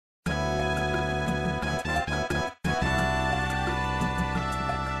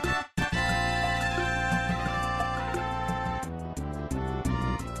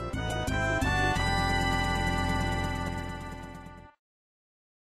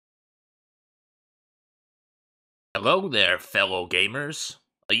Hello there, fellow gamers.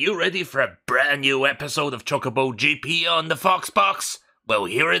 Are you ready for a brand new episode of Chocobo GP on the FoxBox? Well,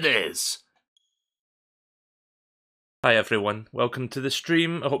 here it is. Hi everyone, welcome to the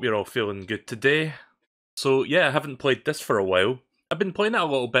stream. I hope you're all feeling good today. So yeah, I haven't played this for a while. I've been playing it a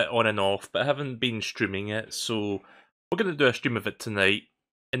little bit on and off, but I haven't been streaming it, so we're going to do a stream of it tonight,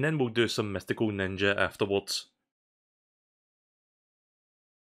 and then we'll do some Mythical Ninja afterwards.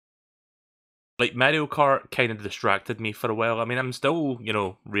 Like, Mario Kart kind of distracted me for a while. I mean, I'm still,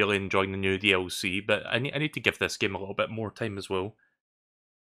 really enjoying the new DLC, but I need to give this game a little bit more time as well.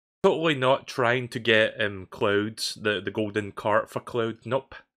 Totally not trying to get Cloud's, the golden cart for Cloud.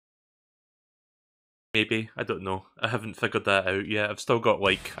 Nope. Maybe, I don't know. I haven't figured that out yet. I've still got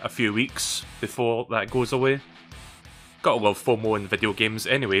like a few weeks before that goes away. Gotta love FOMO in video games.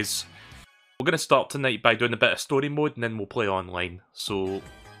 Anyways, we're going to start tonight by doing a bit of story mode and then we'll play online. So...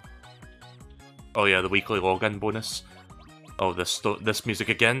 oh yeah, the weekly login bonus. Oh, this music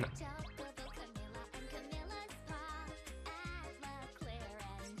again.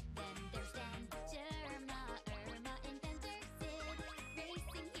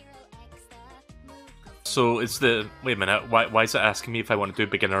 So it's the... wait a minute, why is it asking me if I want to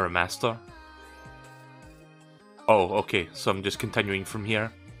do beginner or master? Oh, okay, so I'm just continuing from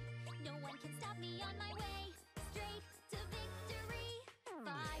here.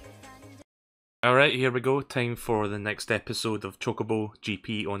 Alright, here we go. Time for the next episode of Chocobo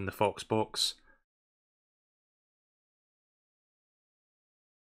GP on the FoxBox.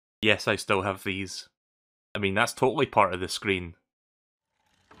 Yes, I still have these. I mean, that's totally part of the screen.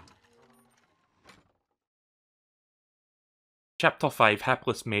 Chapter 5,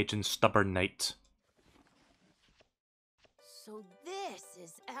 Hapless Mage and Stubborn Knight. So this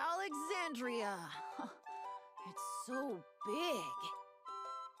is Alexandria. It's so big.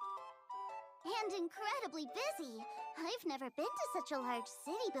 And incredibly busy. I've never been to such a large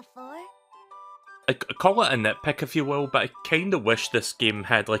city before. I call it a nitpick if you will, but I kinda wish this game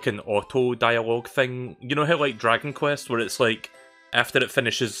had like an auto dialogue thing. You know how like Dragon Quest, where it's like, after it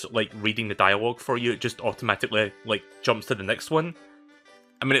finishes like reading the dialogue for you, it just automatically like jumps to the next one?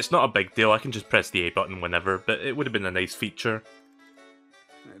 I mean, it's not a big deal, I can just press the A button whenever, but it would have been a nice feature.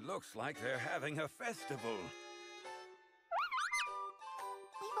 It looks like they're having a festival.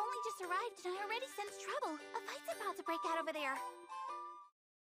 We've only just arrived and I already sense trouble. A fight's about to break out over there.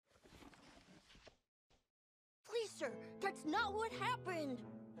 Please, sir, that's not what happened.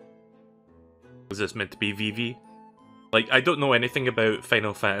 Was this meant to be VV? Like, I don't know anything about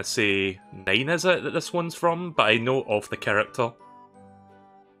Final Fantasy 9, is it, that this one's from? But I know of the character.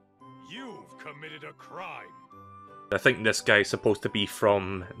 You've committed a crime. I think this guy's supposed to be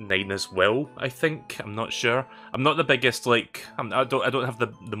from 9 as well, I think. I'm not sure. I'm not the biggest, like... I don't have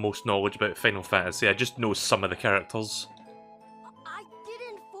the most knowledge about Final Fantasy. I just know some of the characters. I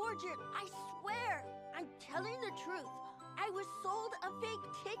didn't forge it, I swear. I'm telling the truth. I was sold a fake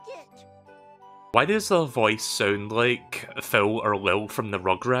ticket. Why does their voice sound like Phil or Lil from the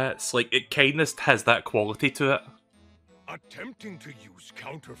Rugrats? Like, it kind of has that quality to it. Attempting to use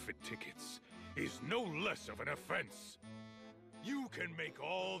counterfeit tickets is no less of an offense. You can make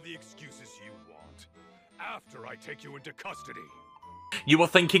all the excuses you want after I take you into custody. You were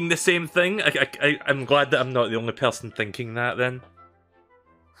thinking the same thing? I'm glad that I'm not the only person thinking that then.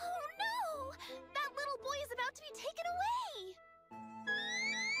 Oh no! That little boy is about to be taken away!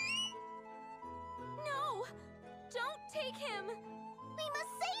 No! Don't take him! We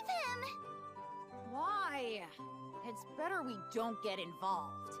must save him! Why? It's better we don't get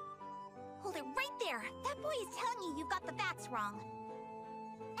involved. Hold it right there! That boy is telling you you've got the facts wrong.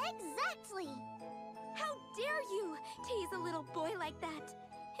 Exactly! How dare you tease a little boy like that?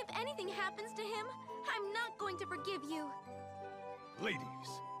 If anything happens to him, I'm not going to forgive you. Ladies,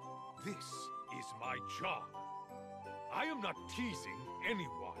 this is my job. I am not teasing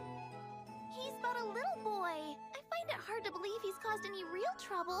anyone. He's but a little boy. I find it hard to believe he's caused any real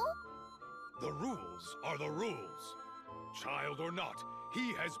trouble. The rules are the rules. Child or not,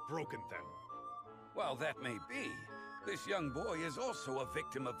 he has broken them. While that may be, this young boy is also a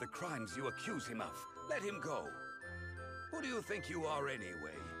victim of the crimes you accuse him of. Let him go. Who do you think you are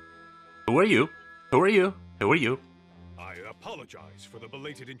anyway? Who are you? Who are you? Who are you? I apologize for the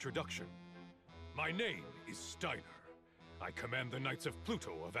belated introduction. My name is Steiner. I command the Knights of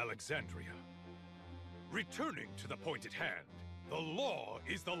Pluto of Alexandria. Returning to the point at hand, the law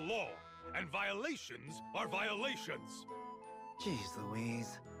is the law, and violations are violations. Jeez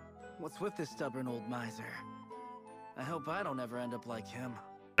Louise, what's with this stubborn old miser? I hope I don't ever end up like him.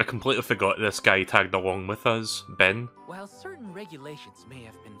 I completely forgot this guy tagged along with us, Ben. While certain regulations may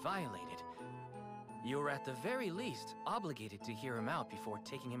have been violated, You're at the very least obligated to hear him out before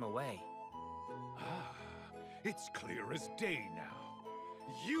taking him away. Ah, it's clear as day now.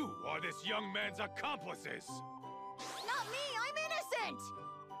 You are this young man's accomplices! Not me, I'm innocent!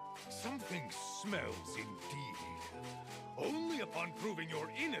 Something smells indeed. Only upon proving your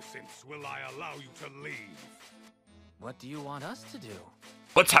innocence will I allow you to leave. What do you want us to do?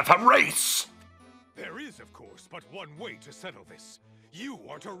 Let's have a race! There is, of course, but one way to settle this. You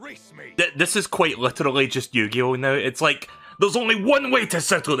are to race me! This is quite literally just Yu-Gi-Oh! Now. It's like, there's only one way to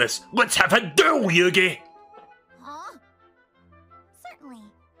settle this! Let's have a duel, Yugi! Huh? Certainly.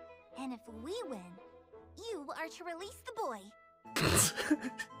 And if we win, you are to release the boy.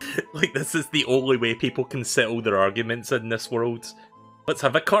 Like, this is the only way people can settle their arguments in this world. Let's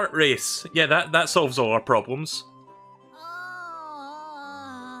have a kart race. Yeah, that solves all our problems.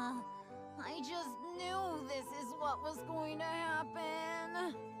 I just knew this is what was going to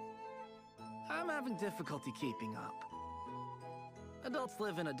happen. I'm having difficulty keeping up. Adults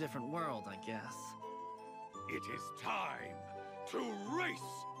live in a different world, I guess. It is time to race!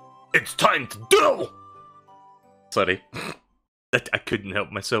 It's time to duel! Sorry. I couldn't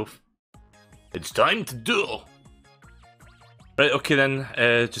help myself. It's time to duel! Right, okay then,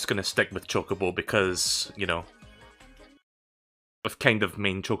 just gonna stick with Chocobo because, you know, I've kind of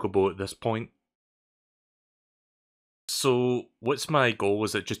main Chocobo at this point. So, what's my goal?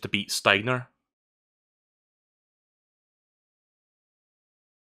 Is it just to beat Steiner?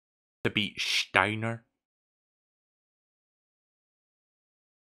 To beat Steiner?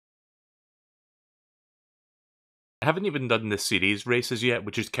 I haven't even done the series races yet,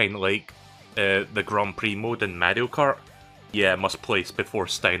 which is kind of like the Grand Prix mode in Mario Kart. Yeah, must place before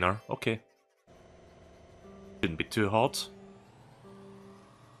Steiner. Okay. Shouldn't be too hard.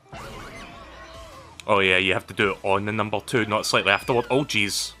 Oh yeah, you have to do it on the number 2, not slightly afterward. Oh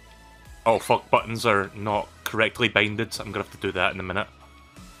jeez. Oh fuck, buttons are not correctly binded. I'm gonna have to do that in a minute.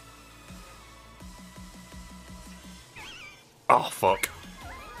 Oh fuck.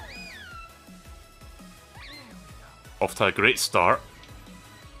 Off to a great start.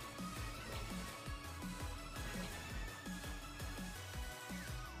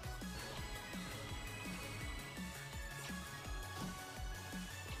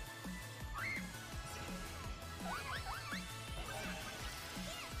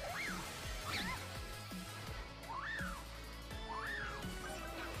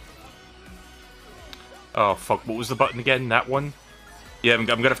 Oh fuck, what was the button again? That one? Yeah, I'm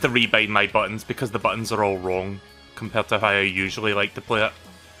gonna have to rebind my buttons because the buttons are all wrong compared to how I usually like to play it.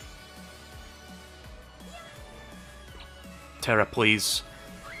 Terra, please.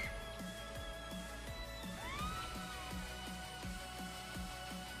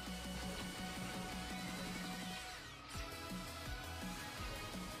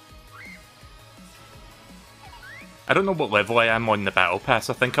 I don't know what level I am on the Battle Pass.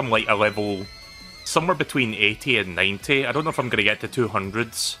 I think I'm like a level somewhere between 80 and 90. I don't know if I'm going to get to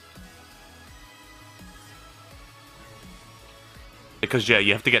 200s. Because, yeah,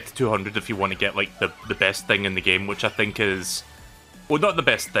 you have to get to 200 if you want to get, like, the best thing in the game, which I think is... Well, not the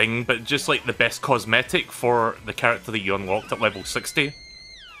best thing, but just, like, the best cosmetic for the character that you unlocked at level 60.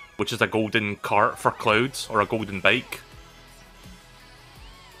 Which is a golden cart for Cloud, or a golden bike.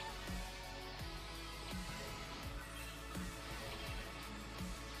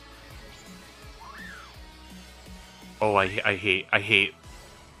 Oh, I hate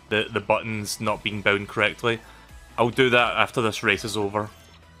the buttons not being bound correctly. I'll do that after this race is over.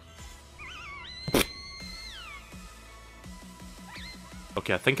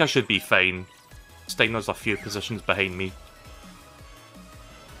 Okay, I think I should be fine. Steiner's a few positions behind me.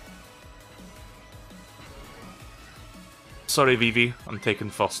 Sorry, Vivi, I'm taking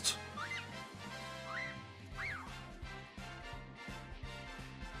first.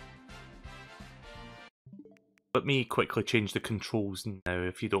 Let me quickly change the controls now,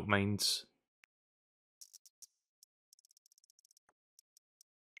 if you don't mind.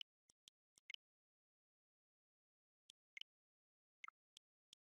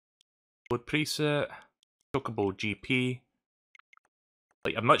 Load preset, Chocobo GP.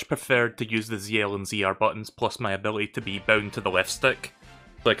 Like, I much preferred to use the ZL and ZR buttons plus my ability to be bound to the left stick,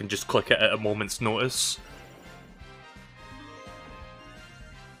 so I can just click it at a moment's notice.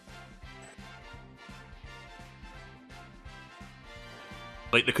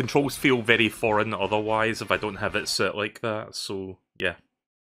 Like, the controls feel very foreign otherwise if I don't have it set like that, so yeah.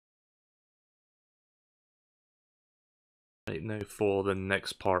 Right now for the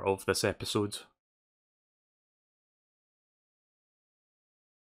next part of this episode.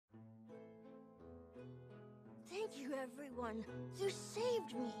 Thank you, everyone. You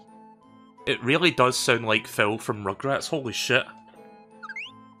saved me. It really does sound like Phil from Rugrats, holy shit.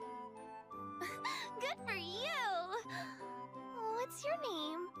 Good for you! What's your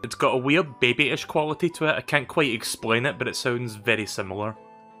name? It's got a weird babyish quality to it. I can't quite explain it, but it sounds very similar.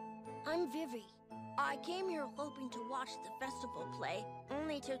 I'm Vivi. I came here hoping to watch the festival play,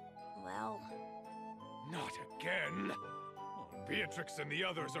 only to, well... Not again! Oh, Beatrix and the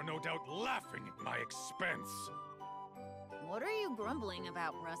others are no doubt laughing at my expense. What are you grumbling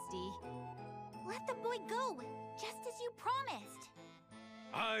about, Rusty? Let the boy go, just as you promised.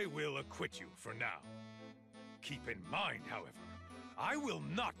 I will acquit you for now. Keep in mind, however, I will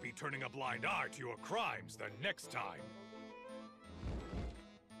not be turning a blind eye to your crimes the next time.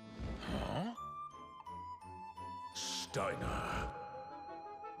 Huh? Steiner.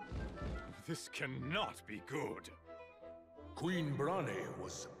 This cannot be good. Queen Brane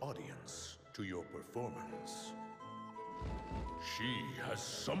was audience to your performance. She has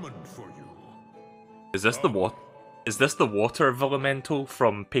summoned for you. Is this the water elemental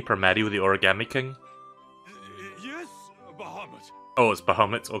from Paper Mario the Origami King? Yes, Bahamut. Oh, it's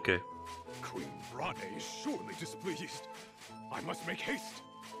Bahamut, okay. Queen Brane is surely displeased. I must make haste.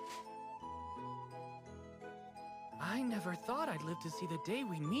 I never thought I'd live to see the day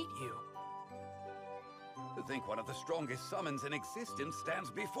we meet you. To think one of the strongest summons in existence stands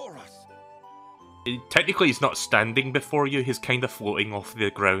before us. Technically he's not standing before you, he's kind of floating off the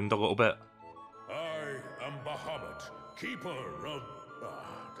ground a little bit. I am Bahamut, keeper of...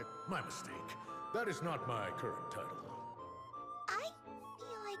 my mistake. That is not my current title. I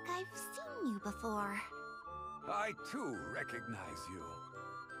feel like I've seen you before. I, too, recognize you.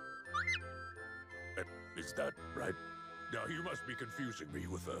 Is that right? Now, you must be confusing me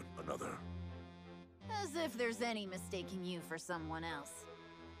with another. As if there's any mistaking you for someone else.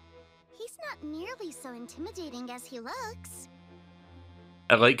 He's not nearly so intimidating as he looks.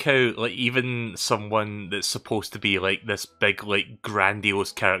 I like how, like, even someone that's supposed to be, like, this big, like,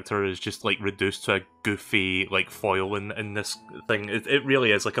 grandiose character is just, like, reduced to a goofy, like, foil in this thing. It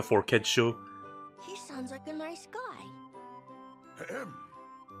really is like a 4-kid show. He sounds like a nice guy. Ahem.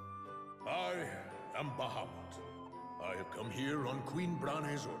 I am Bahamut. I have come here on Queen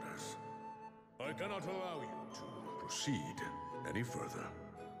Brane's orders. I cannot allow you to proceed any further.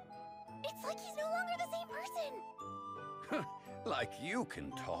 It's like he's no longer the same person! Like you can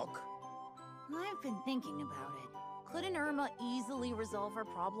talk. I've been thinking about it. Couldn't Irma easily resolve her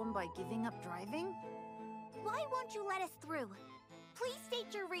problem by giving up driving? Why won't you let us through? Please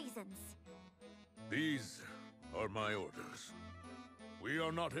state your reasons. These are my orders. We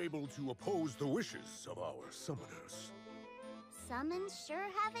are not able to oppose the wishes of our summoners. Summons sure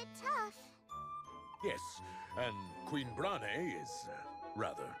have it tough. Yes, and Queen Brane is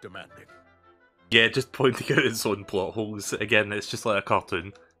rather demanding. Yeah, just pointing out its own plot holes. Again, it's just like a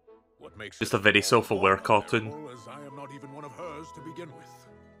cartoon. What makes Just a very self-aware cartoon. As I am not even one of hers to begin with.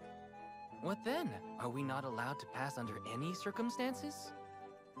 What then? Are we not allowed to pass under any circumstances?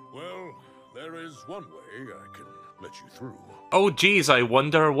 Well, there is one way I can let you through. Oh geez, I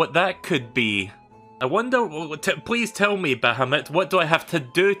wonder what that could be. I wonder, please tell me, Bahamut, what do I have to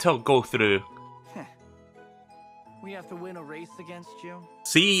do to go through? We have to win a race against you?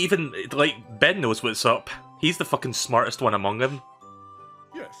 See, even, like, Ben knows what's up. He's the fucking smartest one among them.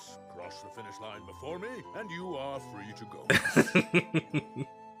 Yes, cross the finish line before me, and you are free to go.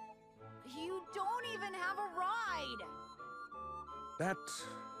 You don't even have a ride! That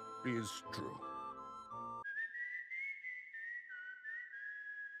is true.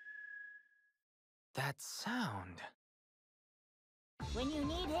 That sound. When you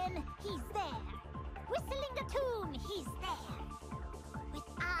need him, he's there. Whistling a tune, he's there. With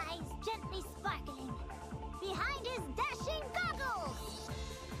eyes gently sparkling. Behind his dashing goggles.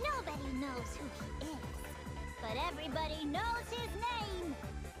 Nobody knows who he is. But everybody knows his name.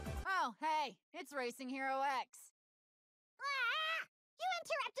 Oh, hey, it's Racing Hero X. Ah! You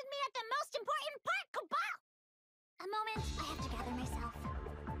interrupted me at the most important part, Cabal! A moment, I have to gather myself.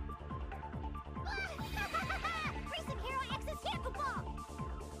 Racing Hero X is here, Cabal!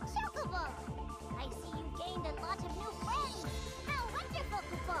 Chocobo! I see you gained a lot of new friends! How wonderful,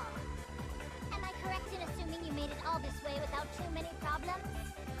 Cabal! Am I correct in assuming you made it all this way without too many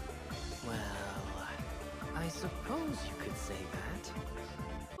problems? Well, I suppose you could say that.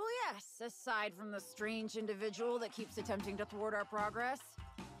 Well, yes, aside from the strange individual that keeps attempting to thwart our progress.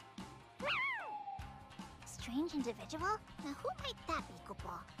 Strange individual? Now who might that be,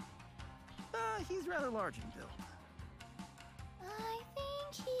 Cabal? He's rather large in build. I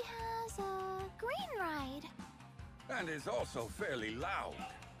think he has a green ride. And is also fairly loud.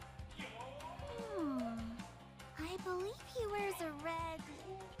 I believe he wears a red...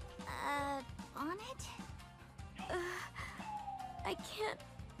 it? I can't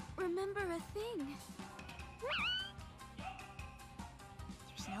remember a thing.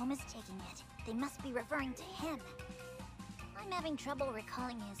 There's no mistaking it. They must be referring to him. I'm having trouble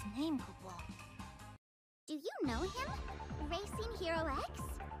recalling his name, Kupo. Do you know him? Racing Hero X?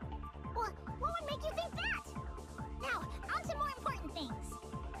 What would make you think that? Now, on to more important things.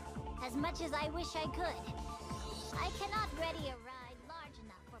 As much as I wish I could, I cannot ready a ride large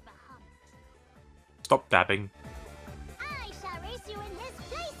enough for Bahamut. Stop dabbing. I shall race you in his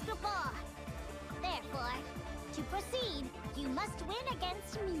place, Kupo. Therefore, to proceed, you must win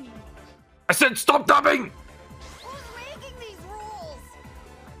against me. I said stop dabbing! Who's making these rules?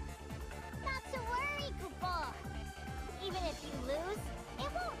 Not to worry, Kupo. Even if you lose, it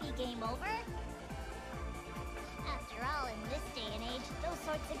won't be game over. After all, in this day and age, those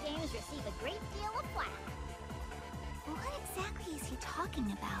sorts of games receive a great deal of flack. What exactly is he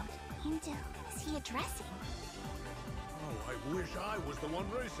talking about? And who is he addressing? Oh, I wish I was the one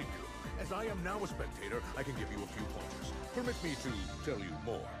racing you. As I am now a spectator, I can give you a few pointers. Permit me to tell you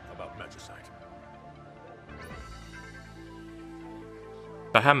more about Magicite.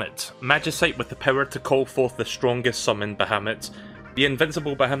 Bahamut. Magicite with the power to call forth the strongest summon, Bahamut. The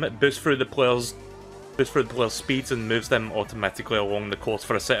invincible Bahamut boosts through the player's speeds and moves them automatically along the course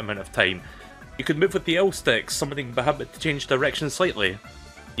for a set amount of time. You could move with the L stick, summoning Bahamut to change direction slightly.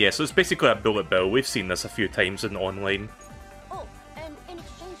 Yeah, so it's basically a bullet bill. We've seen this a few times in online. Oh, and in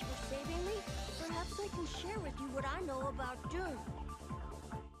exchange for saving me, perhaps I can share with you what I know about Doom.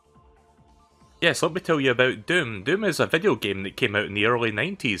 Yes, let me tell you about Doom. Doom is a video game that came out in the early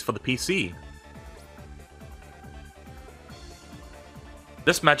 90s for the PC.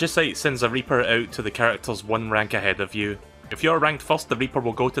 This Magicite sends a Reaper out to the characters one rank ahead of you. If you're ranked first, the Reaper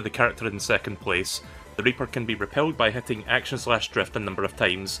will go to the character in second place. The Reaper can be repelled by hitting action/drift a number of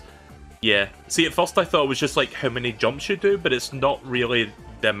times. Yeah, see, at first I thought it was just like how many jumps you do, but it's not really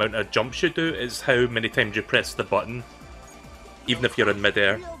the amount of jumps you do, it's how many times you press the button, even if you're in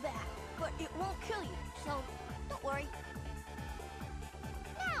midair. Real bad, but it won't kill you, so don't worry.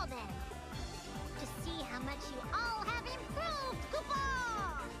 Now then, to see how much you all have improved, Kupo!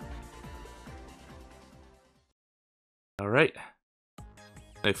 Alright.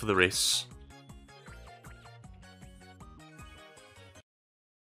 Now for the race.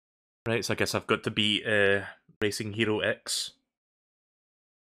 Right, so I guess I've got to be Racing Hero X.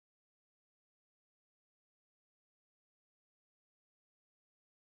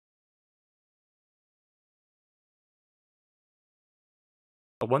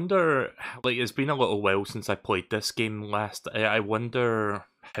 I wonder, like, it's been a little while since I played this game last. I wonder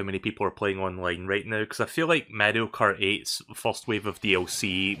how many people are playing online right now, because I feel like Mario Kart 8's first wave of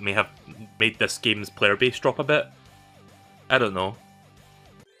DLC may have made this game's player base drop a bit. I don't know.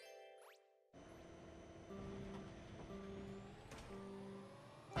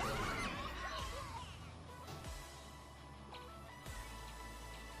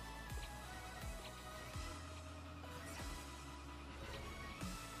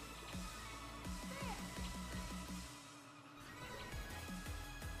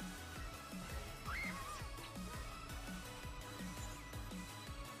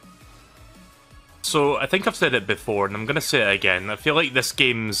 So, I think I've said it before, and I'm going to say it again. I feel like this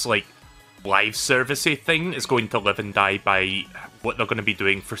game's, like, live service-y thing is going to live and die by what they're going to be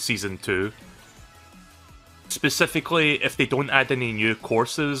doing for Season 2. Specifically, if they don't add any new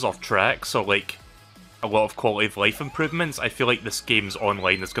courses or tracks, or, like, a lot of quality of life improvements, I feel like this game's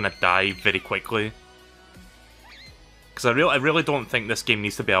online is going to die very quickly. Because I really don't think this game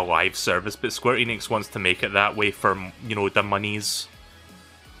needs to be a live service, but Square Enix wants to make it that way for, you know, the monies.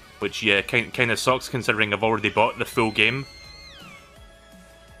 Which, yeah, kind of sucks considering I've already bought the full game.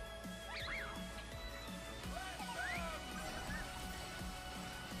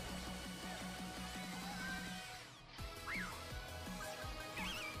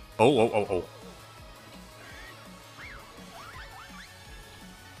 Oh.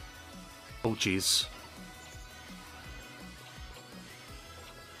 Oh, jeez.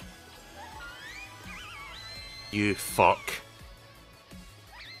 You fuck.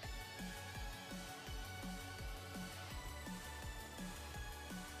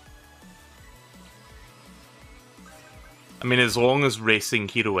 I mean, as long as Racing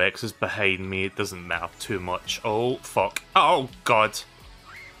Hero X is behind me, it doesn't matter too much. Oh, fuck. Oh, God.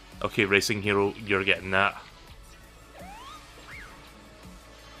 Okay, Racing Hero, you're getting that.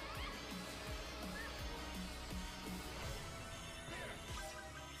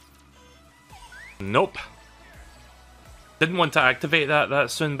 Nope. Didn't want to activate that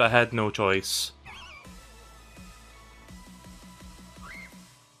soon, but I had no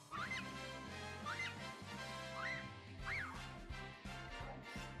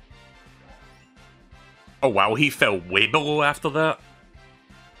Oh wow, he fell way below after that.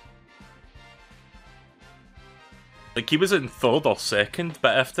 Like, he was in 3rd or 2nd,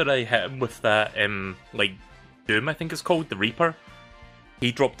 but after I hit him with that, like, Doom, I think it's called, the Reaper,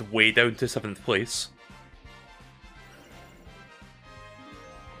 he dropped way down to 7th place.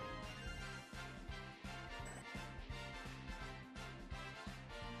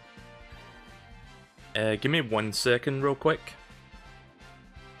 Give me 1 second real quick.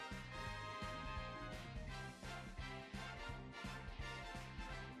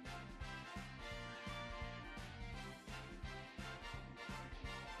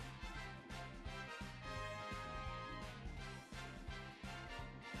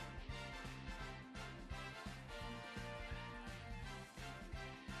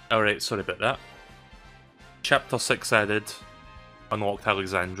 Alright, sorry about that. Chapter 6 added. Unlocked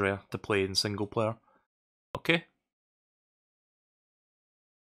Alexandria to play in single player. Okay.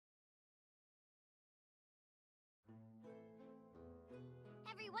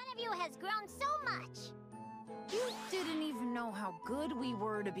 Every one of you has grown so much. You didn't even know how good we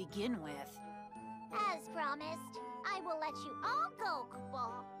were to begin with. As promised, I will let you all go,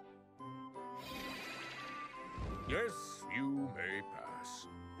 Chocobo. Yes, you may pass.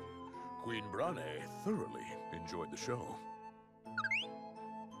 Queen Brane thoroughly enjoyed the show.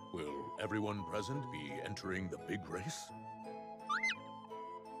 Will everyone present be entering the big race?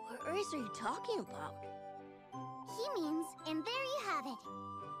 What race are you talking about? He means, and there you have it.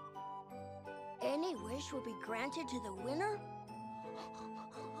 Any wish will be granted to the winner?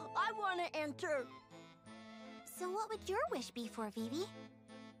 I want to enter! So what would your wish be for, Vivi?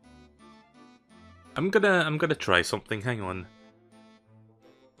 I'm gonna try something, hang on.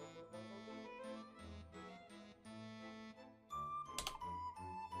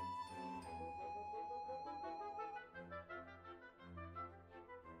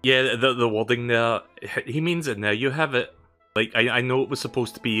 Yeah, the wording there, he means it now, you have it. Like, I know it was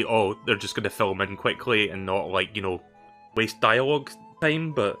supposed to be, oh, they're just gonna film in quickly and not, like, you know, waste dialogue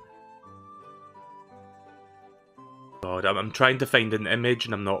time, but... God, I'm trying to find an image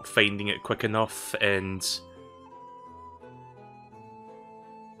and I'm not finding it quick enough, and...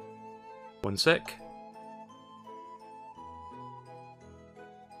 1 sec.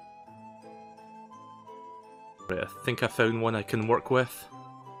 Right, I think I found one I can work with.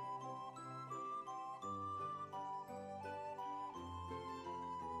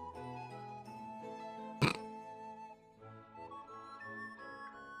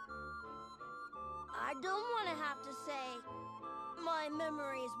 I don't want to have to say, my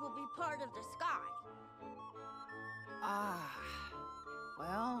memories will be part of the sky. Ah.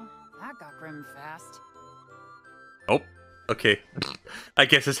 Well, that got grim fast. Oh, okay. I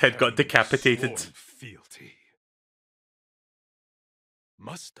guess his head got decapitated. Sworn fealty.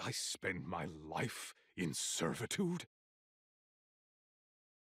 Must I spend my life in servitude?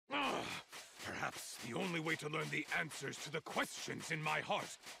 Perhaps the only way to learn the answers to the questions in my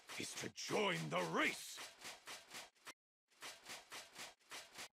heart is to join the race.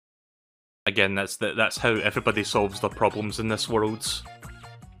 Again, that's how everybody solves their problems in this world.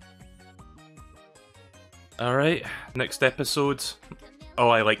 Alright, next episode. Oh,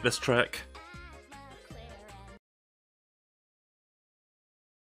 I like this track.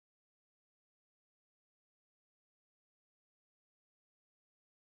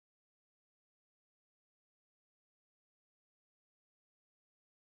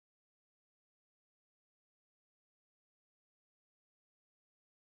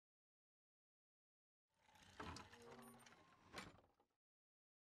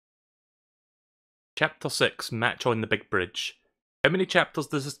 Chapter 6, Match on the Big Bridge. How many chapters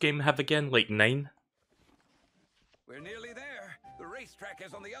does this game have again? Like 9? We're nearly there. The racetrack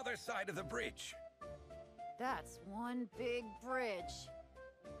is on the other side of the bridge. That's one big bridge.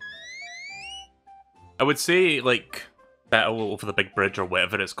 I would say, like, Battle Over the Big Bridge or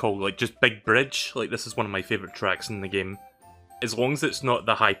whatever it's called, like, just Big Bridge. Like, this is one of my favourite tracks in the game. As long as it's not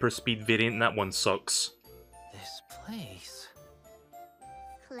the hyperspeed variant, that one sucks. This place...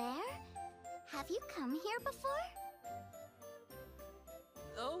 Claire? Have you come here before?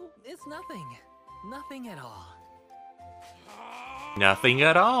 Oh, it's nothing. Nothing at all. Nothing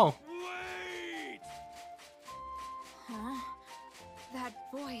at all. Wait! Huh? That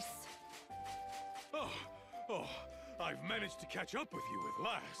voice. Oh, I've managed to catch up with you at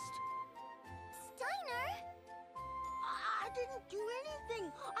last. Steiner? I didn't do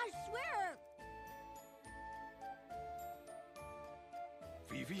anything, I swear!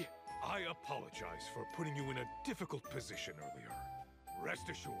 Vivi, I apologize for putting you in a difficult position earlier. Rest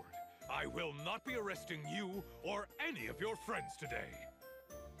assured, I will not be arresting you or any of your friends today.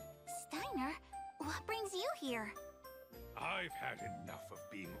 Steiner, What brings you here? I've had enough of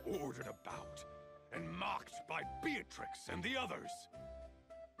being ordered about and mocked by Beatrix and the others.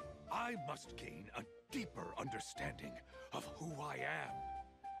 I must gain a deeper understanding of who I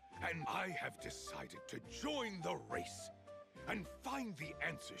am. And I have decided to join the race and find the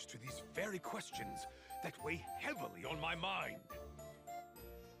answers to these very questions that weigh heavily on my mind.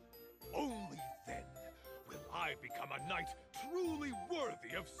 Only then will I become a knight truly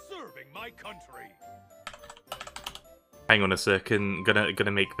worthy of serving my country. Hang on a second,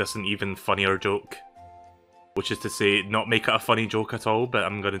 gonna make this an even funnier joke. Which is to say, not make it a funny joke at all, but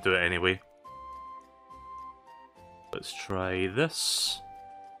I'm gonna do it anyway. Let's try this.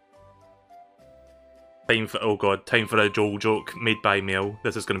 Time for, oh god, time for a Joel joke made by Mel.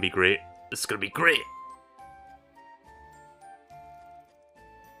 This is gonna be great. This is gonna be great!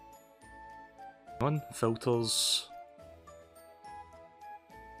 Come on, filters.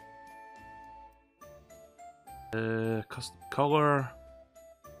 Custom color.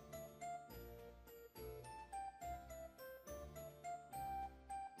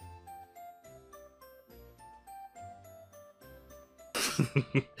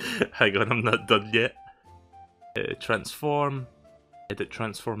 Hang on, I'm not done yet. Transform. Edit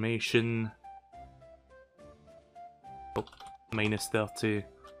transformation. Oh, minus 30.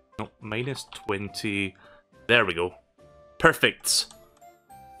 No, minus 20. There we go. Perfect!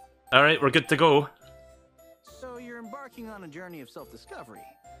 Alright, we're good to go. So you're embarking on a journey of self-discovery.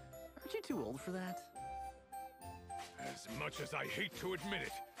 Aren't you too old for that? As much as I hate to admit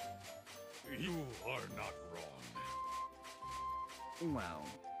it, you are not wrong. Well,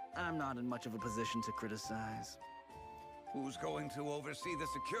 I'm not in much of a position to criticize. Who's going to oversee the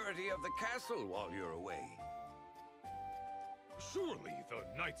security of the castle while you're away? Surely the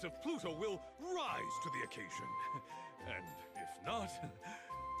Knights of Pluto will rise to the occasion. And if not,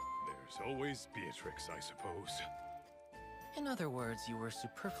 there's always Beatrix, I suppose. In other words, you were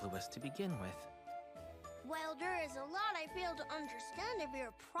superfluous to begin with. Well, there is a lot I fail to understand of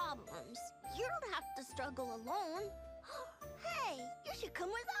your problems. You don't have to struggle alone. Hey, you should come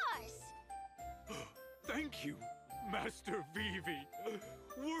with us. Thank you, Master Vivi.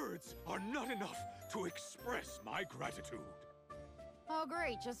 Words are not enough to express my gratitude. Oh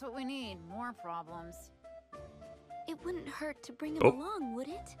great, just what we need. More problems. It wouldn't hurt to bring him Oh. along, would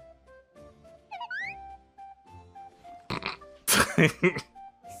it?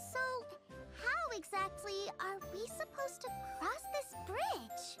 So, how exactly are we supposed to cross this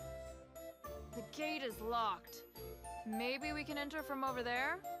bridge? The gate is locked. Maybe we can enter from over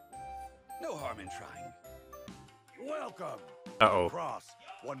there? No harm in trying. Welcome. Uh-oh. Cross,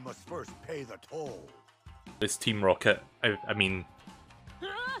 one must first pay the toll. It's Team Rocket. I mean...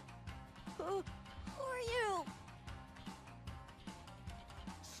 Who are you?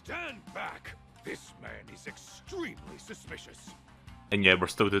 Stand back! This man is extremely suspicious. And yeah, we're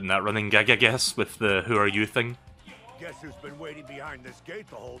still doing that running gag, I guess, with the who are you thing. Guess who's been waiting behind this gate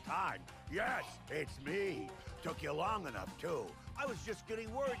the whole time? Yes, it's me. Took you long enough, too. I was just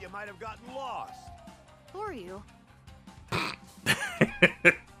getting word you might have gotten lost. Who are you?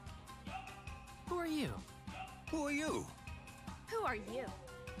 Who are you? Who are you? Who are you?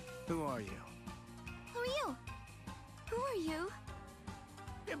 Who are you? Who are you? Who are you?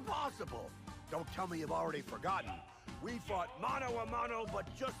 Impossible. Don't tell me you've already forgotten. We fought mano a mano,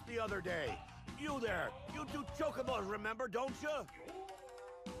 but just the other day. You there, you do chocobos, remember, don't you?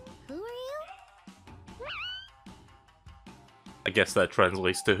 Who are you? I guess that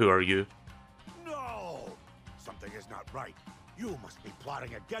translates to who are you. No! Something is not right. You must be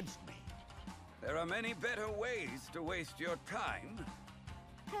plotting against me. There are many better ways to waste your time.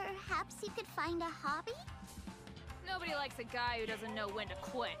 Perhaps you could find a hobby? Nobody likes a guy who doesn't know when to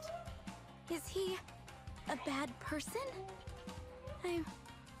quit. Is he a bad person? I'm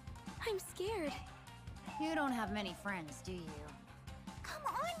scared. You don't have many friends, do you? Come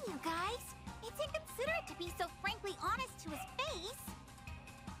on, you guys! It's inconsiderate to be so frankly honest to his face!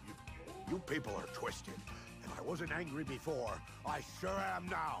 You people are twisted. If I wasn't angry before, I sure am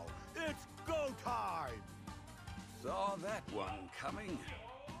now. It's go time! Saw that one coming.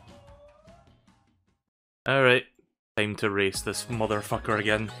 Alright, time to race this motherfucker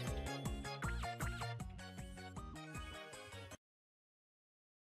again.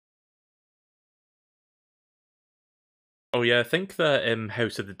 Oh yeah, I think that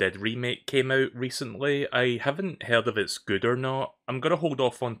House of the Dead remake came out recently. I haven't heard if it's good or not. I'm gonna hold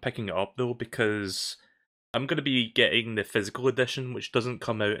off on picking it up though, because I'm gonna be getting the physical edition, which doesn't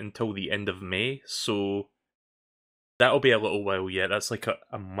come out until the end of May, so that'll be a little while yet. That's like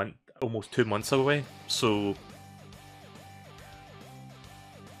a month, almost 2 months away, so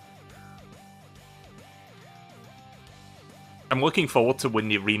I'm looking forward to when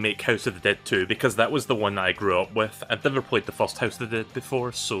they remake House of the Dead 2, because that was the one that I grew up with. I've never played the first House of the Dead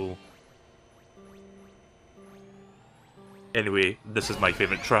before, so... Anyway, this is my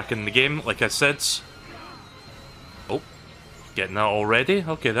favourite track in the game, like I said. Oh, getting that already?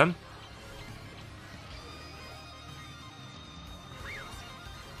 Okay then.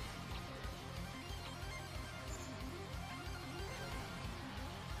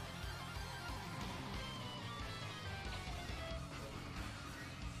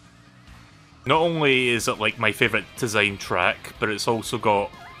 Not only is it like my favourite design track, but it's also got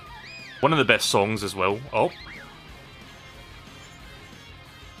one of the best songs as well. Oh.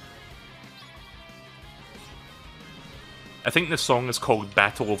 I think the song is called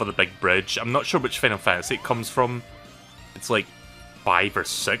Battle Over the Big Bridge. I'm not sure which Final Fantasy it comes from. It's like 5 or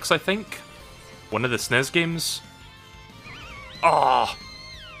 6, I think. One of the SNES games. Ah! Oh,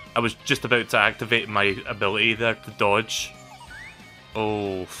 I was just about to activate my ability there to dodge.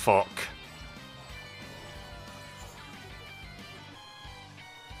 Oh, fuck.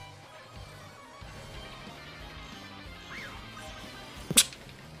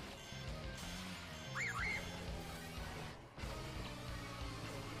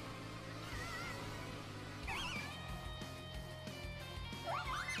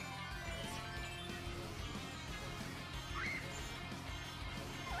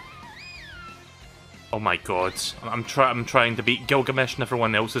 Oh my god, I'm trying to beat Gilgamesh and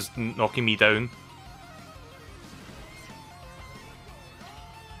everyone else is knocking me down.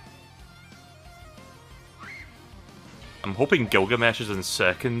 I'm hoping Gilgamesh is in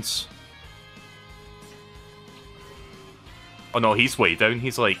seconds. Oh no, he's way down,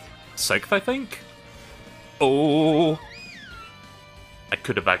 he's like 6th, I think? Oh! I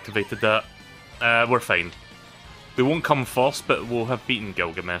could have activated that. We're fine. We won't come first, but we'll have beaten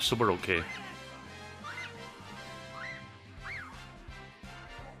Gilgamesh, so we're okay.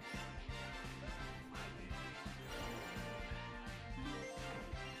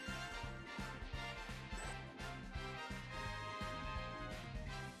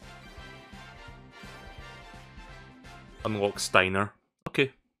 Unlock Steiner.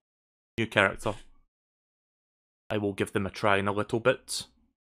 Okay. New character. I will give them a try in a little bit.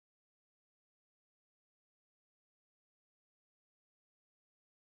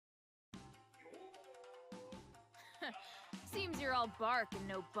 Seems you're all bark and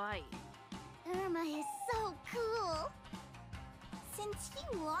no bite. Irma is so cool. Since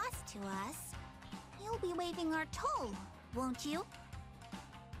you lost to us, you'll be waiving our toll, won't you?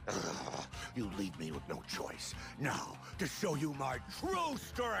 Ugh, you leave me with no choice. Now, to show you my true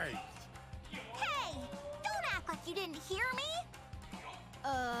strength! Hey! Don't act like you didn't hear me!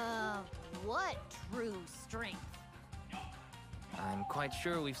 What true strength? I'm quite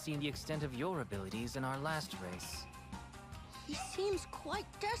sure we've seen the extent of your abilities in our last race. He seems quite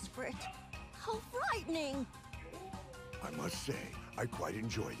desperate. How frightening! I must say, I quite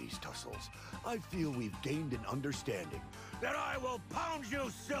enjoy these tussles. I feel we've gained an understanding that I will pound you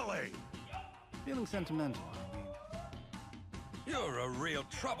silly! Feeling sentimental, are we? You're a real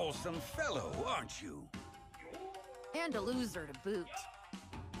troublesome fellow, aren't you? And a loser to boot.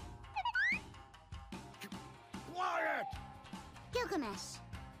 Quiet! Gilgamesh,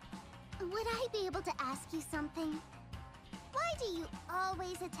 would I be able to ask you something? Why do you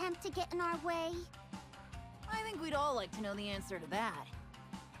always attempt to get in our way? I think we'd all like to know the answer to that.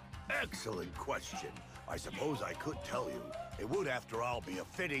 Excellent question. I suppose I could tell you. It would, after all, be a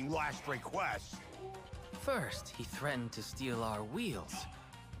fitting last request. First, he threatened to steal our wheels.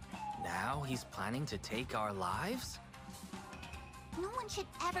 Now he's planning to take our lives? No one should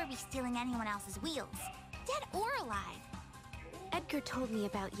ever be stealing anyone else's wheels, dead or alive. Edgar told me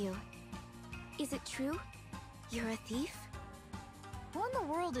about you. Is it true? You're a thief? Who in the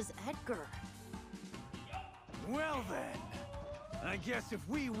world is Edgar? Well then, I guess if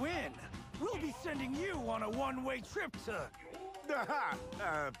we win, we'll be sending you on a one-way trip to...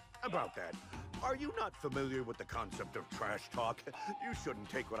 About that. Are you not familiar with the concept of trash talk? You shouldn't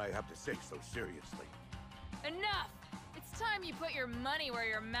take what I have to say so seriously. Enough! It's time you put your money where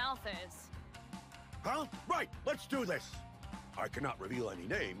your mouth is. Huh? Right, let's do this! I cannot reveal any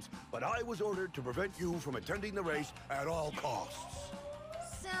names, but I was ordered to prevent you from attending the race at all costs.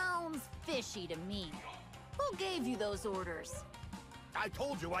 Sounds fishy to me. Who gave you those orders? I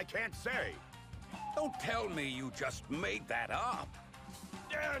told you I can't say! Don't tell me you just made that up.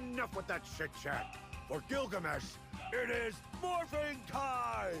 Enough with that chit-chat! For Gilgamesh, it is morphing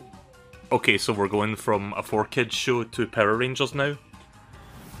time! Okay, so we're going from a 4-kids show to Power Rangers now?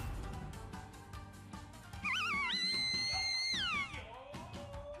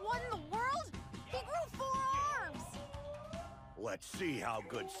 What in the world? He grew 4 arms!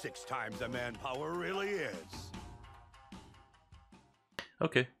 good 6 times the manpower really is.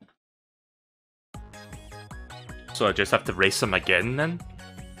 Okay. So I just have to race him again then?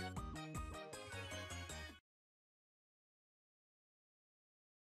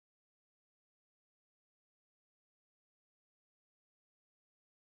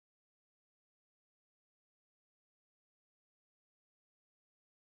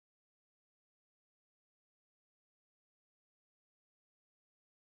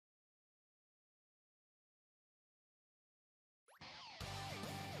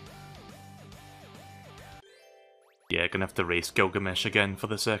 Yeah, gonna have to race Gilgamesh again for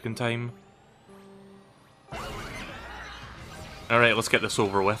the second time. Alright, let's get this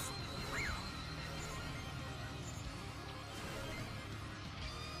over with.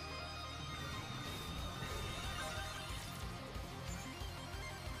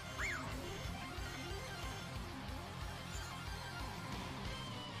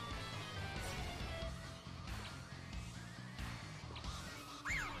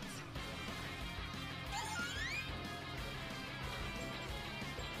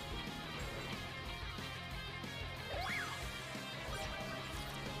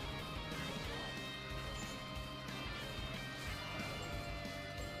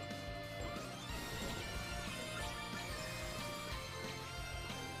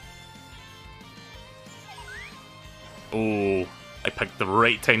 Oh, I picked the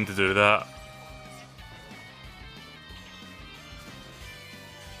right time to do that.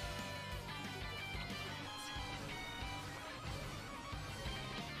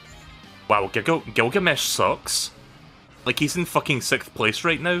 Wow, Gilgamesh sucks. Like, he's in fucking 6th place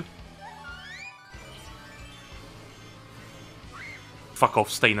right now. Fuck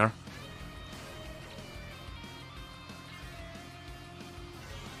off, Steiner.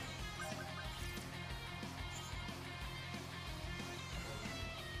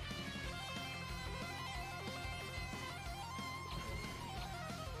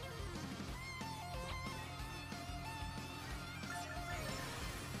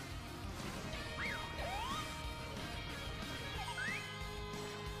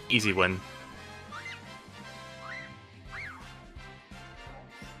 Easy win.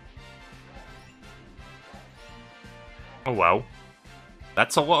 Oh wow.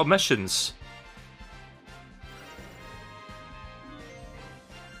 That's a lot of missions.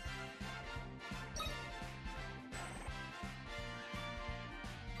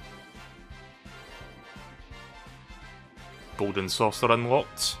 Golden Saucer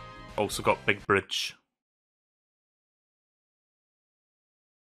unlocked. Also got Big Bridge.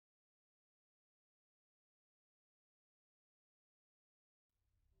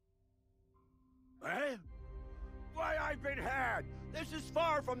 Eh? Why, I've been had! This is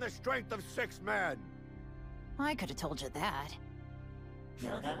far from the strength of 6 men! I could have told you that.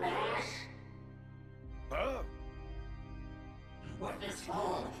 Huh? What this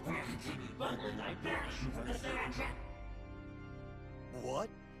fall, when I continue bungling, I banish you from the stage. What?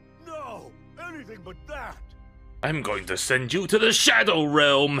 No! Anything but that! I'm going to send you to the Shadow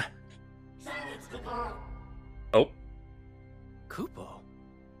Realm! Silence, Kupo! Oh. Kupo?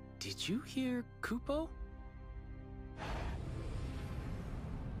 Did you hear Kupo?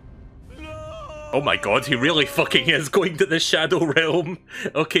 Oh my god, he really fucking is going to the Shadow Realm!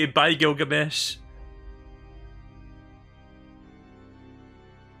 Okay, bye Gilgamesh.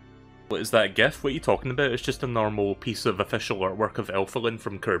 What is that GIF? What are you talking about? It's just a normal piece of official artwork of Elfilin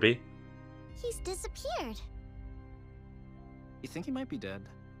from Kirby. He's disappeared. You think he might be dead?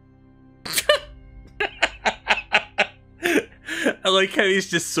 I like how he's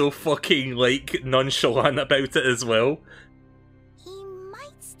just so fucking, like, nonchalant about it as well. He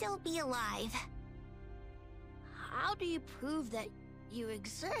might still be alive. How do you prove that you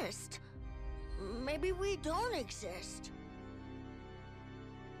exist? Maybe we don't exist.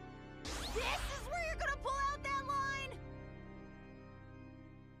 This is where you're gonna pull out that line?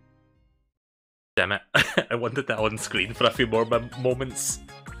 Damn it. I wanted that on screen for a few more moments.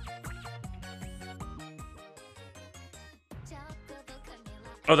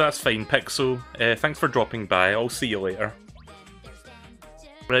 Oh, that's fine, Pixel. Thanks for dropping by. I'll see you later.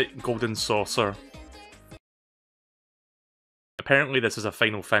 Right, Golden Saucer. Apparently this is a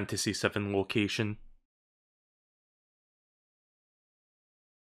Final Fantasy VII location.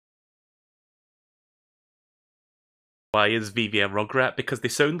 Why is Vivi a Rugrat? Because they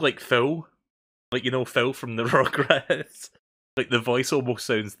sound like Phil. Like, you know, Phil from the Rugrats. Like, the voice almost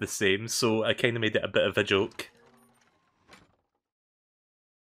sounds the same, so I kind of made it a bit of a joke.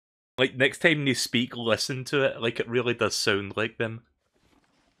 Like, next time they speak, listen to it. Like, it really does sound like them.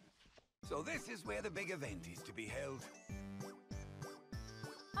 So this is where the big event is to be held.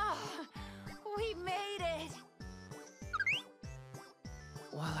 We made it!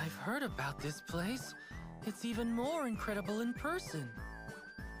 Well, I've heard about this place. It's even more incredible in person.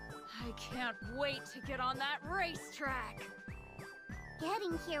 I can't wait to get on that racetrack.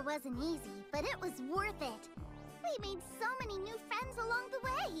 Getting here wasn't easy, but it was worth it. We made so many new friends along the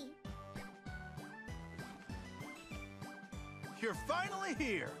way. You're finally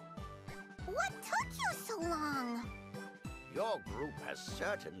here! What took you so long? Your group has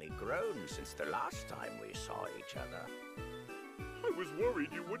certainly grown since the last time we saw each other. I was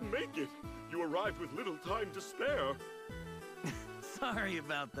worried you wouldn't make it. You arrived with little time to spare. Sorry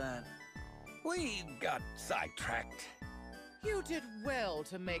about that. We got sidetracked. You did well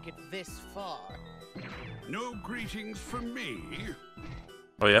to make it this far. No greetings from me.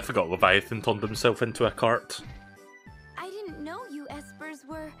 Oh yeah, I forgot Leviathan turned himself into a cart. I didn't know you Espers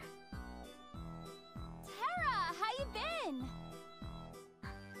were... Terra, how you been?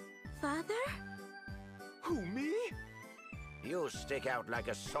 Father? Who, me? You stick out like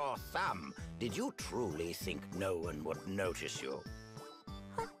a sore thumb. Did you truly think no one would notice you?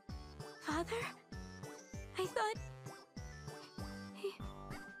 Father? I thought...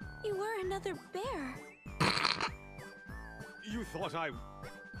 You were another bear. You thought I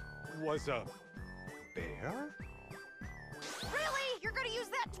was a bear? Really? You're gonna use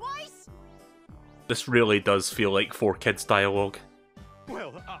that twice? This really does feel like 4Kids dialogue.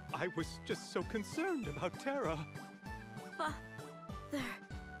 Well, I was just so concerned about Terra. Father...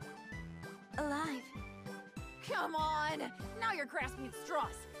 Alive. Come on! Now you're grasping at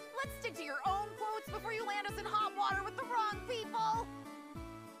straws. Let's stick to your own quotes before you land us in hot water with the wrong people!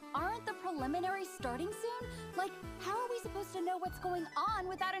 Aren't the preliminaries starting soon? Like, how are we supposed to know what's going on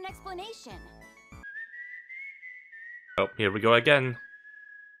without an explanation? Oh, here we go again.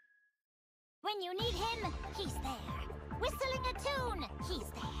 When you need him, he's there. Whistling a tune, he's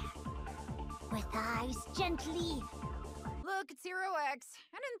there. With eyes gently... Look, it's Zero X.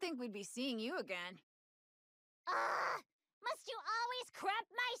 I didn't think we'd be seeing you again. Must you always crap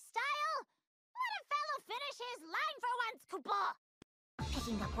my style? Let a fellow finish his line for once, Koopa!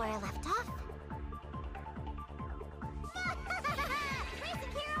 Picking up where I left off.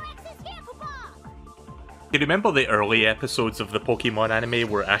 Racing Hero X is here, Koopa! Do you remember the early episodes of the Pokemon anime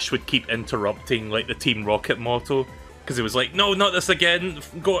where Ash would keep interrupting like the Team Rocket motto? Because it was like, no, not this again,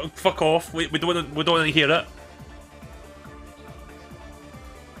 go fuck off, we don't want to hear it.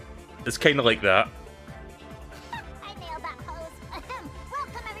 It's kind of like that. I nailed that pose.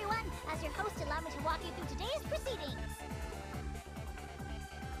 Welcome, everyone. As your host, allow me to walk you through today's proceedings.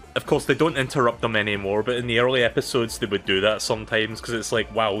 Of course, they don't interrupt them anymore, but in the early episodes they would do that sometimes, because it's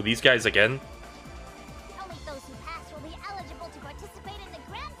like, wow, these guys again. Only those who pass will be eligible to participate in the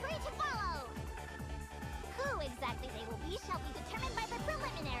Grand Prix to follow. Who exactly they will be shall be determined by the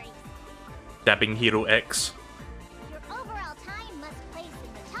preliminaries. Dabbing Hero X. Your overall time must place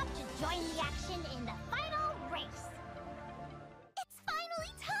in the top to join the action in the final race. It's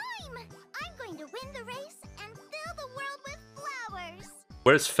finally time! I'm going to win the race and fill the world with flowers.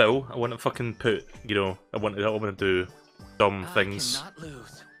 Where's Phil? I want to fucking put, you know, I want to do dumb things. I cannot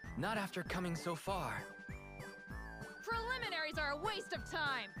lose. Not after coming so far. Preliminaries are a waste of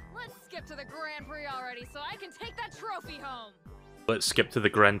time. Let's skip to the Grand Prix already so I can take that trophy home. Let's skip to the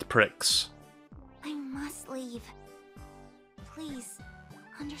Grand Prix. I must leave. Please,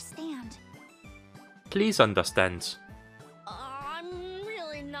 understand. Please understand. I'm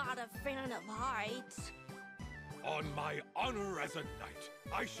really not a fan of heights. On my honor as a knight,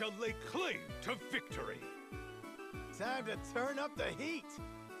 I shall lay claim to victory. Time to turn up the heat.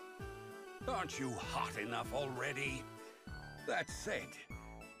 Aren't you hot enough already? That said,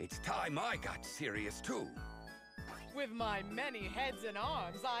 it's time I got serious too. With my many heads and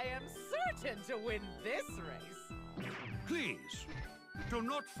arms, I am certain to win this race. Please, do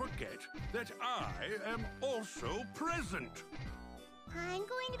not forget that I am also present. I'm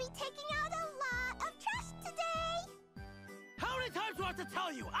going to be taking out a lot of trash today. How many times do I have to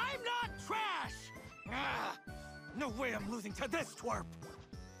tell you? I'm not trash! Ah, no way I'm losing to this twerp.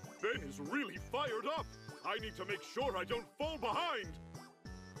 Ben is really fired up. I need to make sure I don't fall behind.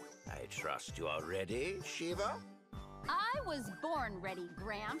 I trust you are ready, Shiva? I was born ready,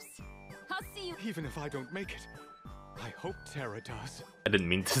 Gramps. I'll see you. Even if I don't make it, I hope Terra does. I didn't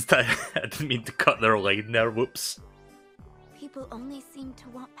mean to. I didn't mean to cut their line there. Whoops. People only seem to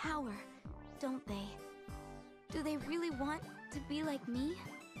want power, don't they? Do they really want to be like me?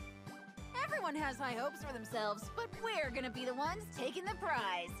 Everyone has high hopes for themselves, but we're gonna be the ones taking the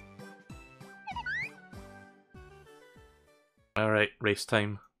prize. All right, race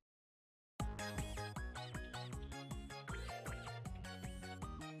time.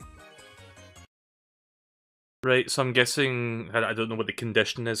 Right, so I'm guessing, I don't know what the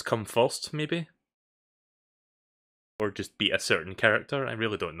condition is, come first, maybe? Or just beat a certain character? I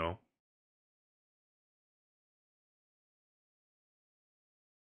really don't know.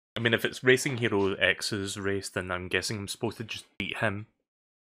 I mean, if it's Racing Hero X's race, then I'm guessing I'm supposed to just beat him.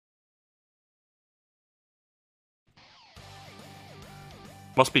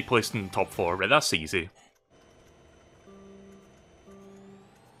 Must be placed in the top 4, right? That's easy.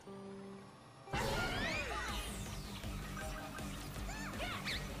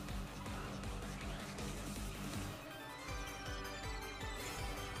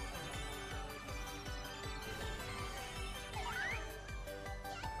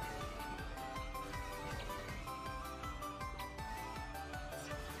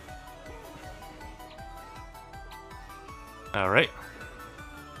 Alright.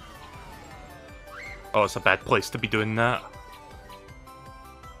 Oh, it's a bad place to be doing that.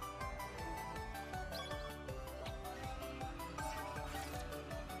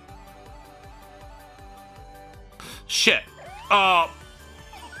 Shit! Oh!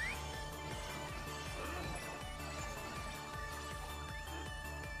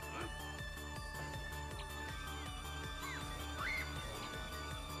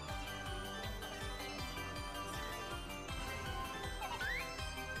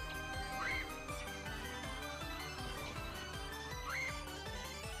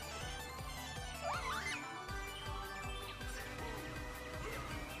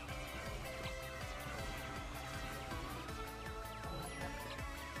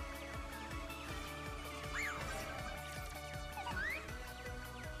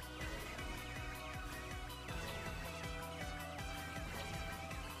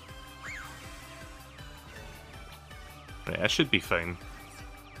 Right, I should be fine.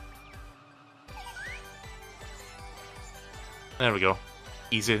 There we go.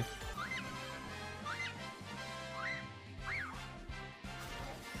 Easy.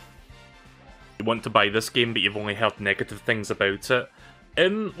 You want to buy this game, but you've only heard negative things about it.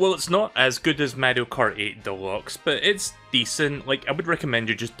 Well, it's not as good as Mario Kart 8 Deluxe, but it's decent. Like, I would recommend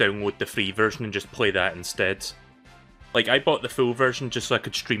you just download the free version and just play that instead. Like, I bought the full version just so I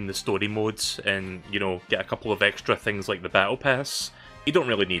could stream the story modes and, you know, get a couple of extra things like the Battle Pass. You don't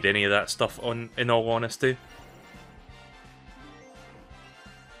really need any of that stuff, in all honesty.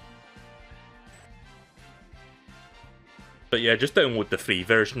 But yeah, just download the free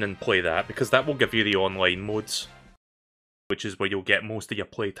version and play that, because that will give you the online modes, which is where you'll get most of your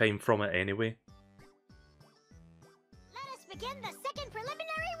playtime from it anyway. Let us begin the second preliminary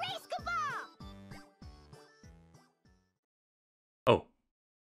race cabal! Oh.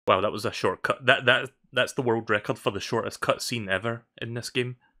 Wow, that was a shortcut. That's the world record for the shortest cutscene ever in this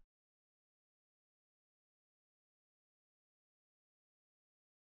game.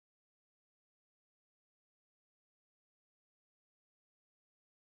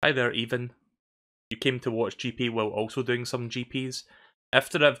 Hi there, Even. You came to watch GP while also doing some GPs.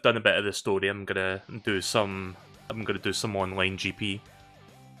 After I've done a bit of the story, I'm gonna do some online GP.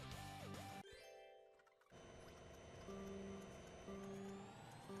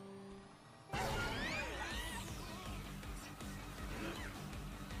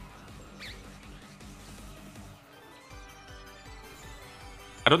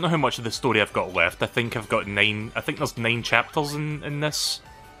 I don't know how much of the story I've got left. I think I've got 9. I think there's 9 chapters in this.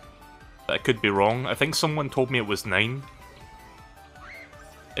 But I could be wrong. I think someone told me it was 9.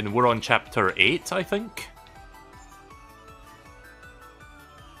 And we're on chapter 8, I think.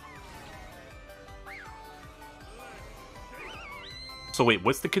 So wait,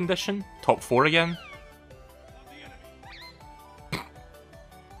 what's the condition? Top 4 again?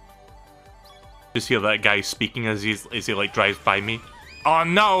 Just hear that guy speaking as he like drives by me. Oh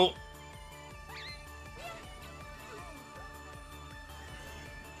no!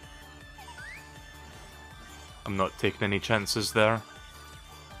 I'm not taking any chances there.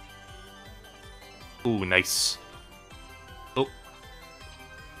 Ooh, nice. Oh.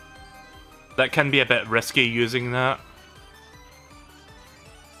 That can be a bit risky using that.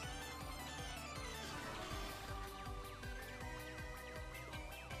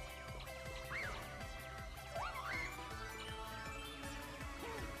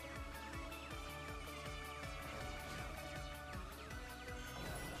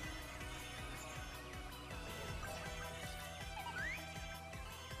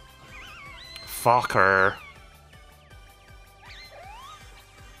 Fucker.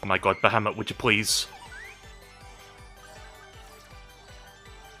 Oh my god, Bahamut, would you please?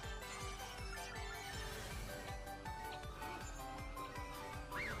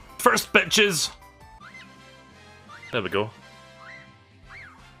 First, bitches! There we go.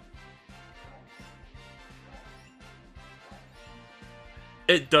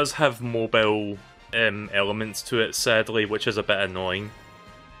 it does have mobile elements to it, sadly, which is a bit annoying.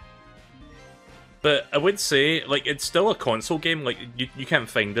 But I would say, like, it's still a console game. Like, you can't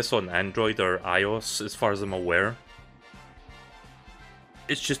find this on Android or iOS, as far as I'm aware.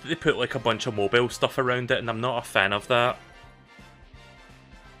 It's just that they put, like, a bunch of mobile stuff around it, and I'm not a fan of that.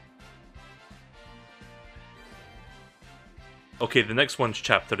 Okay, the next one's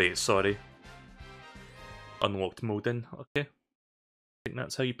Chapter 8, sorry. Unlocked Molden, okay. I think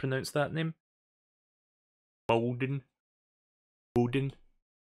that's how you pronounce that name. Molden. Molden.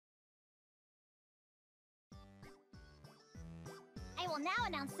 I will now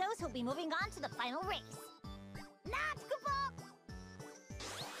announce those who'll be moving on to the final race. Not Kupo!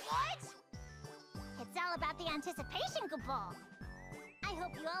 What? It's all about the anticipation, Kupo. I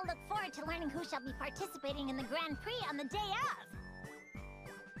hope you all look forward to learning who shall be participating in the Grand Prix on the day of.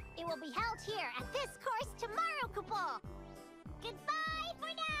 It will be held here at this course tomorrow, Kupo. Goodbye for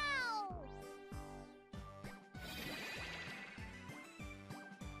now!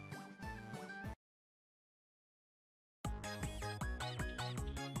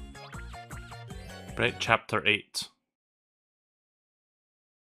 Right, Chapter 8.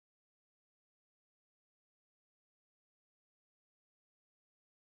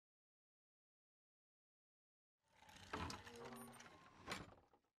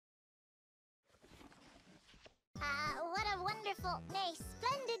 What a wonderful, nay,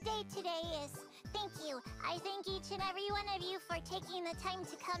 splendid day today is. Thank you. I thank each and every one of you for taking the time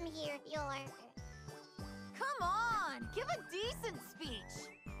to come here. Come on! Give a decent speech!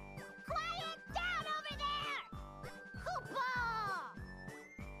 Quiet down over there! Kupo!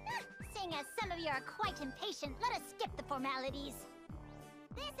 Seeing as some of you are quite impatient, let us skip the formalities.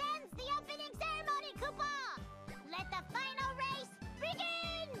 This ends the opening ceremony, Kupo! Let the final race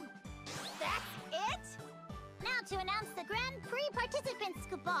begin! That's it? Now to announce the Grand Prix participants,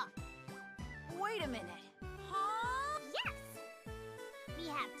 Kupo. Wait a minute. Huh? Yes! We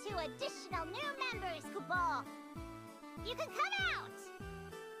have 2 additional new members, Kupo. You can come out!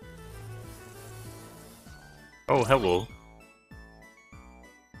 Oh, hello.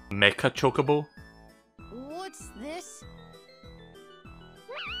 Mecha Chocobo? What's this?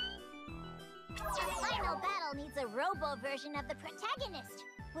 The final battle needs a robo version of the protagonist.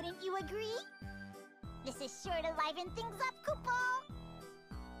 Wouldn't you agree? This is sure to liven things up, Kupo.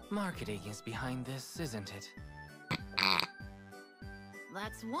 Marketing is behind this, isn't it?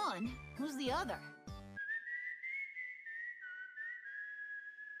 That's one. Who's the other?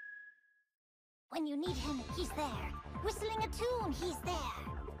 When you need him, he's there. Whistling a tune, he's there.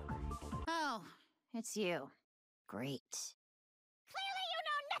 Oh, it's you. Great. Clearly you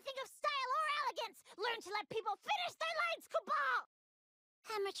know nothing of style or elegance. Learn to let people finish their lines, Kupo.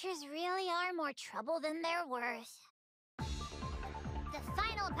 Amateurs really are more trouble than they're worth. The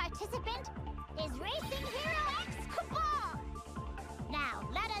final participant is Racing Hero X Kupo. Now,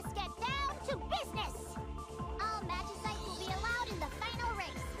 let us get down to business. All Magicites will be allowed in the final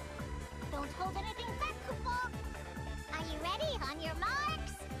race. Don't hold anything back, Kupo. Are you ready? On your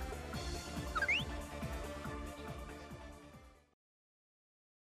marks?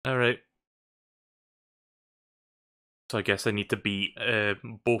 Alright. So I guess I need to beat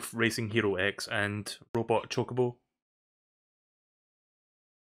both Racing Hero X and Robot Chocobo.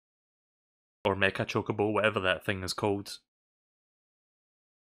 Or Mecha Chocobo, whatever that thing is called.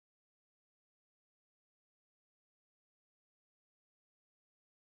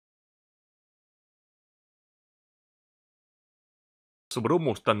 So we're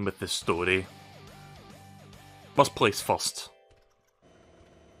almost done with this story. First place first.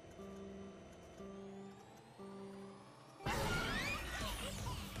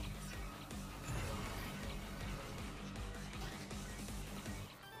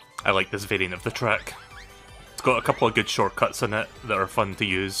 I like this variant of the track. It's got a couple of good shortcuts in it that are fun to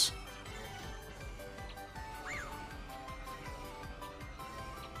use.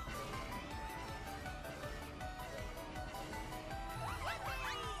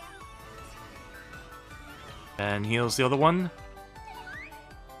 And here's the other one.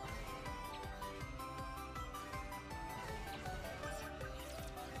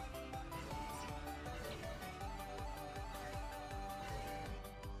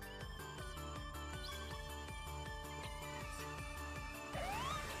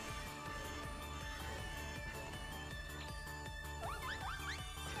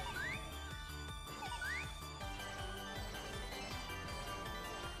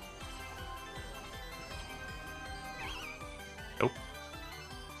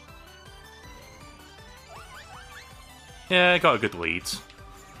 Yeah, I got a good lead.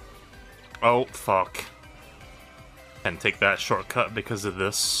 Oh, fuck. Can't take that shortcut because of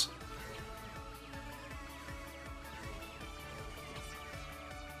this.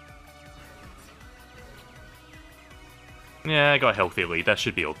 Yeah, I got a healthy lead, that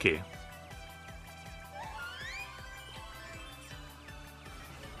should be okay.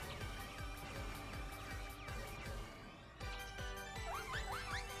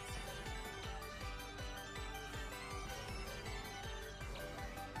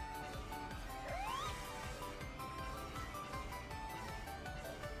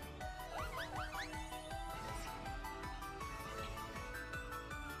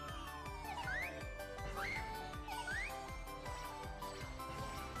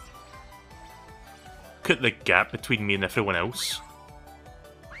 Look at the gap between me and everyone else.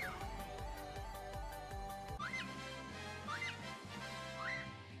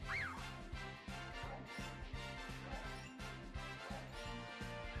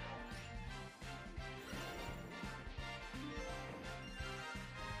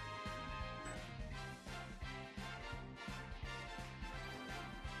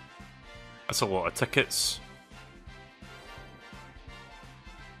 That's a lot of tickets.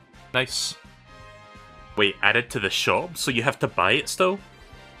 Nice. Wait, added to the shop, so you have to buy it still?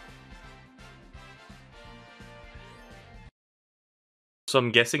 So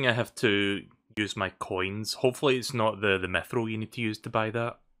I'm guessing I have to use my coins. Hopefully it's not the mithril you need to use to buy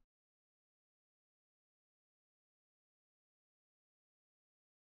that.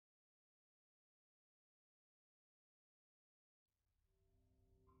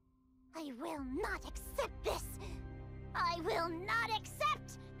 I will not accept this! I will not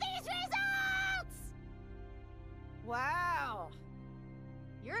accept these results! Wow!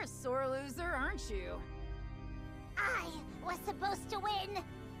 You're a sore loser, aren't you? I was supposed to win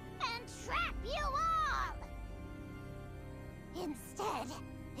and trap you all! Instead,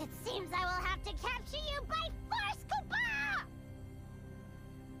 it seems I will have to capture you by force, Koopa!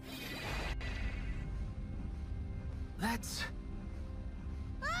 That's...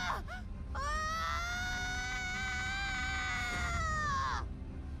 Ah!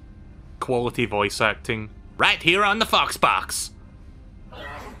 Quality voice acting. Right here on the FoxBox!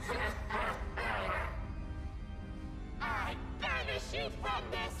 I banish you from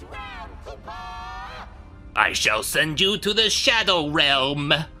this realm, Koopa! I shall send you to the Shadow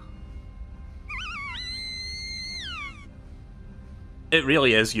Realm! It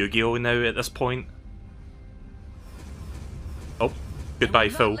really is Yu-Gi-Oh! Now at this point. Oh, goodbye,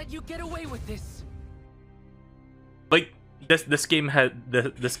 Phil. Let you get away with this. Like, this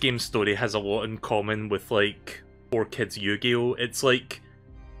game's story has a lot in common with, like, 4Kids Yu-Gi-Oh! It's like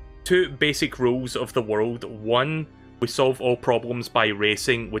two basic rules of the world. One, we solve all problems by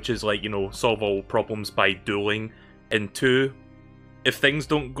racing, which is like, you know, solve all problems by dueling. And two, if things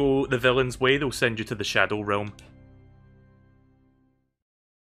don't go the villain's way, they'll send you to the Shadow Realm.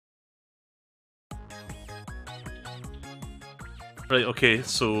 Right, okay,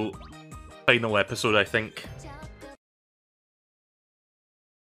 so final episode, I think.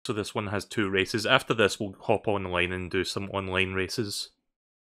 So this one has 2 races. After this, we'll hop online and do some online races.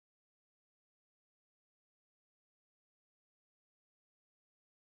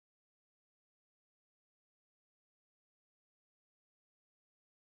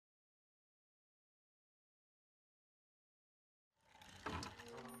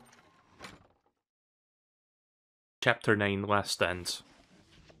 Chapter 9, Last Stand.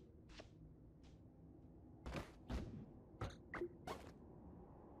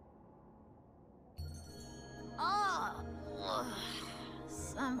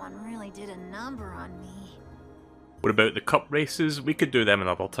 Someone really did a number on me. What about the cup races? We could do them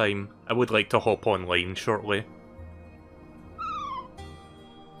another time. I would like to hop online shortly.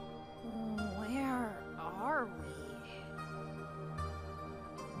 Where are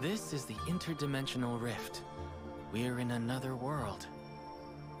we? This is the interdimensional rift. We're in another world.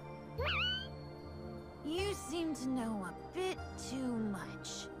 You seem to know a bit too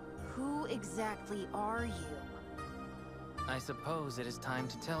much. Who exactly are you? I suppose it is time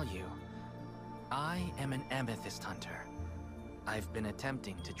to tell you. I am an amethyst hunter. I've been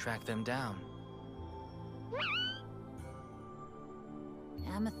attempting to track them down.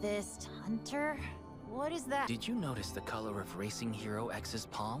 Amethyst hunter? What is that? Did you notice the color of Racing Hero X's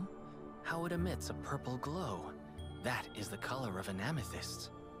palm? How it emits a purple glow. That is the color of an amethyst.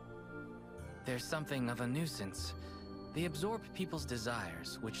 There's something of a nuisance. They absorb people's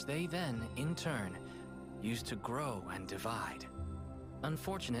desires, which they then, in turn, use to grow and divide.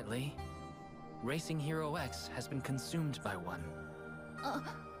 Unfortunately, Racing Hero X has been consumed by one.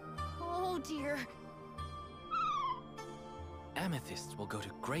 Oh dear. Amethysts will go to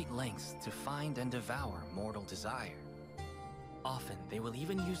great lengths to find and devour mortal desire. Often, they will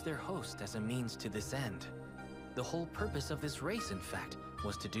even use their host as a means to this end. The whole purpose of this race, in fact,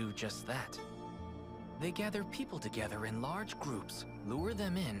 was to do just that. They gather people together in large groups, lure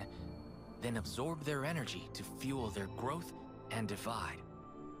them in, then absorb their energy to fuel their growth and divide.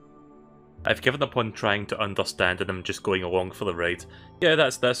 I've given up on trying to understand and I'm just going along for the ride. Yeah,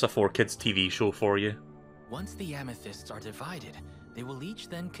 that's a 4Kids TV show for you. Once the amethysts are divided, they will each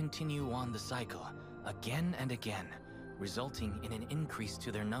then continue on the cycle, again and again, resulting in an increase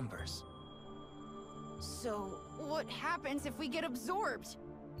to their numbers. So, what happens if we get absorbed?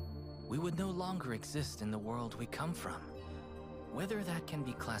 We would no longer exist in the world we come from. Whether that can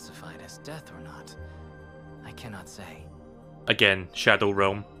be classified as death or not, I cannot say. Again, Shadow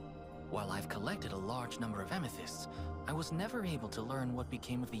Realm. While I've collected a large number of amethysts, I was never able to learn what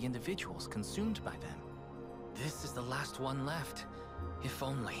became of the individuals consumed by them. This is the last one left. If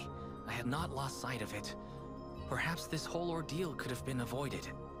only I had not lost sight of it. Perhaps this whole ordeal could have been avoided.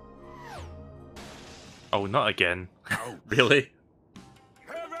 Oh, not again. Really?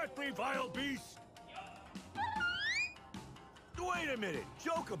 Have at me, vile beast! Wait a minute,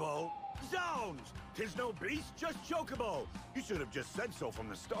 Chocobo? Zounds! 'Tis no beast, just Chocobo! You should have just said so from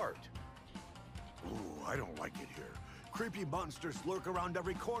the start. Ooh, I don't like it here. Creepy monsters lurk around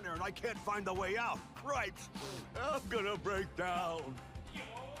every corner and I can't find the way out. Cripes! I'm gonna break down.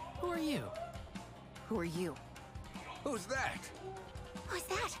 Who are you? Who are you? Who's that? Who's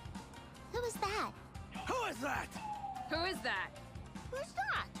that? Who is that? Who is that? Who is that? Who's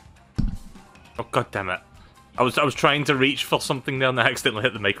that? Oh, god damn it. I was trying to reach for something there and I accidentally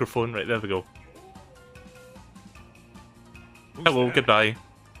hit the microphone. Right, there we go. Hello, goodbye.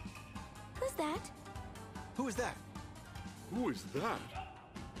 Who's that? Who is that? Who is that?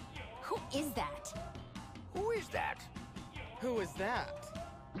 Who is that? Who is that? Who is that?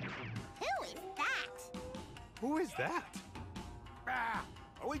 Who is that? Who is that? Ah,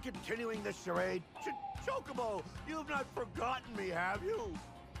 are we continuing this charade? Chocobo, you've not forgotten me, have you?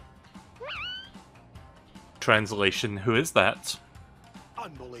 Translation, who is that?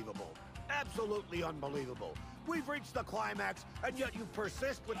 Unbelievable. Absolutely unbelievable. We've reached the climax, and yet you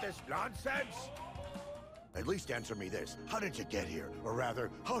persist with this nonsense? At least answer me this. How did you get here? Or rather,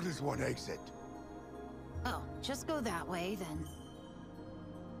 how does one exit? Oh, just go that way, then.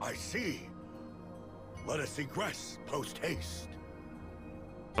 I see. Let us egress post-haste.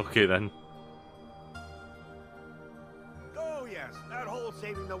 Okay then. Oh yes, that whole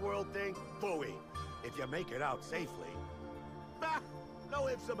saving the world thing, phooey. If you make it out safely. Ah, no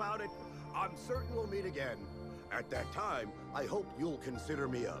ifs about it. I'm certain we'll meet again. At that time, I hope you'll consider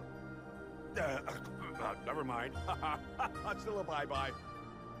me a... never mind. Still a bye-bye.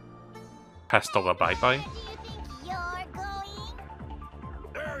 Hasta la bye-bye. Where do you think you're going?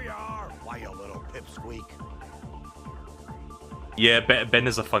 There you are! Why, you little pipsqueak. Yeah, Ben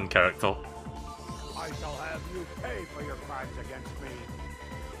is a fun character. I shall have you pay for your crimes against me.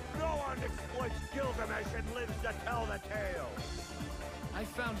 No one exploits Gilgamesh and lives to tell the tale. I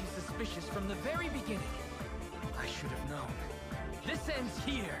found you suspicious from the very beginning. I should have known. This ends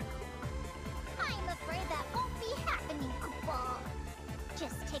here. I'm afraid that won't be happening, Koopa.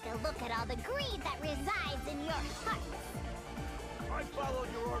 Just take a look at all the greed that resides in your heart. I followed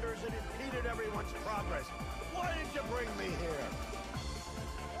your orders and impeded everyone's progress. Why did you bring me here?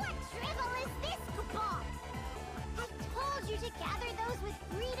 What drivel is this, Koopa? I told you to gather those with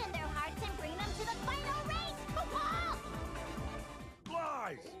greed in their hearts and bring them to the final race, Koopa!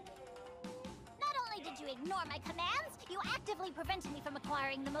 Lies! Not only did you ignore my commands, you actively prevented me from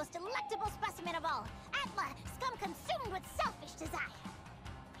acquiring the most delectable specimen of all, Atla, scum consumed with selfish desire.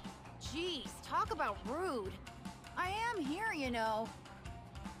 Jeez, talk about rude. I am here, you know.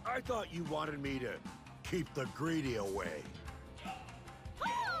 I thought you wanted me to keep the greedy away.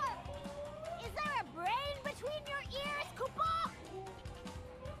 Is there a brain between your ears, Koopa?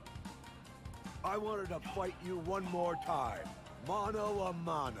 I wanted to fight you one more time. Mano a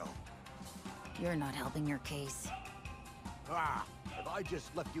mano. You're not helping your case. Ah, if I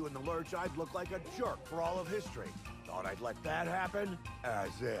just left you in the lurch, I'd look like a jerk for all of history. Thought I'd let that happen?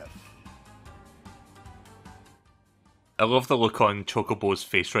 As if. I love the look on Chocobo's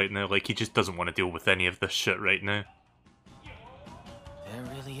face right now, like he just doesn't want to deal with any of this shit right now. There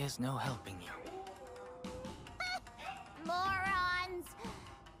really is no helping you. Morons!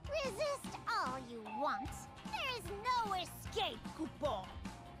 Resist all you want. There is no escape, Koopa.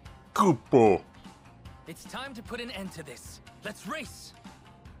 Koopa! It's time to put an end to this. Let's race!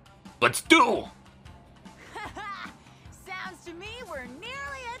 Let's do! Sounds to me we're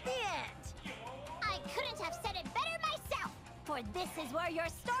nearly at the end. I couldn't have said it better myself, for this is where your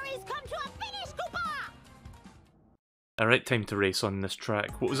stories come to a finish, Koopa! Alright, time to race on this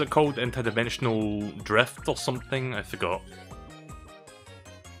track. What was it called? Interdimensional Drift or something? I forgot.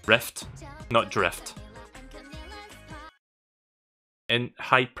 Rift? Not Drift. In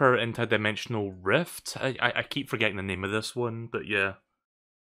Hyper Interdimensional Rift? I keep forgetting the name of this one, but yeah.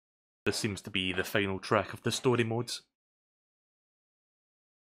 This seems to be the final track of the story modes.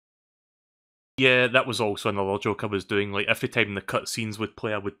 Yeah, that was also another joke I was doing. Like, every time the cutscenes would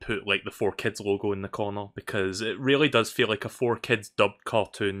play, I would put, like, the 4Kids logo in the corner, because it really does feel like a 4Kids dubbed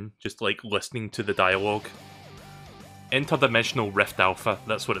cartoon, just, like, listening to the dialogue. Interdimensional Rift Alpha,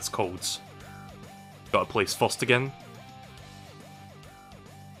 that's what it's called. Got to place first again.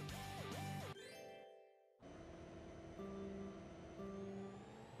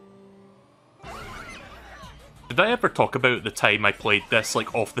 Did I ever talk about the time I played this,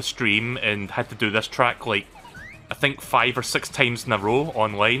 like, off the stream and had to do this track, like, I think 5 or 6 times in a row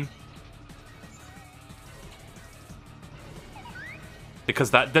online?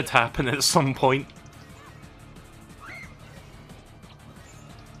 Because that did happen at some point.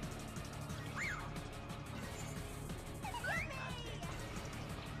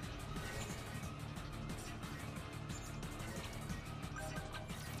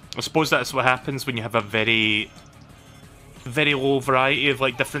 I suppose that's what happens when you have a very low variety of,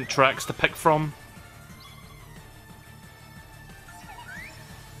 like, different tracks to pick from.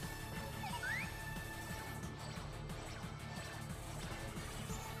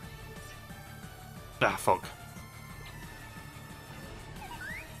 Ah, fuck.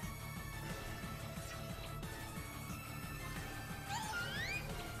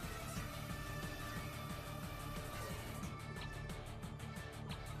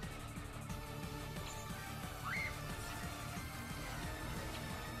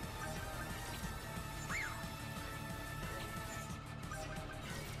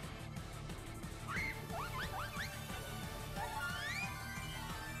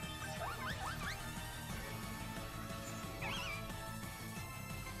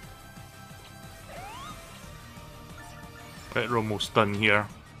 Right, we're almost done here.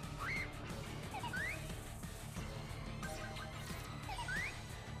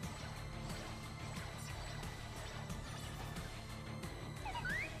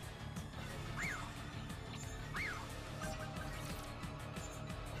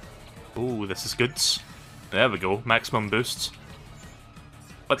 Ooh, this is good. There we go, maximum boost.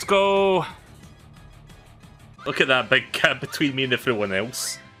 Let's go! Look at that big gap between me and everyone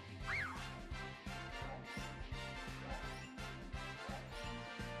else.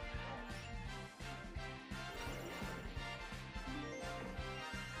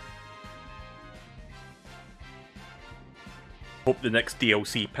 Hope the next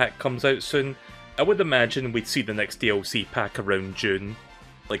DLC pack comes out soon. I would imagine we'd see the next DLC pack around June.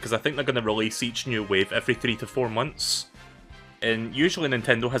 Like, because I think they're going to release each new wave every 3 to 4 months. And usually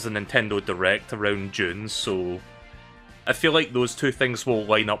Nintendo has a Nintendo Direct around June, so I feel like those two things will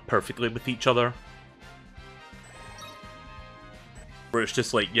line up perfectly with each other. Where it's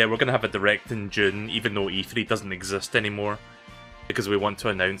just like, yeah, we're going to have a Direct in June, even though E3 doesn't exist anymore. Because we want to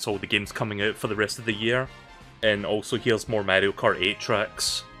announce all the games coming out for the rest of the year. And also, here's more Mario Kart 8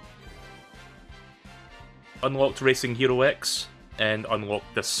 tracks. Unlocked Racing Hero X, and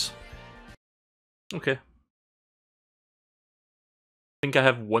unlocked this. Okay. I think I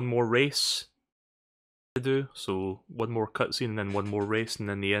have one more race to do, so one more cutscene, and then one more race, and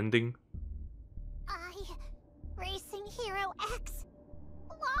then the ending. Racing Hero X,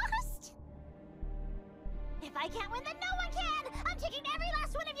 lost? If I can't win, then no one can! I'm taking every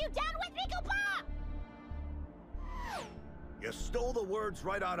last one of you down with me, Koopa! You stole the words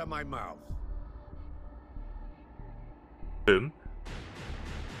right out of my mouth. Boom.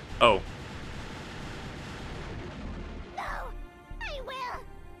 Oh. No! I will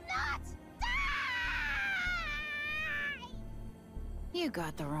not die! You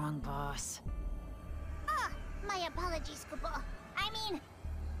got the wrong boss. Ah, my apologies, Koopa. I mean...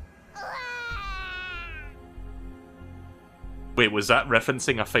 Wait, was that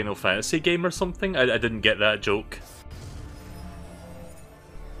referencing a Final Fantasy game or something? I didn't get that joke.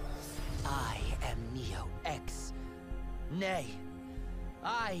 I am Neo X. Nay,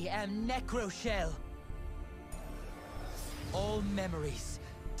 I am Necroshell. All memories,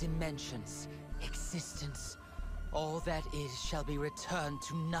 dimensions, existence, all that is shall be returned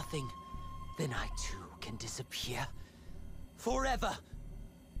to nothing. Then I too can disappear. Forever.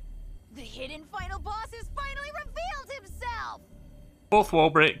 The hidden final boss has finally revealed himself! Fourth wall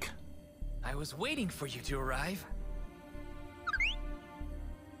break. I was waiting for you to arrive.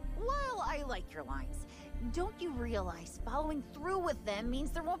 While I like your lines, don't you realize following through with them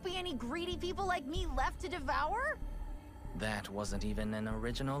means there won't be any greedy people like me left to devour? That wasn't even an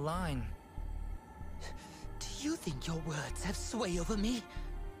original line. Do you think your words have sway over me?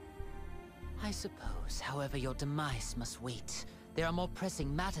 I suppose, however, your demise must wait. There are more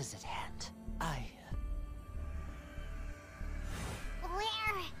pressing matters at hand. Where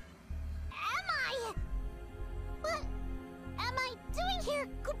am I? What am I doing here,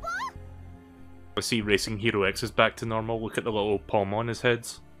 Koopa? I see Racing Hero X is back to normal. Look at the little palm on his head.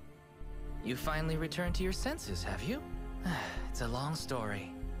 You finally returned to your senses, have you? It's a long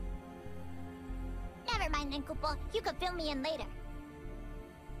story. Never mind then, Koopa. You could fill me in later.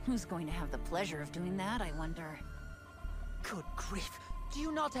 Who's going to have the pleasure of doing that, I wonder? Good grief. Do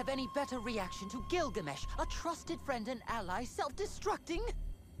you not have any better reaction to Gilgamesh, a trusted friend and ally, self-destructing?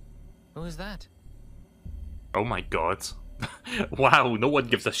 Who is that? Oh my god. Wow, no one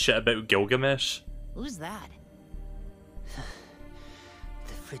gives a shit about Gilgamesh. Who's that?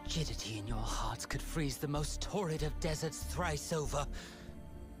 The frigidity in your hearts could freeze the most torrid of deserts thrice over.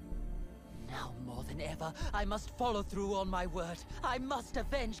 Now more than ever, I must follow through on my word. I must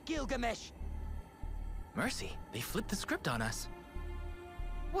avenge Gilgamesh! Mercy, they flipped the script on us.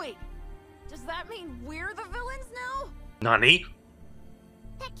 Wait, does that mean we're the villains now? Nani?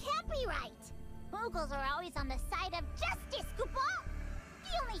 That can't be right. Moogles are always on the side of justice, Koopa! The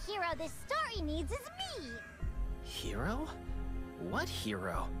only hero this story needs is me! Hero? What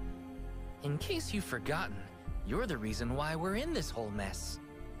hero? In case you've forgotten, you're the reason why we're in this whole mess.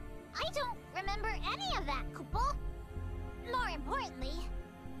 I don't remember any of that, Koopa. More importantly,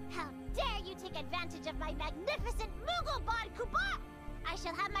 how dare you take advantage of my magnificent Moogle bod, Koopa! I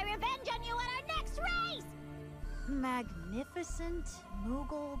shall have my revenge on you at our next race! Magnificent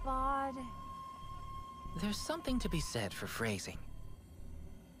Moogle bod? There's something to be said for phrasing.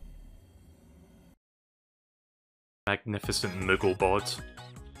 Magnificent Moogle bod.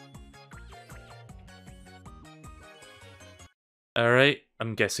 Alright,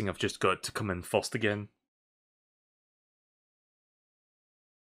 I'm guessing I've just got to come in first again.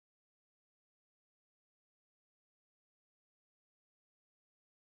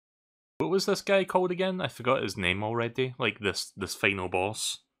 What was this guy called again? I forgot his name already. Like this final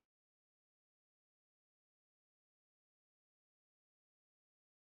boss.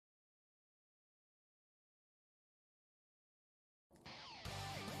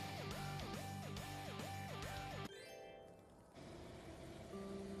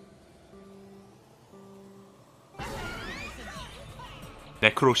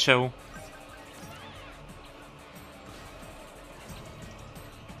 Necro Shell.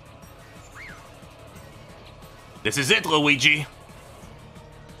 This is it, Luigi!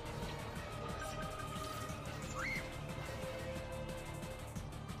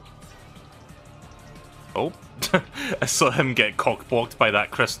 Oh, I saw him get cockblocked by that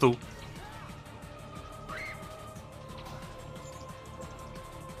crystal.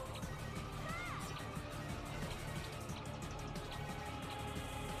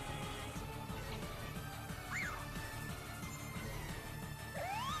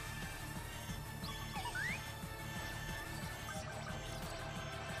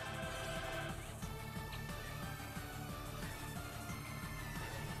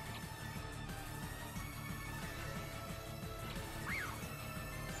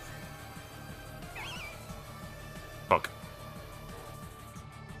 Fuck.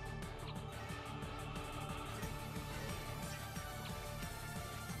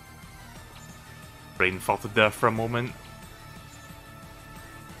 Brain farted there for a moment.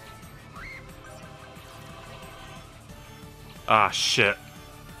 Ah, shit.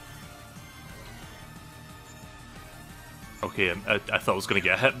 Okay, I thought I was gonna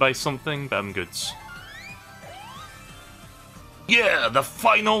get hit by something, but I'm good. Yeah, the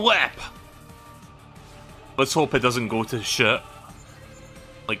final lap! Let's hope it doesn't go to shit.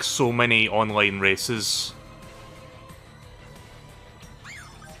 Like so many online races.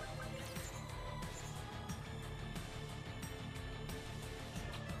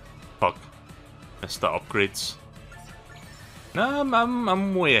 Fuck. Missed the upgrades. Nah,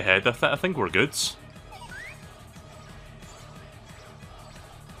 I'm way ahead. I think we're good.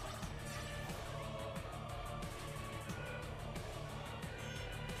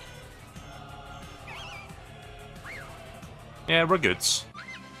 Yeah, we're good.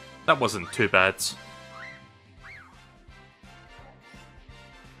 That wasn't too bad.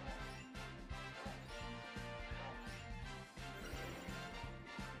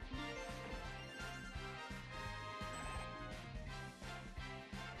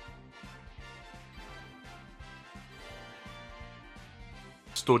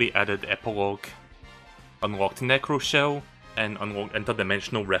 Story added epilogue. Unlocked Necro Shell and unlocked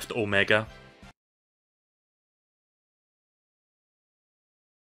Interdimensional Rift Omega.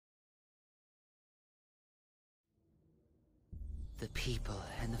 The people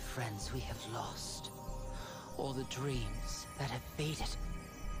and the friends we have lost. All the dreams that have faded.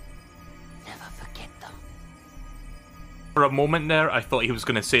 Never forget them. For a moment there, I thought he was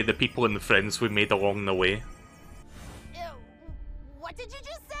going to say the people and the friends we made along the way. What did you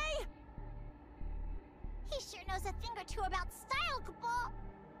just say? He sure knows a thing or two about style, Chocobo.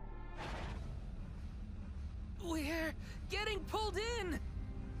 We're getting pulled in.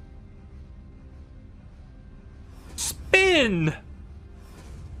 Spin!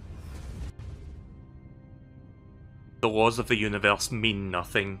 The laws of the universe mean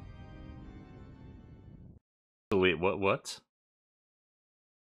nothing. So wait, what?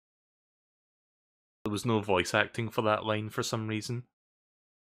 There was no voice acting for that line for some reason.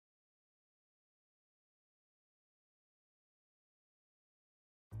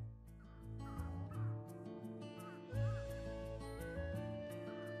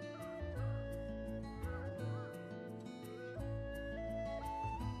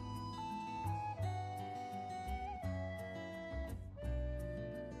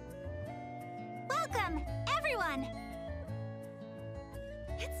 Welcome, everyone!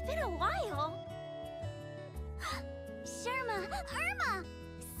 It's been a while. Sherma, Irma,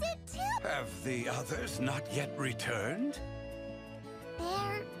 Sid too. Have the others not yet returned?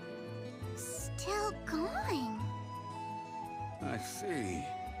 They're still going. I see.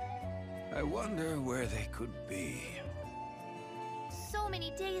 I wonder where they could be. So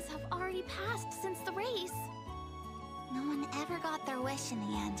many days have already passed since the race. No one ever got their wish in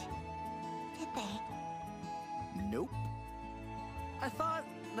the end, did they? Nope. I thought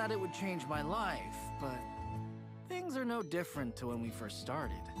that it would change my life, but things are no different to when we first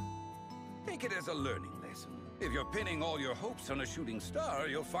started. Take it as a learning lesson. If you're pinning all your hopes on a shooting star,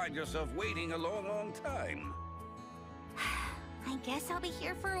 you'll find yourself waiting a long, long time. I guess I'll be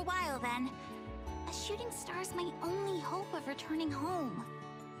here for a while then. A shooting star's my only hope of returning home.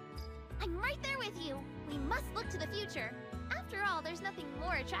 I'm right there with you. We must look to the future. After all, there's nothing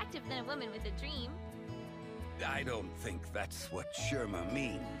more attractive than a woman with a dream. I don't think that's what Sherma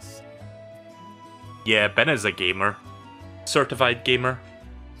means. Yeah, Ben is a gamer. Certified gamer.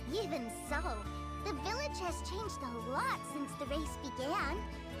 Even so, the village has changed a lot since the race began.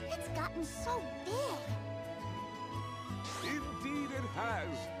 It's gotten so big. Indeed it has.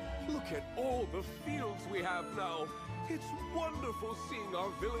 Look at all the fields we have now. It's wonderful seeing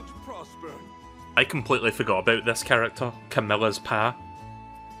our village prosper. I completely forgot about this character, Camilla's pa.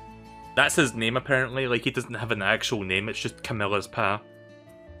 That's his name apparently, like he doesn't have an actual name, it's just Camilla's pa.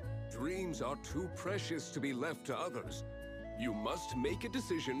 Dreams are too precious to be left to others. You must make a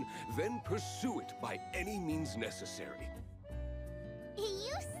decision, then pursue it by any means necessary.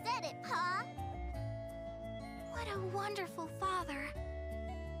 You said it, Pa. What a wonderful father.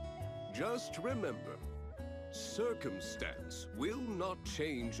 Just remember, circumstance will not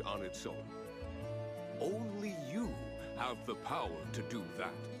change on its own. Only you have the power to do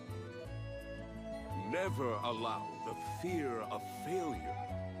that. Never allow the fear of failure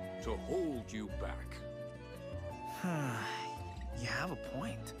to hold you back. You have a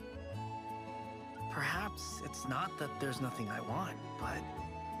point. Perhaps it's not that there's nothing I want, but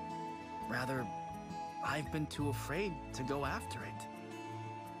rather, I've been too afraid to go after it.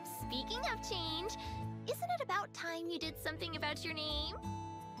 Speaking of change, isn't it about time you did something about your name?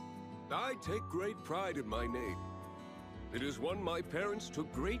 I take great pride in my name. It is one my parents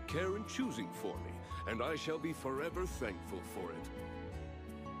took great care in choosing for me, and I shall be forever thankful for it.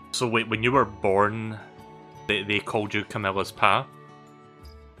 So wait, when you were born, they called you Camilla's pa?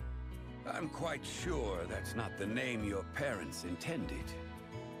 I'm quite sure that's not the name your parents intended.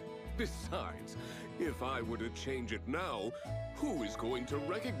 Besides, if I were to change it now, who is going to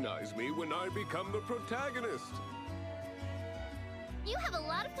recognize me when I become the protagonist? You have a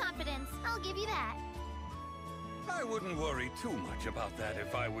lot of confidence, I'll give you that. I wouldn't worry too much about that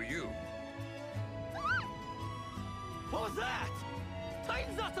if I were you. What was that?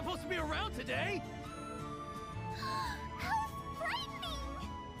 Titan's not supposed to be around today! How frightening!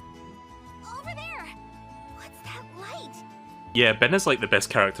 Over there! What's that light? Yeah, Ben is like the best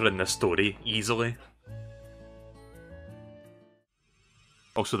character in this story, easily.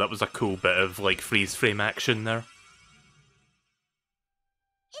 Also, that was a cool bit of like freeze frame action there.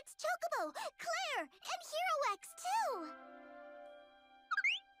 It's Chocobo, Claire, and Hero X too!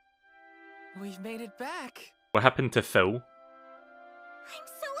 We've made it back. What happened to Phil? I'm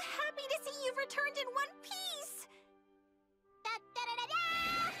so happy to see you've returned in one piece!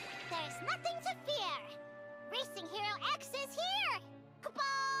 Da-da-da-da-da! There's nothing to fear! Racing Hero X is here!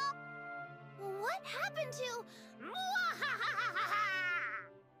 Chocobo! What happened to...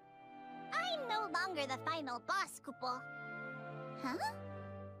 I'm no longer the final boss, Chocobo. Huh?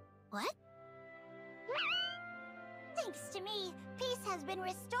 What? Thanks to me, peace has been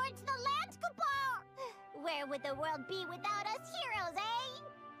restored to the land, Chocobo! Where would the world be without us heroes,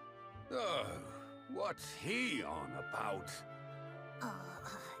 eh? What's he on about?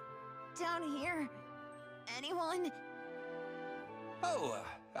 Down here. Anyone? Oh,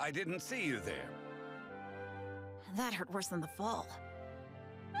 I didn't see you there. That hurt worse than the fall.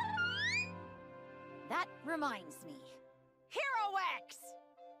 That reminds me. Hero X!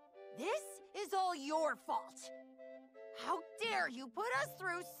 This is all your fault. How dare you put us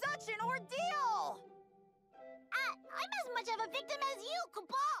through such an ordeal! I'm as much of a victim as you,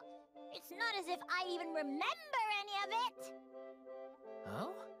 Chocobo! It's not as if I even remember any of it!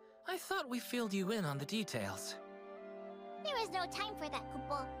 Oh? I thought we filled you in on the details. There is no time for that,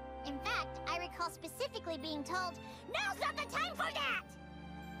 Chocobo. In fact, I recall specifically being told, now's not the time for that!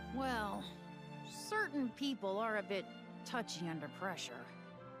 Well, certain people are a bit touchy under pressure.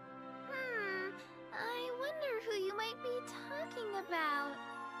 I wonder who you might be talking about.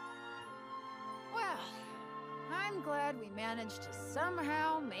 Well, I'm glad we managed to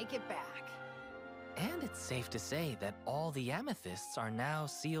somehow make it back. And it's safe to say that all the amethysts are now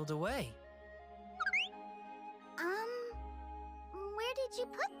sealed away. Where did you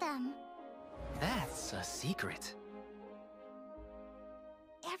put them? That's a secret.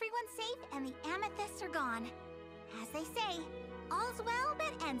 Everyone's safe and the amethysts are gone. As they say, all's well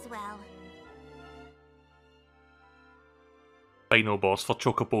that ends well. Final boss for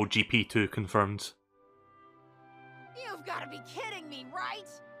Chocobo GP 2 confirmed. You've got to be kidding me, right?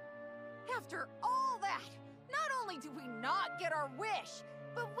 After all that, not only did we not get our wish,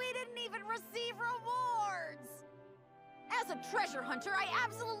 but we didn't even receive rewards! As a treasure hunter, I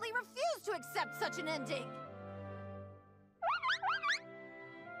absolutely refuse to accept such an ending!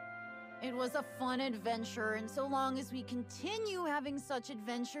 It was a fun adventure, and so long as we continue having such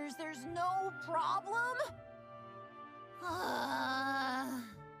adventures, there's no problem?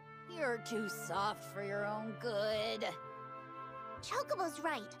 You're too soft for your own good. Chocobo's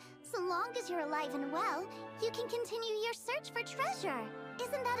right. So long as you're alive and well, you can continue your search for treasure.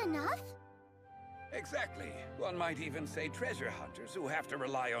 Isn't that enough? Exactly. One might even say treasure hunters who have to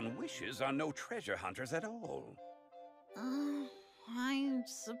rely on wishes are no treasure hunters at all. I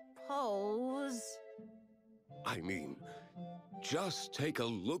suppose... I mean, just take a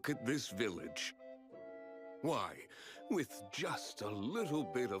look at this village. Why, with just a little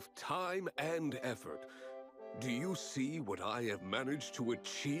bit of time and effort, do you see what I have managed to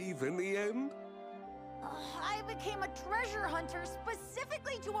achieve in the end? I became a treasure hunter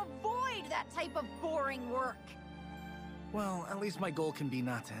specifically to avoid that type of boring work. Well, at least my goal can be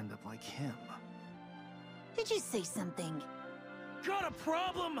not to end up like him. Did you say something? Got a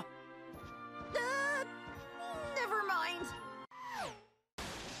problem? Never mind.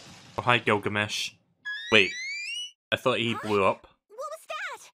 Oh, hi, Gilgamesh. Wait, I thought he blew up. What was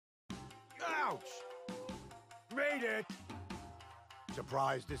that? Ouch! Made it!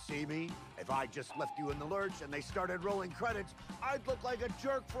 Surprised to see me? If I just left you in the lurch and they started rolling credits, I'd look like a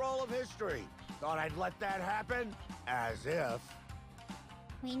jerk for all of history. Thought I'd let that happen? As if.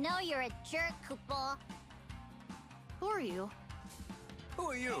 We know you're a jerk, Chocobo. Who are you? Who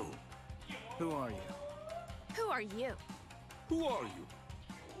are you? Who are you? Who are you? Who are you?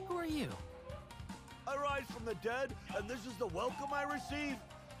 Who are you? I rise from the dead, and this is the welcome I receive?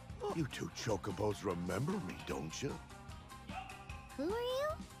 You two Chocobos remember me, don't you? Who are you?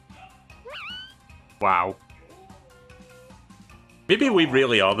 Wow. Maybe we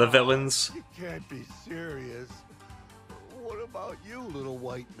really are the villains. You can't be serious. What about you, little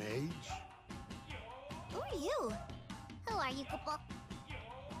white mage? Who are you? Who are you, Chocobo?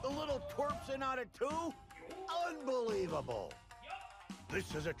 The little twerps in out of two? Unbelievable!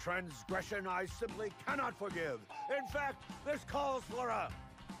 This is a transgression I simply cannot forgive. In fact, this calls for a...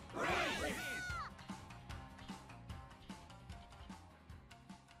 Freeze!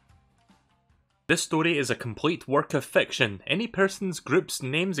 This story is a complete work of fiction. Any persons, groups,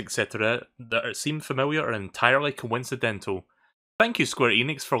 names, etc. that seem familiar are entirely coincidental. Thank you, Square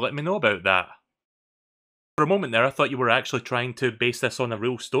Enix, for letting me know about that. For a moment there, I thought you were actually trying to base this on a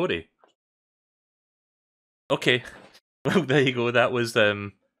real story. Okay, well there you go. That was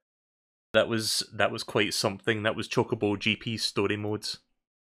quite something. That was Chocobo GP's story modes.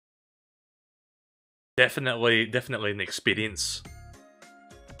 Definitely an experience.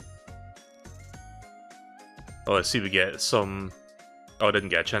 Oh, let's see, we get some... Oh, I didn't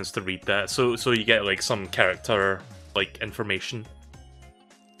get a chance to read that. So you get, like, some character, like, information.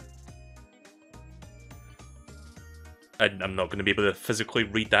 I'm not going to be able to physically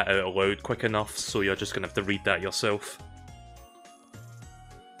read that out loud quick enough, so you're just going to have to read that yourself.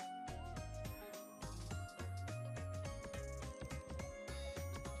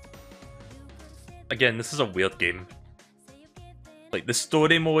 Again, this is a weird game. Like, the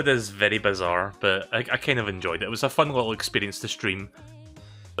story mode is very bizarre, but I kind of enjoyed it. It was a fun little experience to stream.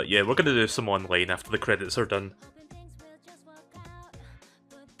 But yeah, we're gonna do some online after the credits are done.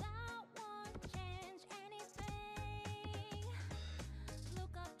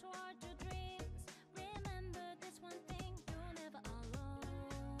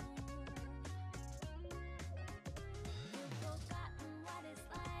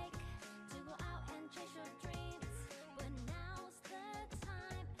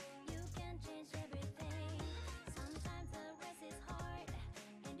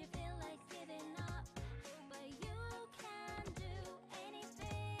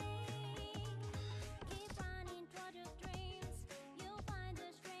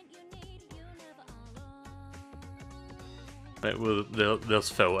 Right, well, there's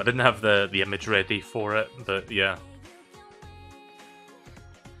Phil. I didn't have the image ready for it, but yeah.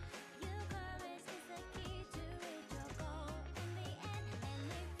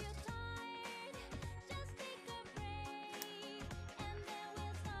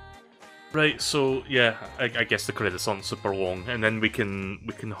 Right, so yeah, I guess the credits aren't super long, and then we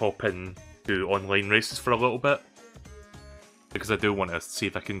can hop in to online races for a little bit, because I do want to see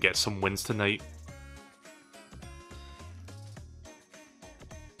if I can get some wins tonight.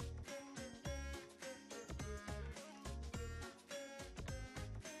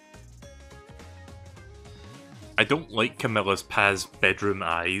 I don't like Camilla's Paz bedroom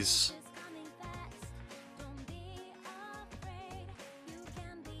eyes.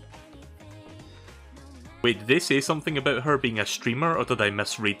 Wait, did they say something about her being a streamer, or did I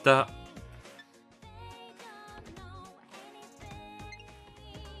misread that?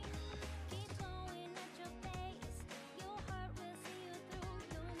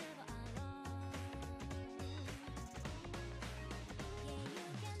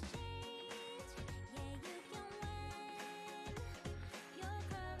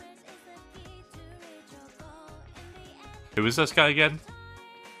 Who is this guy again?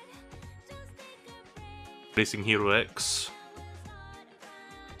 Racing Hero X.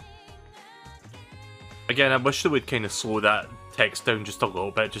 Again, I wish they would kind of slow that text down just a little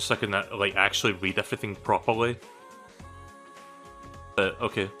bit, just so I can like actually read everything properly. But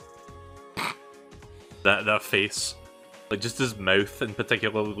okay, that face, like just his mouth in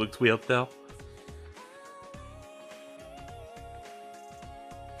particular, looked weird there.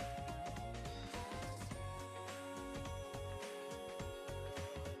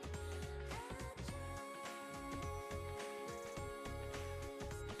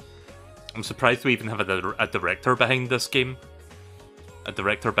 I'm surprised we even have a director behind this game. A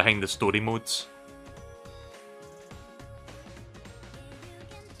director behind the story modes.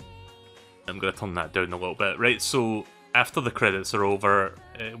 I'm gonna turn that down a little bit. Right, so after the credits are over,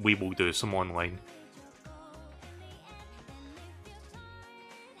 we will do some online.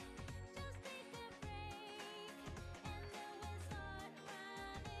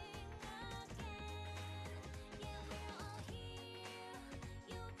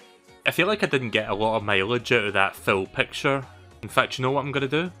 I feel like I didn't get a lot of mileage out of that Phil picture. In fact, you know what I'm gonna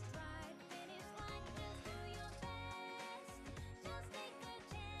do?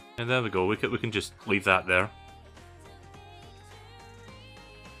 And there we go, we can just leave that there.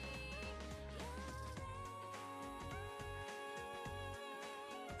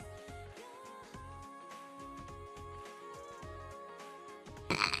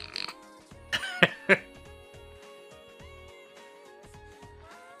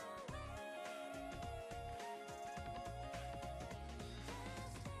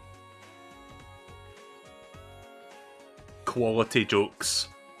 Quality jokes.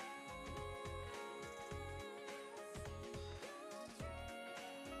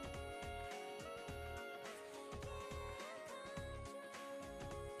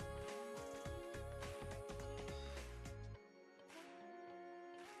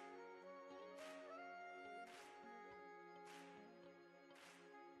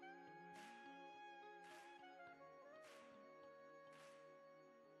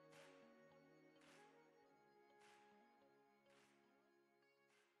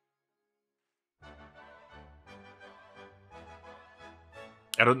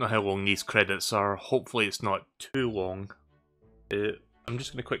 I don't know how long these credits are. Hopefully it's not too long. I'm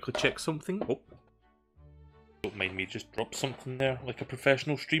just going to quickly check something. Oh. Don't mind me, just drop something there like a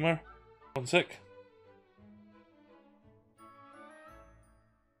professional streamer. 1 sec.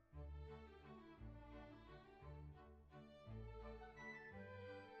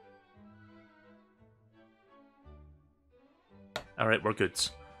 Alright, we're good.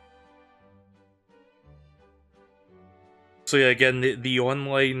 So yeah, again, the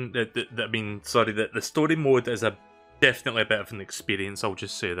online, the story mode is definitely a bit of an experience, I'll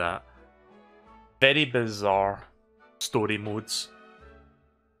just say that. Very bizarre story modes.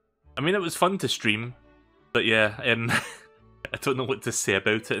 I mean, it was fun to stream, but yeah, I don't know what to say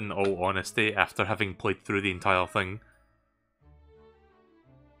about it in all honesty after having played through the entire thing.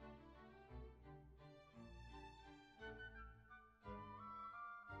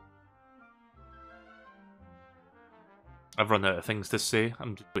 I've run out of things to say.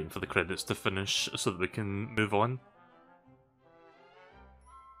 I'm just waiting for the credits to finish so that we can move on.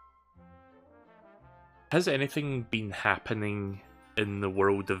 Has anything been happening in the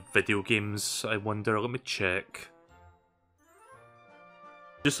world of video games, I wonder? Let me check.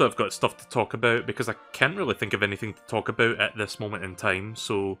 Just so I've got stuff to talk about, because I can't really think of anything to talk about at this moment in time,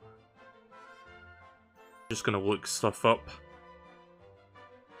 so... just gonna look stuff up.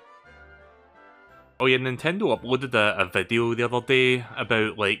 Oh yeah, Nintendo uploaded a video the other day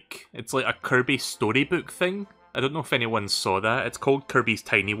about, like, it's like a Kirby storybook thing. I don't know if anyone saw that. It's called Kirby's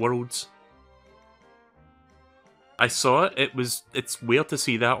Tiny Worlds. I saw it. It's weird to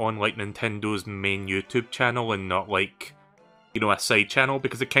see that on, like, Nintendo's main YouTube channel and not, like, you know, a side channel,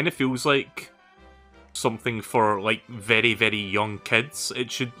 because it kind of feels like something for, like, very, very young kids.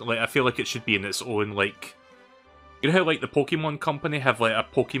 It should, like, I feel like it should be in its own, like... You know how, like, the Pokemon Company have, like, a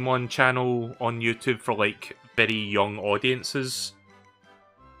Pokemon channel on YouTube for, like, very young audiences?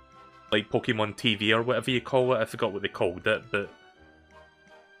 Like, Pokemon TV or whatever you call it. I forgot what they called it, but...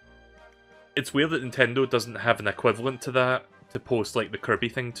 It's weird that Nintendo doesn't have an equivalent to that to post, like, the Kirby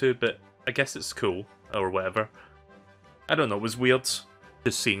thing to, but I guess it's cool, or whatever. I don't know, it was weird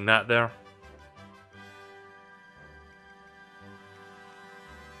just seeing that there.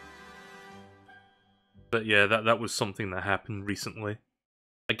 But yeah, that was something that happened recently.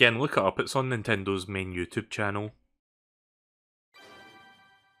 Again, look it up, it's on Nintendo's main YouTube channel.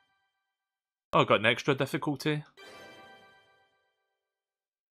 Oh, got an extra difficulty.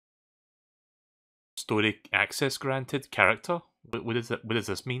 Story access granted character? What does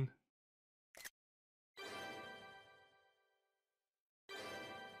this mean?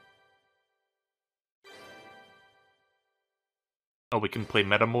 Oh, we can play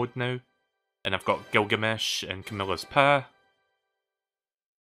mirror mode now. And I've got Gilgamesh and Camilla's Pa.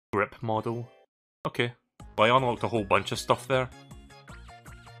 Grip model. Okay. Well, I unlocked a whole bunch of stuff there.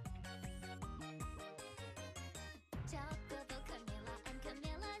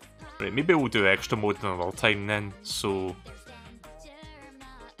 Right, maybe we'll do extra mode another time then, so...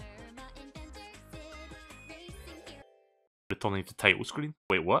 Returning to title screen?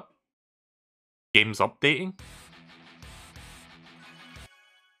 Wait, what? Game's updating?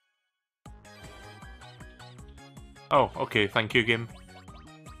 Oh, okay, thank you, game.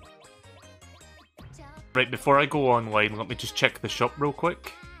 Right, before I go online, let me just check the shop real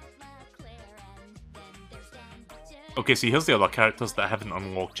quick. Okay, so here's the other characters that I haven't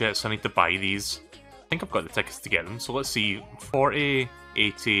unlocked yet, so I need to buy these. I think I've got the tickets to get them, so let's see. 40,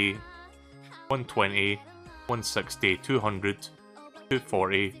 80, 120, 160, 200,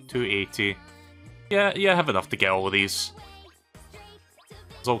 240, 280. Yeah, I have enough to get all of these.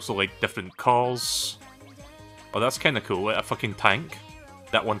 There's also, like, different cars. Oh, that's kind of cool, like a fucking tank.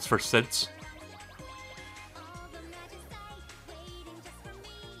 That one's for Sids.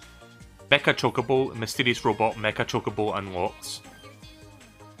 Mecha Chocobo, Mysterious Robot, Mecha Chocobo unlocked.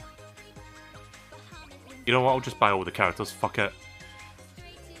 You know what, I'll just buy all the characters, fuck it.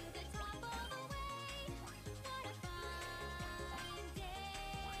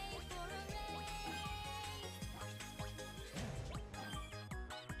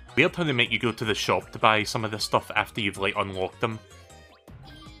 Weird how they make you go to the shop to buy some of this stuff after you've, like, unlocked them.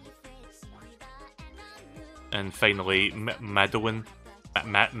 And finally, Maduin.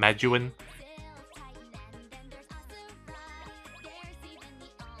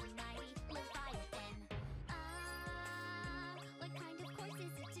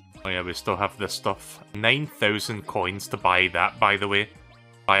 Oh yeah, we still have this stuff. 9,000 coins to buy that, by the way.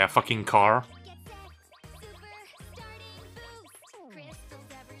 Buy a fucking car.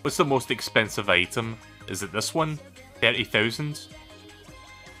 What's the most expensive item? Is it this one? 30,000?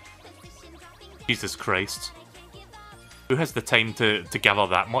 Jesus Christ. Who has the time to gather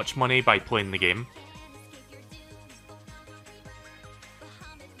that much money by playing the game?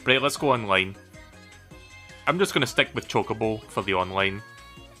 Right, let's go online. I'm just going to stick with Chocobo for the online.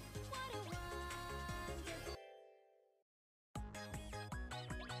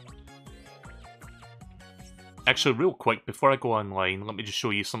 Actually, real quick, before I go online, let me just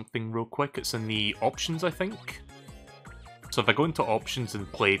show you something real quick. It's in the options, I think. So if I go into options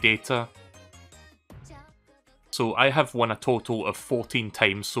and play data, So I have won a total of 14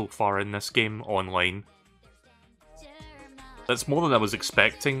 times so far in this game online. That's more than I was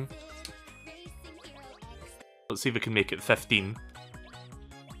expecting. Let's see if we can make it 15.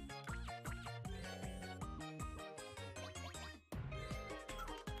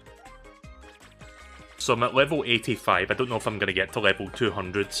 So I'm at level 85. I don't know if I'm going to get to level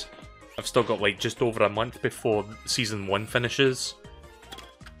 200. I've still got like just over a month before Season 1 finishes.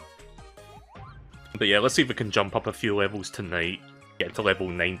 But yeah, let's see if we can jump up a few levels tonight. Get to level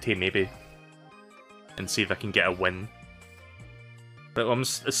 90 maybe. And see if I can get a win. But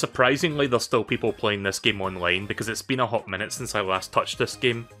surprisingly, there's still people playing this game online because it's been a hot minute since I last touched this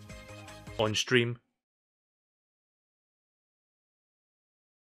game on stream.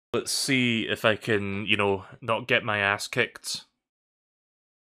 Let's see if I can, you know, not get my ass kicked.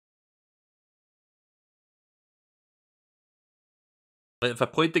 If I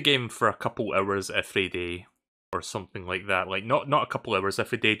played the game for a couple hours every day, or something like that, like not a couple hours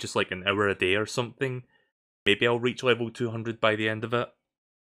every day, just like an hour a day or something, maybe I'll reach level 200 by the end of it.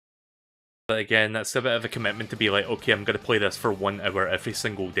 But again, that's a bit of a commitment to be like, okay, I'm going to play this for 1 hour every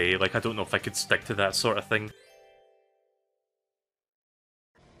single day. Like, I don't know if I could stick to that sort of thing.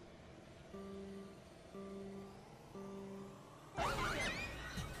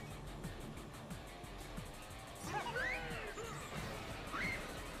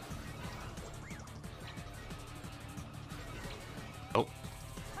 Oh.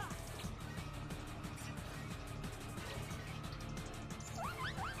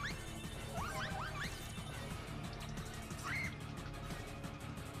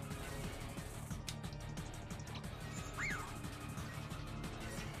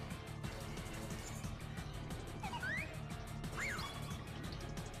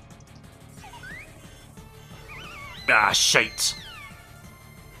 Ah, shite!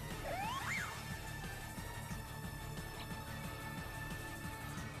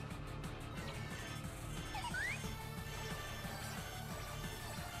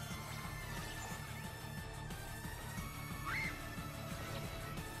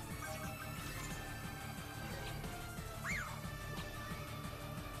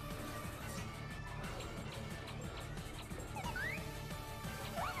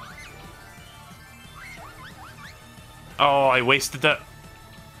 Oh, I wasted it.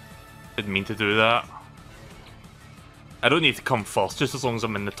 Didn't mean to do that. I don't need to come first, just as long as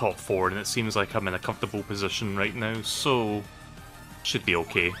I'm in the top 4, and it seems like I'm in a comfortable position right now, so should be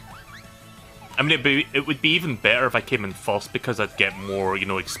okay. I mean, it would be even better if I came in first because I'd get more, you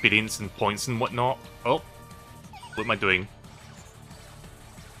know, experience and points and whatnot. Oh, what am I doing?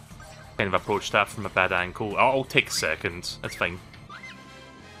 Kind of approached that from a bad angle. I'll take second, that's fine.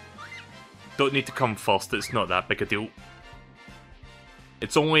 Don't need to come first, it's not that big a deal.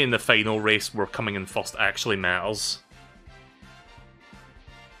 It's only in the final race where coming in first actually matters.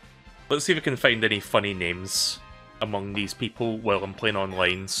 Let's see if we can find any funny names among these people while I'm playing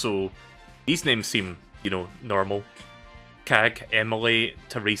online. So, these names seem, you know, normal. Kag, Emily,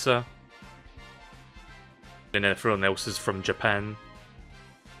 Teresa. And then everyone else is from Japan.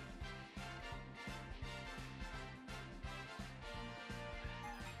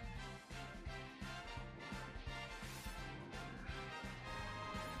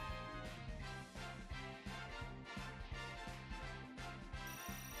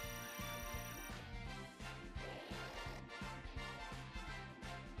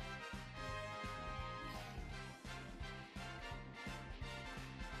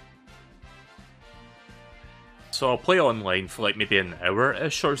 So I'll play online for like maybe an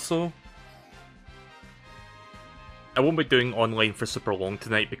hour-ish or so. I won't be doing online for super long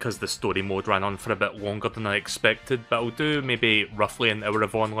tonight because the story mode ran on for a bit longer than I expected, but I'll do maybe roughly an hour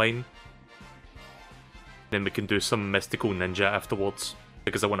of online. Then we can do some Mystical Ninja afterwards,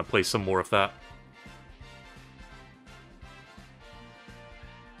 because I want to play some more of that.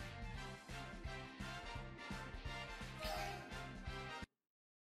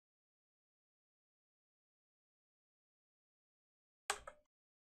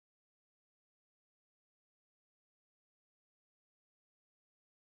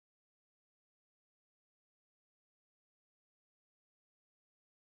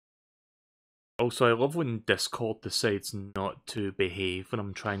 Also, I love when Discord decides not to behave when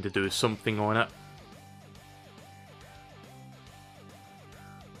I'm trying to do something on it.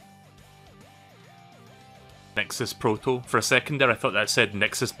 Nixus Proto. For a second there I thought that said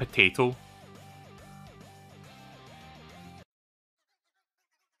Nixus Potato.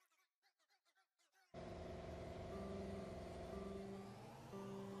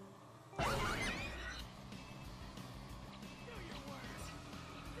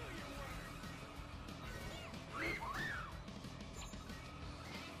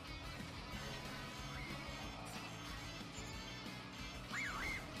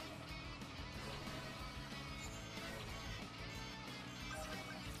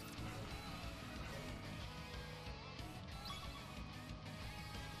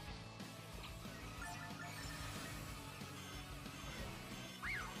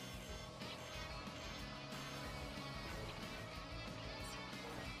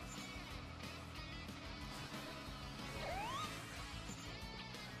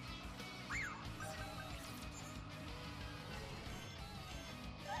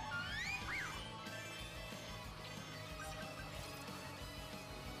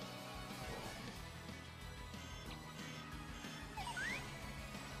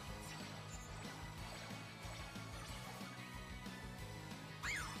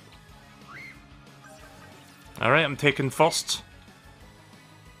 Alright, I'm taking first.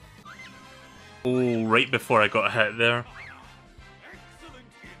 Oh, right before I got hit there.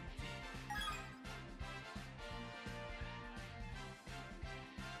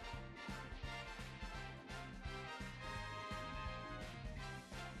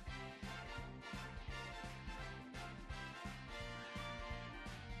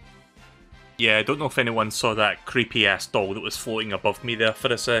 Yeah, I don't know if anyone saw that creepy-ass doll that was floating above me there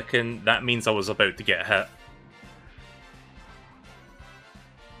for a second. That means I was about to get hit.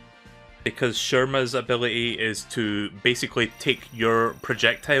 Because Sherma's ability is to basically take your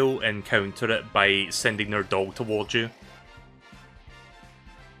projectile and counter it by sending their doll towards you.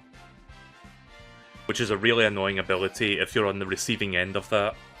 Which is a really annoying ability if you're on the receiving end of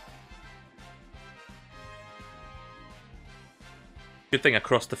that. Good thing I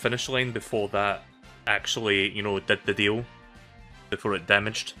crossed the finish line before that actually, you know, did the deal. Before it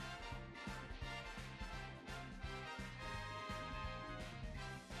damaged.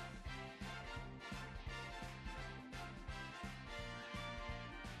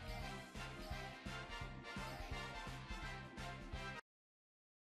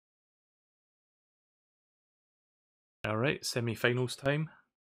 Alright, semi-finals time.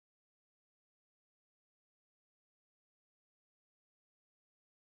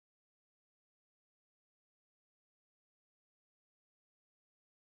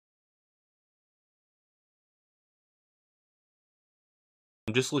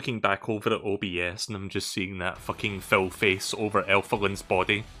 I'm just looking back over at OBS and I'm just seeing that fucking Phil face over Elphalin's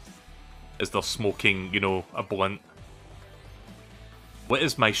body as they're smoking, you know, a blunt. What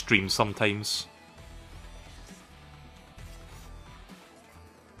is my stream sometimes?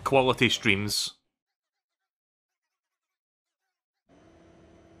 Quality streams.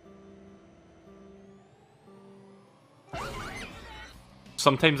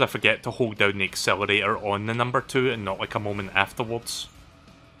 Sometimes I forget to hold down the accelerator on the number 2 and not like a moment afterwards.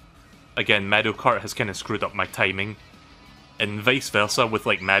 Again, Mario Kart has kind of screwed up my timing. And vice versa with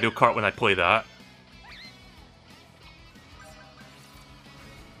like Mario Kart when I play that.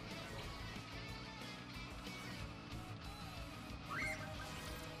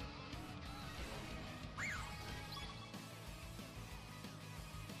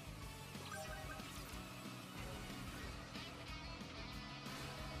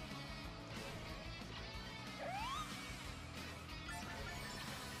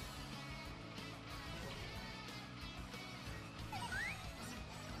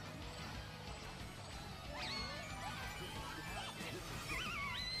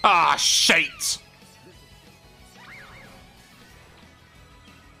 Ah, shite!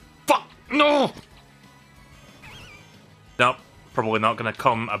 Fuck! No! Nope, probably not gonna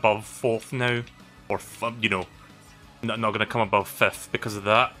come above 4th now. Or, you know, not gonna come above 5th because of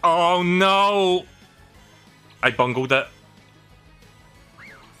that. Oh no! I bungled it.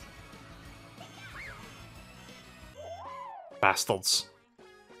 Bastards.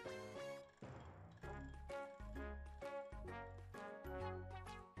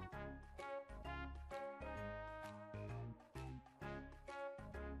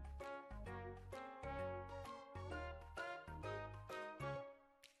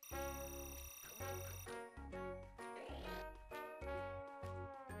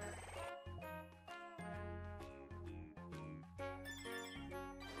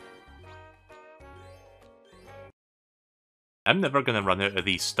 I'm never gonna run out of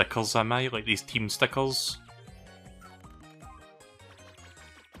these stickers, am I? Like these team stickers?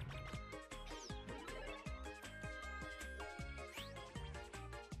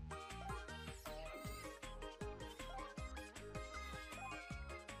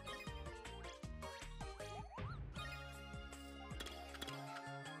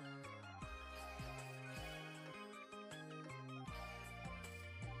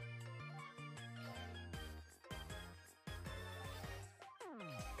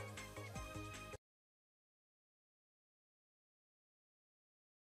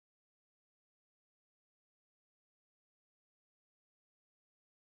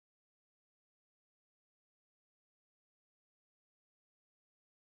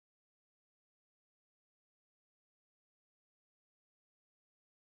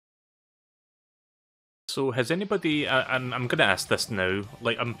 So has anybody, I'm gonna ask this now,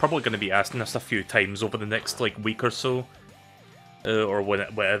 like I'm probably gonna be asking this a few times over the next like week or so, or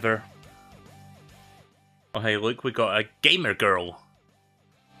whatever. Oh hey look, we got a gamer girl!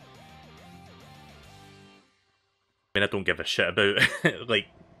 I mean I don't give a shit about like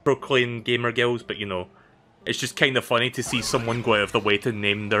proclaim gamer girls, but you know, it's just kind of funny to see someone go out of the way to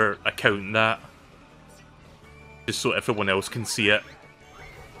name their account that. Just so everyone else can see it.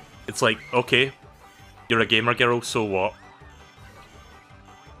 It's like, okay. You're a gamer girl, so what?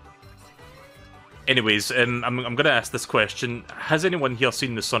 Anyways, I'm gonna ask this question. Has anyone here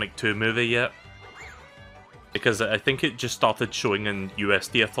seen the Sonic 2 movie yet? Because I think it just started showing in US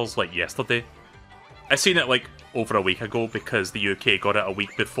theatres like yesterday. I seen it like over a week ago because the UK got it a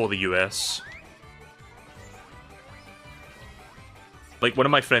week before the US. Like, one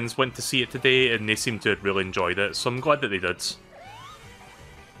of my friends went to see it today and they seemed to have really enjoyed it, so I'm glad that they did.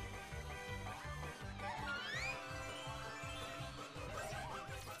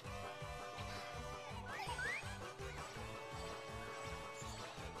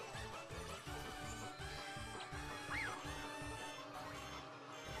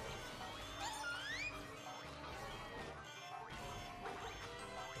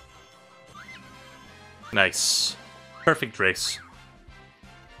 Nice. Perfect race.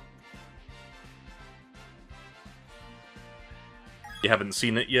 You haven't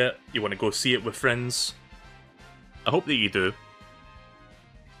seen it yet? You want to go see it with friends? I hope that you do.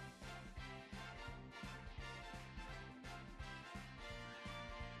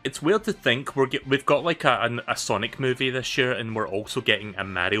 It's weird to think we've got like a Sonic movie this year, and we're also getting a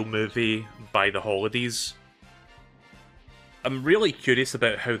Mario movie by the holidays. I'm really curious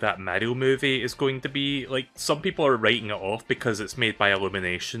about how that Mario movie is going to be. Like, some people are writing it off because it's made by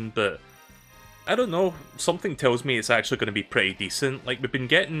Illumination, but I don't know, something tells me it's actually going to be pretty decent. Like, we've been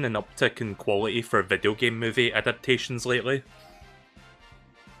getting an uptick in quality for video game movie adaptations lately.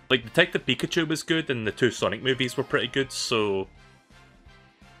 Like, Detective Pikachu was good, and the 2 Sonic movies were pretty good, so...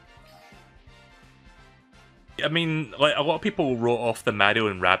 I mean, like, a lot of people wrote off the Mario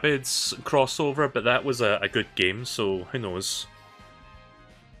and Rabbids crossover, but that was a good game, so who knows.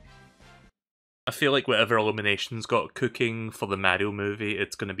 I feel like whatever Illumination's got cooking for the Mario movie,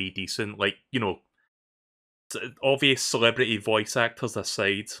 it's going to be decent. Like, you know, obvious celebrity voice actors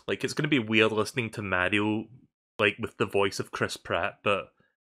aside, like, it's going to be weird listening to Mario, like, with the voice of Chris Pratt, but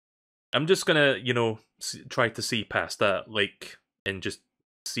I'm just going to, you know, try to see past that, like, and just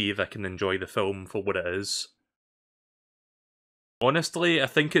see if I can enjoy the film for what it is. Honestly, I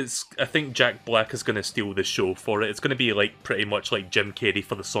think Jack Black is going to steal the show for it. It's going to be, like, pretty much like Jim Carrey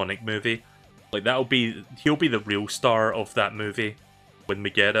for the Sonic movie. Like, he'll be the real star of that movie when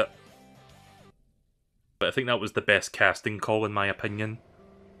we get it. But I think that was the best casting call, in my opinion.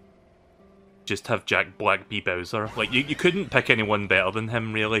 Just have Jack Black be Bowser. Like, you couldn't pick anyone better than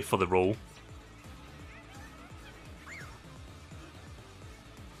him, really, for the role.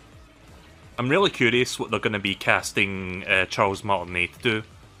 I'm really curious what they're going to be casting Charles Martinet to do.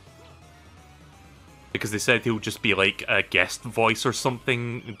 Because they said he'll just be like a guest voice or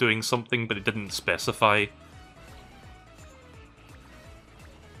something, doing something, but it didn't specify.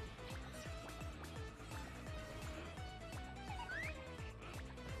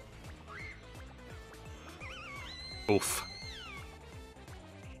 Oof.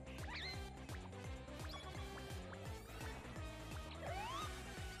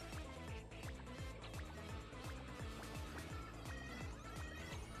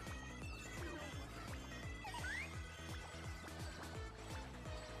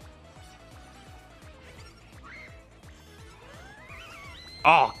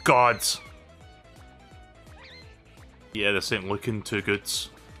 Oh, God! Yeah, this ain't looking too good.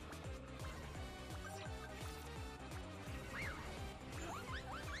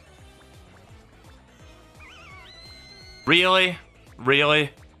 Really?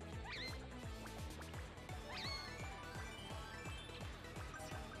 Really?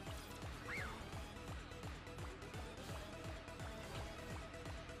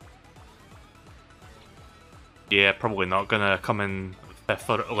 Yeah, probably not gonna come in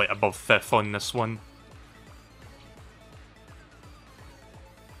 5th or, like, above 5th on this one.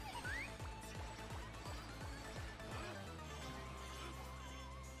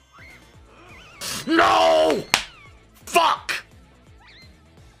 No! Fuck!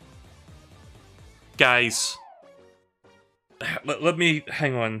 Guys. Let me...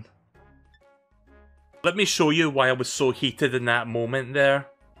 hang on. Let me show you why I was so heated in that moment there.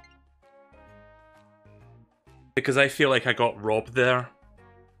 Because I feel like I got robbed there.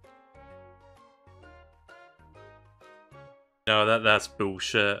 No, that's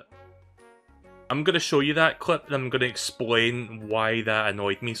bullshit. I'm going to show you that clip and I'm going to explain why that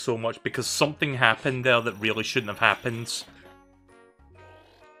annoyed me so much, because something happened there that really shouldn't have happened.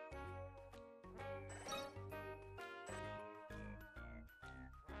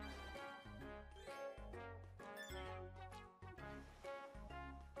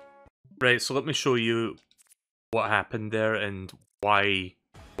 Right, so let me show you what happened there and why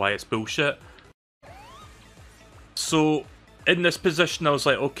it's bullshit. So, in this position, I was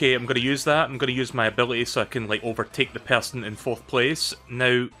like, okay, I'm going to use that. I'm going to use my ability so I can, like, overtake the person in 4th place.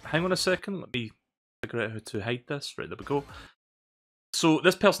 Now, hang on a second. Let me figure out how to hide this. Right, there we go. So,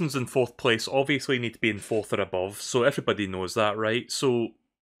 this person's in 4th place. Obviously, need to be in 4th or above. So, everybody knows that, right? So,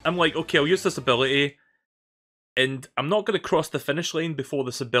 I'm like, okay, I'll use this ability. And I'm not going to cross the finish line before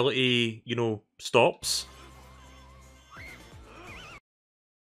this ability, you know, stops.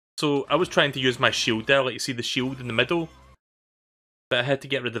 So, I was trying to use my shield there. Like, you see the shield in the middle? But I had to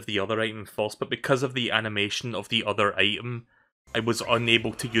get rid of the other item first, but because of the animation of the other item, I was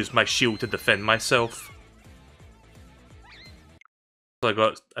unable to use my shield to defend myself.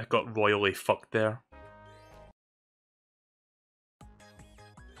 So I got royally fucked there.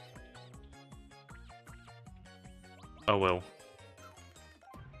 Oh well.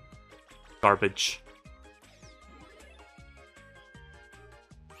 Garbage.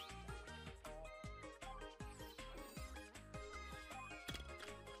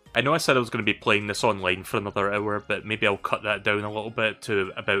 I know I said I was going to be playing this online for another hour, but maybe I'll cut that down a little bit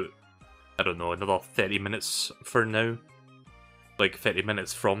to about, I don't know, another 30 minutes for now. Like 30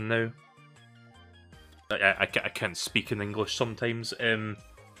 minutes from now. I can't speak in English sometimes. I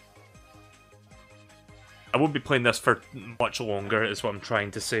won't be playing this for much longer, is what I'm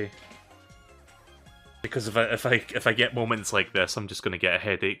trying to say. Because if I get moments like this, I'm just going to get a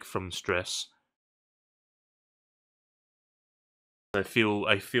headache from stress. I feel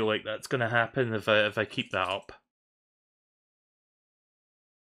like that's gonna happen if I keep that up.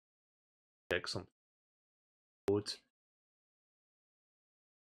 Check some code.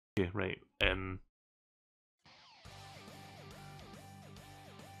 Okay, right.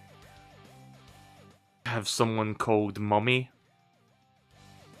 Have someone called Mummy.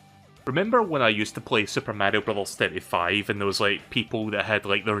 Remember when I used to play Super Mario Bros. 35 and there was like people that had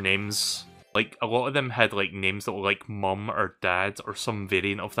like their names? Like, a lot of them had, like, names that were, like, Mum or Dad or some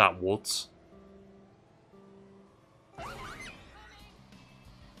variant of that words.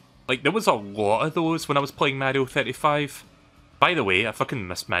 Like, there was a lot of those when I was playing Mario 35. By the way, I fucking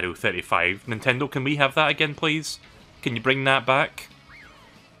missed Mario 35. Nintendo, can we have that again, please? Can you bring that back?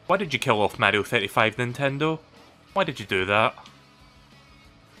 Why did you kill off Mario 35, Nintendo? Why did you do that?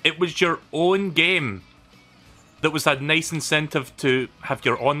 It was your own game. That was a nice incentive to have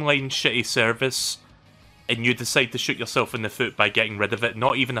your online shitty service, and you decide to shoot yourself in the foot by getting rid of it,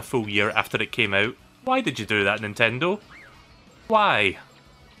 not even a full year after it came out. Why did you do that, Nintendo? Why?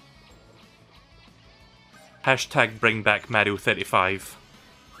 Hashtag bring back Mario 35.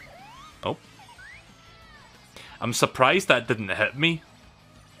 Oh. I'm surprised that didn't hit me.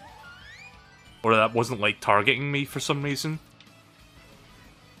 Or that wasn't, like, targeting me for some reason.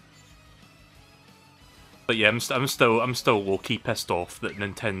 But yeah, I'm still low-key pissed off that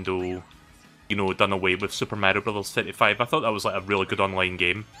Nintendo, you know, done away with Super Mario Bros. 35. I thought that was like a really good online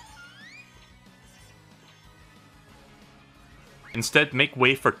game. Instead, make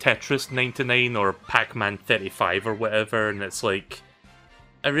way for Tetris 99 or Pac-Man 35 or whatever, and it's like,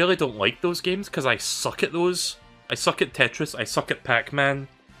 I really don't like those games because I suck at those. I suck at Tetris, I suck at Pac-Man.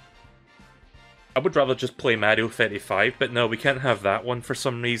 I would rather just play Mario 35, but no, we can't have that one for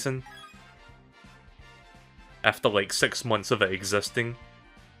some reason. After like 6 months of it existing.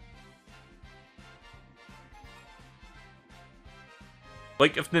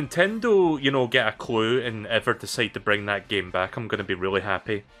 Like, if Nintendo, you know, get a clue and ever decide to bring that game back, I'm gonna be really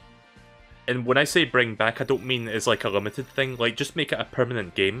happy. And when I say bring back, I don't mean it's like a limited thing, like, just make it a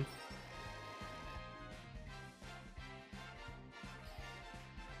permanent game.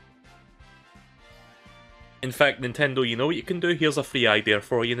 In fact, Nintendo, you know what you can do? Here's a free idea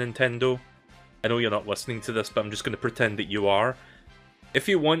for you, Nintendo. I know you're not listening to this, but I'm just going to pretend that you are. If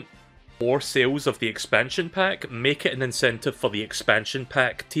you want more sales of the expansion pack, make it an incentive for the expansion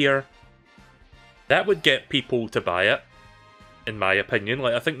pack tier. That would get people to buy it, in my opinion.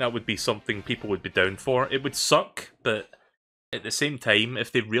 Like, I think that would be something people would be down for. It would suck, but at the same time,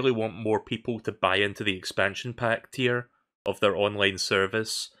 if they really want more people to buy into the expansion pack tier of their online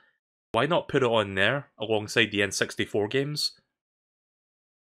service, why not put it on there alongside the N64 games?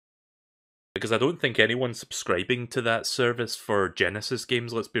 Because I don't think anyone's subscribing to that service for Genesis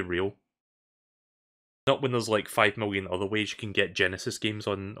games, let's be real. Not when there's like 5 million other ways you can get Genesis games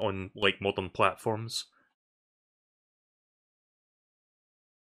on like modern platforms.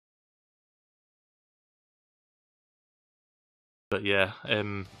 But yeah,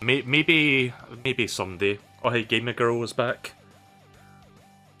 maybe someday. Oh hey, Gamer Girl is back.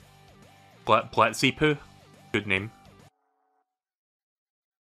 Platzipu? Good name.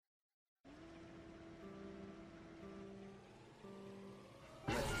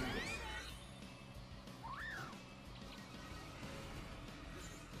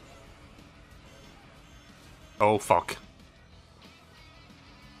 Oh fuck.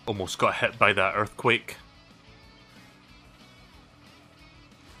 Almost got hit by that earthquake.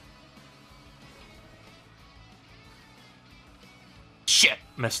 Shit!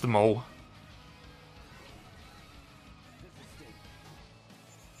 Missed them all.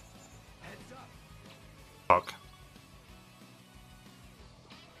 Fuck.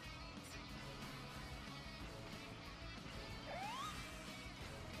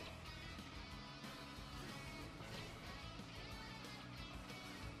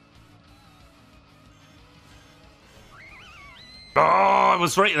 Oh, it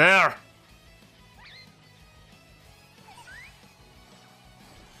was right there!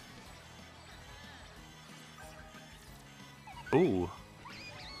 Ooh.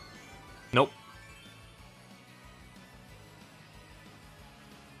 Nope.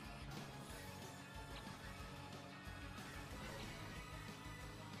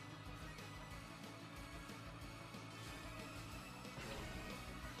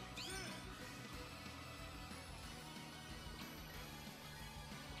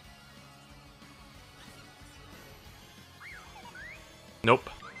 Nope.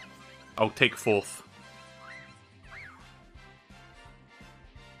 I'll take fourth.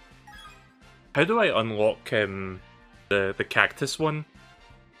 How do I unlock the cactus one?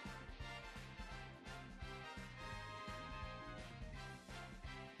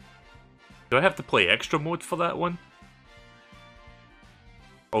 Do I have to play extra mode for that one?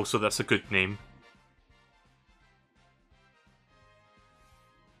 Also, that's a good name.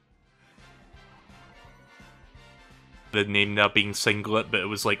 The name there being singlet, but it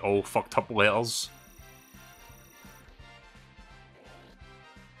was like all fucked up letters.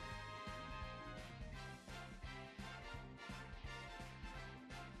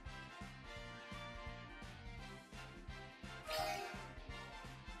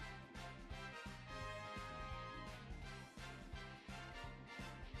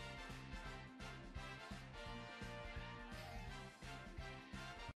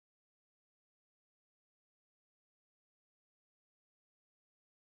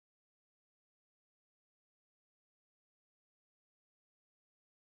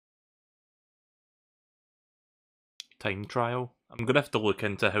 Time trial. I'm gonna have to look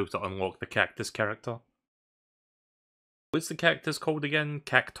into how to unlock the cactus character. What's the cactus called again?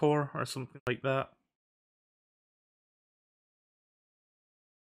 Cactor or something like that?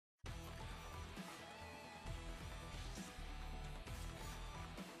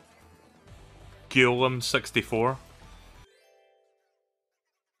 Golem 64.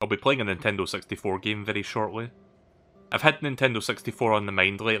 I'll be playing a Nintendo 64 game very shortly. I've had Nintendo 64 on the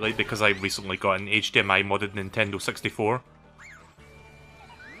mind lately because I recently got an HDMI modded Nintendo 64.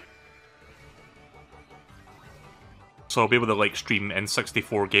 So I'll be able to like stream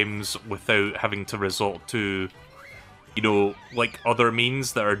N64 games without having to resort to, you know, like other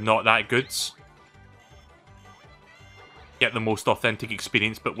means that are not that good. Get the most authentic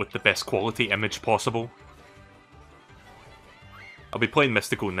experience but with the best quality image possible. I'll be playing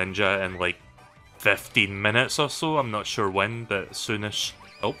Mystical Ninja in like 15 minutes or so, I'm not sure when, but soonish.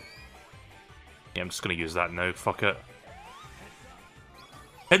 Oh. Yeah, I'm just gonna use that now, fuck it.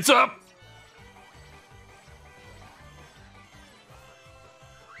 Heads up!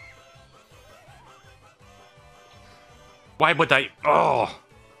 Why would I? Oh!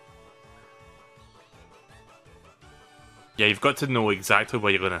 Yeah, you've got to know exactly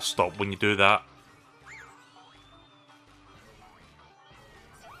where you're gonna stop when you do that.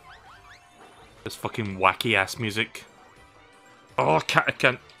 This fucking wacky ass music. Oh, I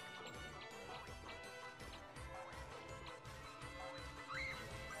can't.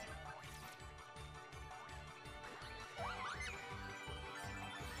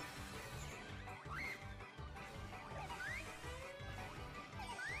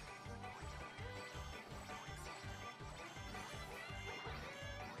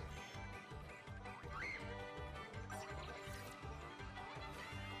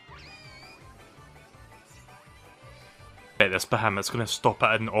 Bet this behemoth's gonna stop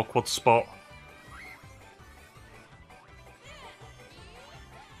at an awkward spot.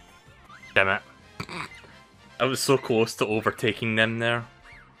 Damn it. I was so close to overtaking them there.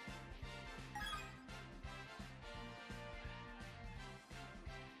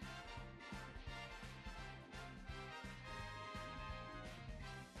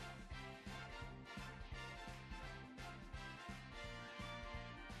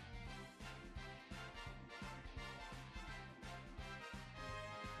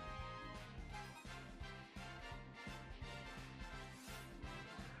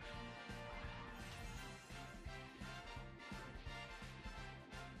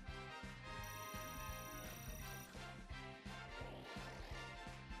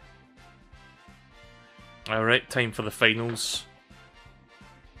 Alright, time for the finals.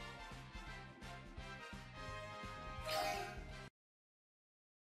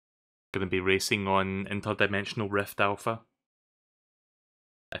 Gonna be racing on Interdimensional Rift Alpha.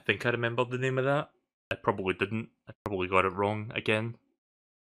 I think I remembered the name of that. I probably didn't. I probably got it wrong again.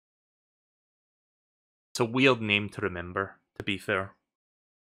 It's a weird name to remember, to be fair.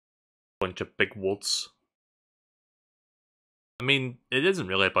 Bunch of big words. I mean, it isn't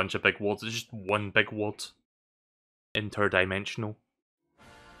really a bunch of big words, it's just one big word. Interdimensional.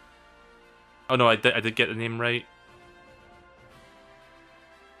 Oh no, I did get the name right.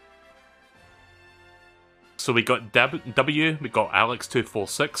 So we got W, we got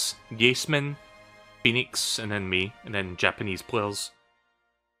Alex246, Yasemin, Phoenix, and then me, and then Japanese players.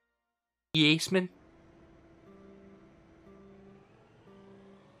 Yasemin.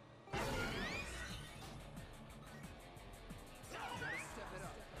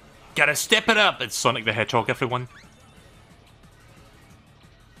 Gotta step it up! It's Sonic the Hedgehog, everyone.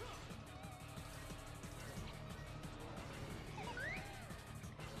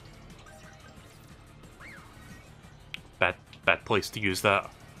 Bad place to use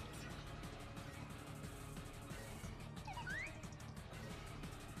that.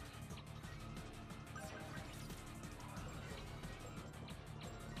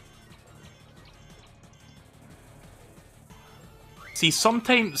 See,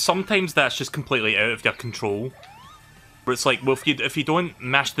 sometimes that's just completely out of your control. Where it's like, well, if you don't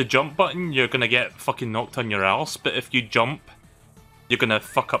mash the jump button, you're gonna get fucking knocked on your arse. But if you jump, you're gonna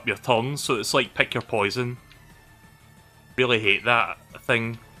fuck up your turn. So it's like, pick your poison. Really hate that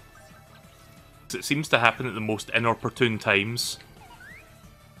thing. It seems to happen at the most inopportune times.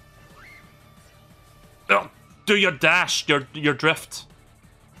 Ugh, do your dash, your drift.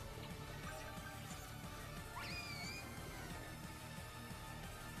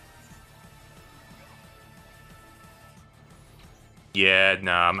 Yeah,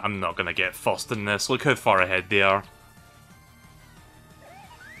 nah, I'm not gonna get first in this. Look how far ahead they are.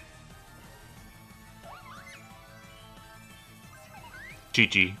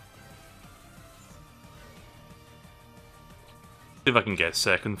 GG. See if I can get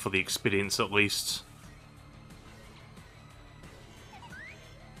second for the experience at least.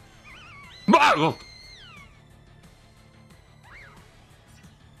 Ah!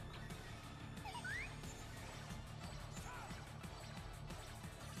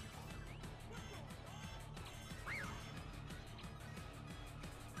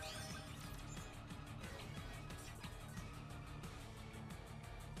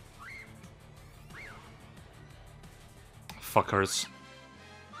 Fuckers.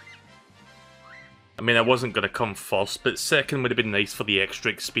 I mean, I wasn't gonna come first, but second would have been nice for the extra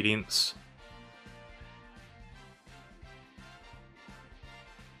experience.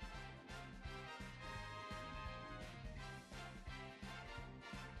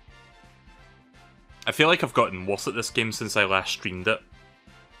 I feel like I've gotten worse at this game since I last streamed it.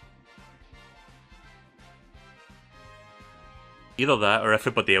 Either that, or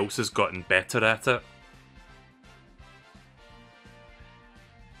everybody else has gotten better at it.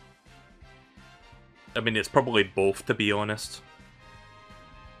 I mean, it's probably both, to be honest.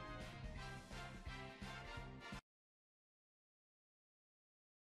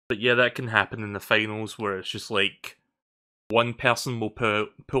 But yeah, that can happen in the finals, where it's just like, one person will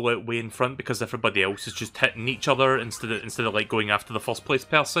pull out way in front because everybody else is just hitting each other instead of like going after the first place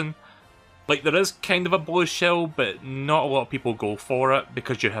person. Like, there is kind of a blue shell, but not a lot of people go for it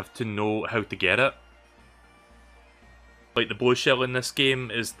because you have to know how to get it. Like, the blue shell in this game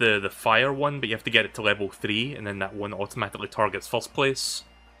is the fire one, but you have to get it to level 3, and then that one automatically targets first place.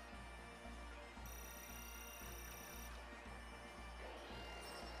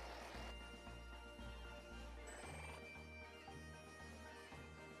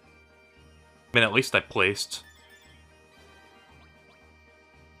 I mean, at least I placed.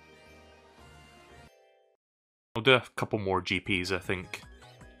 I'll do a couple more GPs, I think.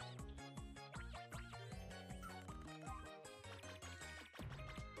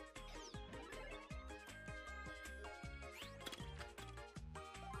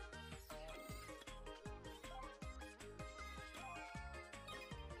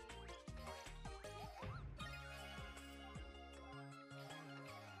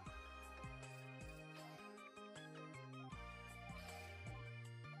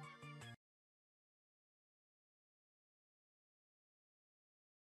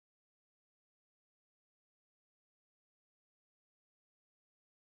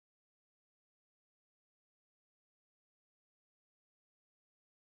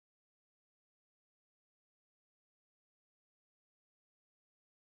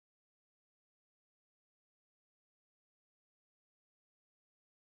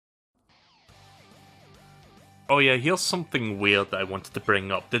 Oh yeah, here's something weird that I wanted to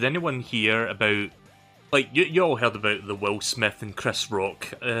bring up. Did anyone hear about... Like, you all heard about the Will Smith and Chris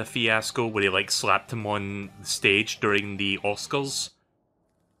Rock fiasco where he, like, slapped him on the stage during the Oscars?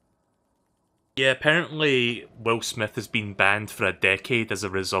 Yeah, apparently Will Smith has been banned for a decade as a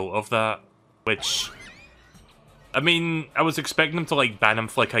result of that, which... I mean, I was expecting them to, like, ban him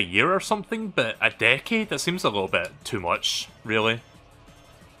for, like, a year or something, but a decade? That seems a little bit too much, really.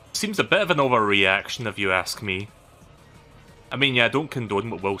 Seems a bit of an overreaction, if you ask me. I mean, yeah, I don't condone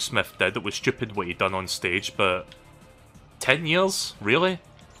what Will Smith did. It was stupid what he done on stage, but... 10 years? Really?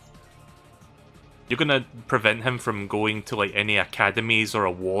 You're gonna prevent him from going to, like, any academies or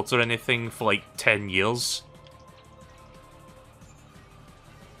awards or anything for, like, 10 years?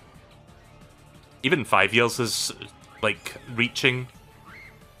 Even 5 years is, like, reaching.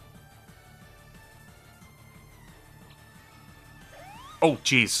 Oh,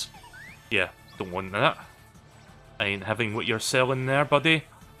 jeez. Yeah, don't want that. I ain't having what you're selling there, buddy.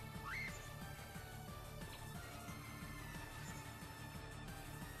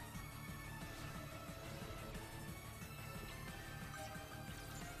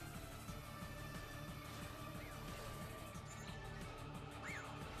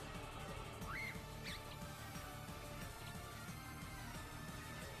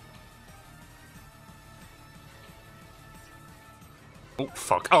 Oh,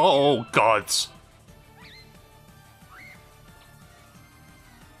 fuck. Oh, God.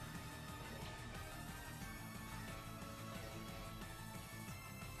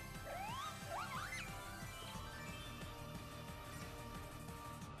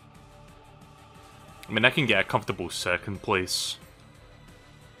 I mean, I can get a comfortable second place.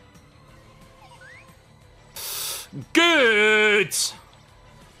 Good!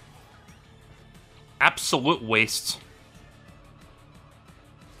 Absolute waste.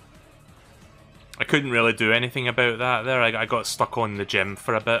 I couldn't really do anything about that there. I got stuck on the gym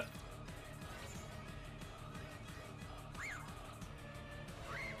for a bit.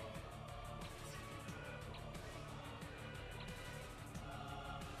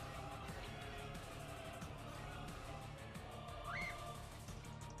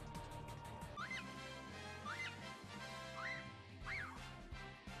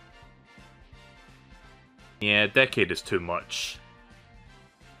 Yeah, a decade is too much.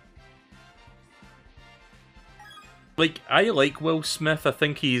 Like, I like Will Smith. I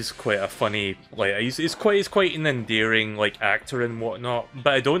think he's quite a funny, like, he's quite an endearing, like, actor and whatnot.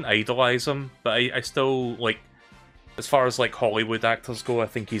 But I don't idolize him. But I still, like, as far as, like, Hollywood actors go, I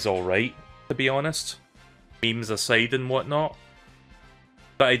think he's alright, to be honest. Memes aside and whatnot.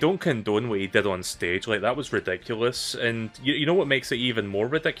 But I don't condone what he did on stage. Like, that was ridiculous. And you know what makes it even more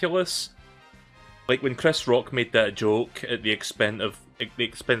ridiculous? Like, when Chris Rock made that joke at the expense of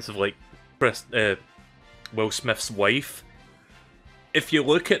like, Will Smith's wife, if you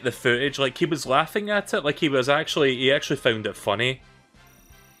look at the footage, like, he was laughing at it, like, he actually found it funny.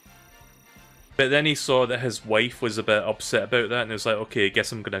 But then he saw that his wife was a bit upset about that, and he was like, okay, I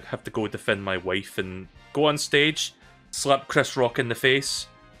guess I'm gonna have to go defend my wife, and go on stage, slap Chris Rock in the face,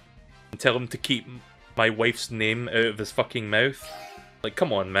 and tell him to keep my wife's name out of his fucking mouth. Like,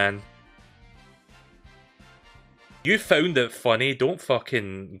 come on, man. You found it funny, don't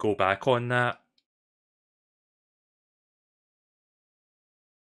fucking go back on that.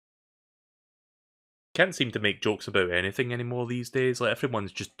 Can't seem to make jokes about anything anymore these days, like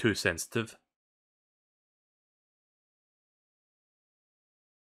everyone's just too sensitive.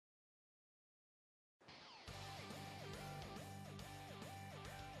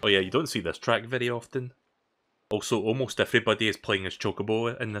 Oh yeah, you don't see this track very often. Also, almost everybody is playing as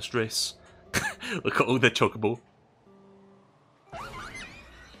Chocobo in this race. Look at all the Chocobo.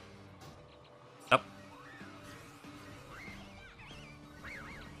 Up.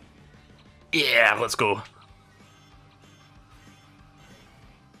 Yeah, let's go.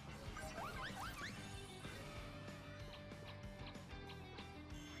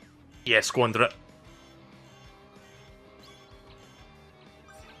 Yeah, squander it.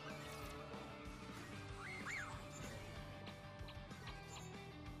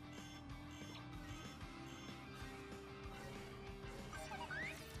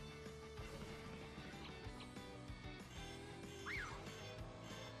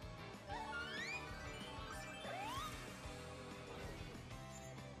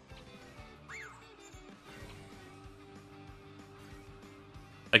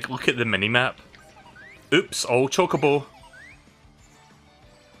 Like, look at the minimap. Oops, all Chocobo.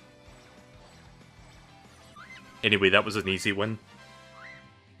 Anyway, that was an easy win.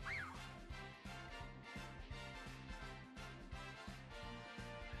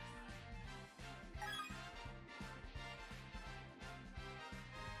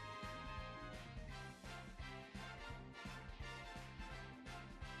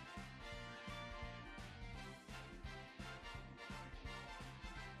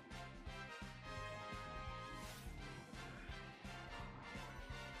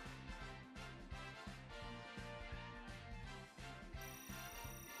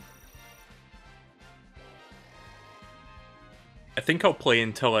 I think I'll play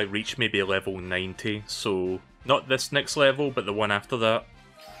until I reach maybe level 90, so not this next level, but the one after that.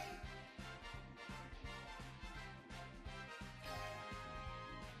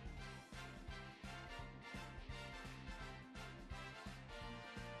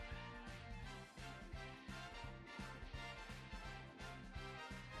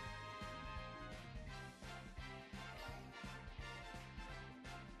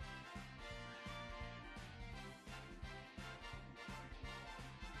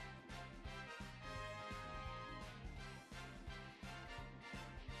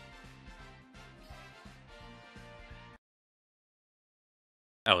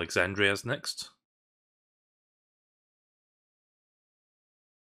 Alexandria's next.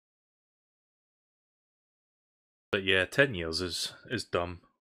 But yeah, 10 years is dumb.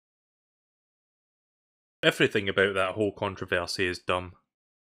 Everything about that whole controversy is dumb.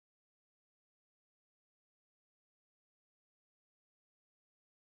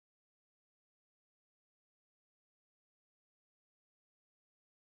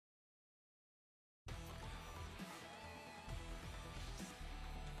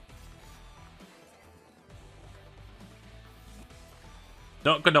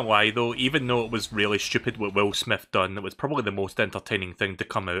 Not gonna lie though, even though it was really stupid what Will Smith done, it was probably the most entertaining thing to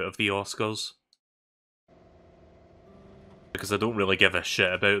come out of the Oscars. Because I don't really give a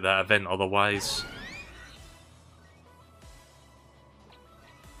shit about that event otherwise.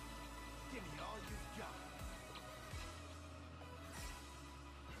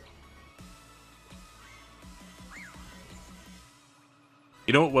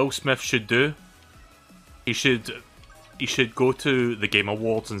 You know what Will Smith should do? He should go to the Game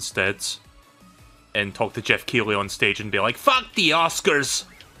Awards instead and talk to Jeff Keighley on stage and be like, "Fuck the Oscars!"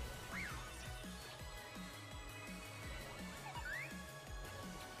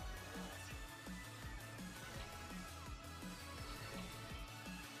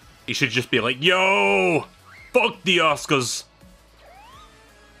 He should just be like, "Yo! Fuck the Oscars!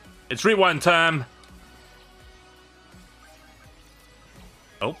 It's rewind time!"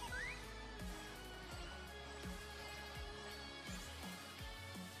 Oh.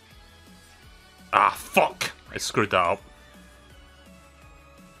 Ah, fuck! I screwed that up.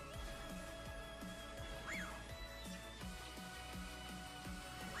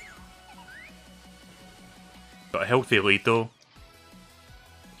 Got a healthy lead though.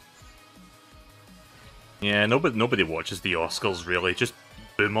 Yeah, nobody watches the Oscars really, just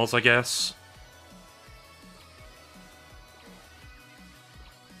boomers I guess.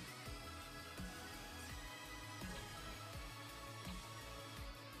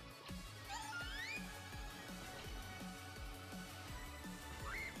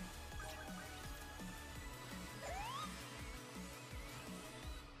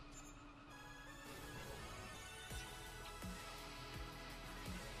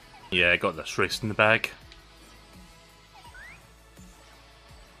 Yeah, I got this race in the bag.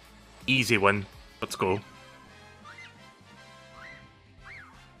 Easy win. Let's go.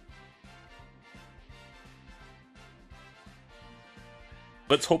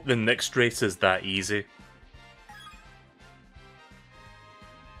 Let's hope the next race is that easy.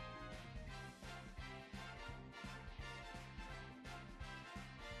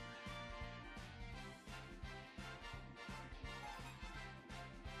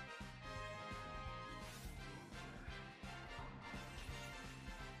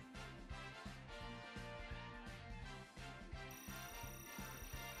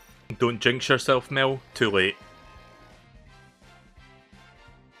 Don't jinx yourself, Mel. Too late.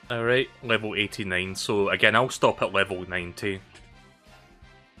 Alright, level 89. So again, I'll stop at level 90.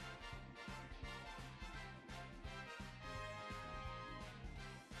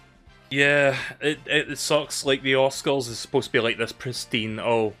 Yeah, it sucks. Like, the Oscars is supposed to be like this pristine,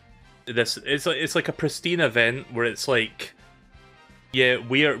 it's like a pristine event where it's like, yeah,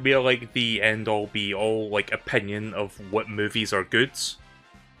 we're like the end-all be-all, like, opinion of what movies are good.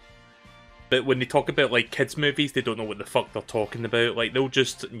 But when they talk about, like, kids' movies, they don't know what the fuck they're talking about. Like, they'll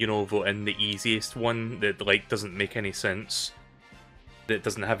just, you know, vote in the easiest one that, like, doesn't make any sense. That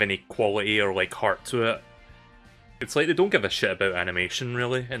doesn't have any quality or, like, heart to it. It's like they don't give a shit about animation,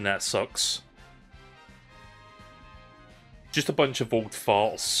 really, and that sucks. Just a bunch of old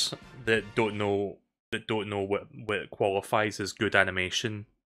farts that don't know what qualifies as good animation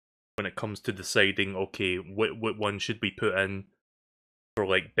when it comes to deciding, okay, what one should we put in for,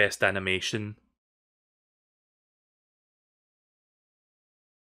 like, best animation.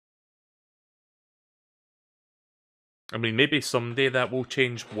 I mean, maybe someday that will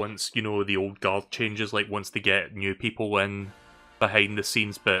change once, you know, the old guard changes, like, once they get new people in behind the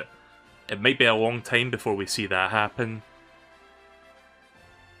scenes, but it might be a long time before we see that happen.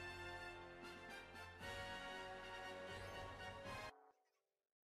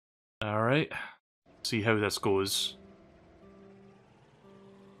 Alright. See how this goes.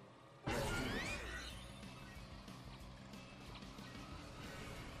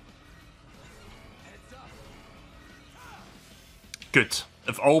 Good.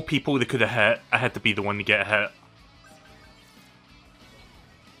 Of all people they could have hit, I had to be the one to get hit.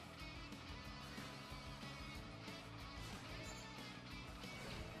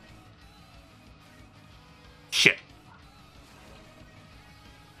 Shit.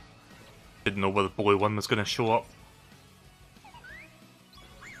 Didn't know where the blue one was going to show up.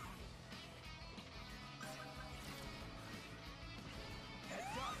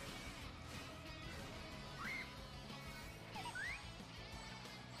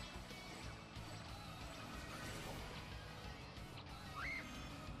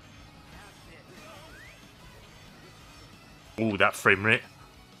 Ooh, that frame rate.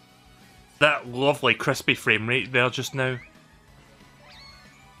 That lovely crispy frame rate there just now.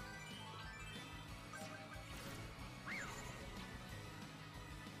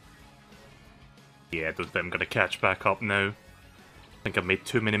 Yeah, I don't think I'm going to catch back up now. I think I've made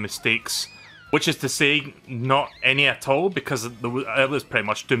too many mistakes. Which is to say, not any at all, because I was pretty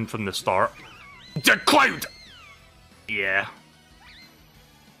much doomed from the start. The cloud! Yeah.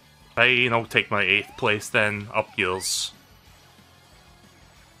 Fine, I'll take my 8th place then. Up yours.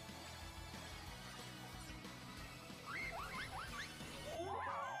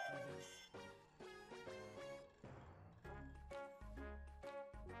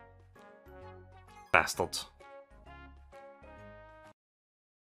 Bastard.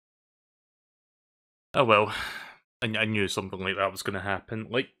 Oh well, I knew something like that was going to happen.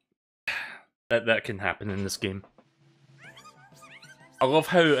 Like, that can happen in this game. I love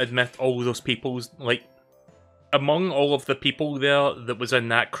how, admit, all those people, like, among all of the people there that was in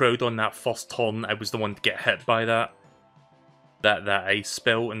that crowd on that first turn, I was the one to get hit by that ice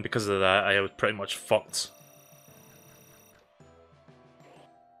spell, and because of that, I was pretty much fucked.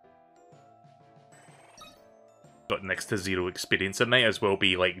 Got next to 0 experience. It might as well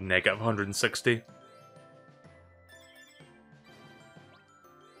be like negative 160.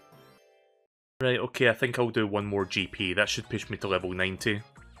 Right, okay, I think I'll do one more GP. That should push me to level 90.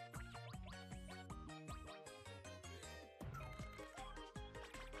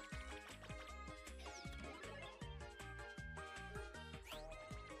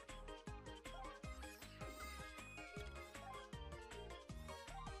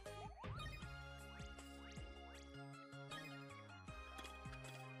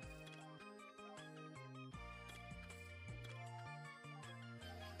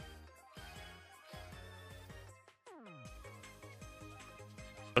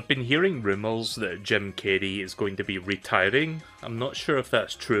 I've been hearing rumours that Jim Carrey is going to be retiring. I'm not sure if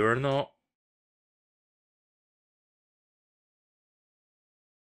that's true or not.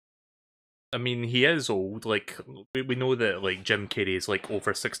 I mean, he is old. Like, we know that like Jim Carrey is like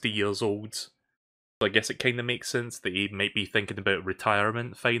over 60 years old. So I guess it kind of makes sense that he might be thinking about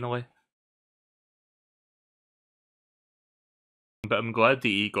retirement finally. But I'm glad that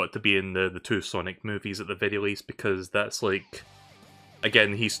he got to be in the 2 Sonic movies at the very least, because that's like...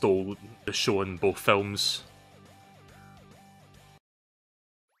 Again, he stole the show in both films.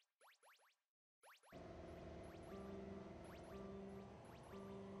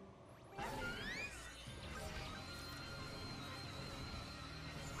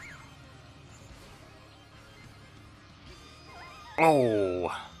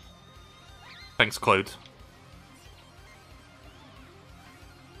 Oh! Thanks, Cloud.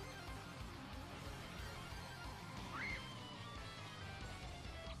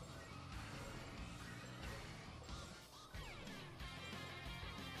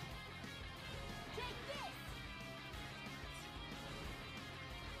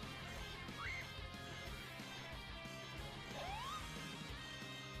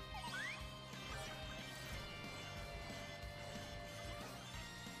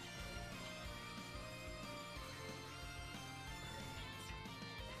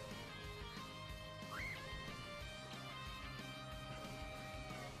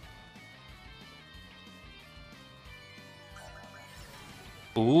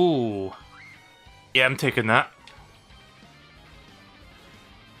 Ooh. Yeah, I'm taking that.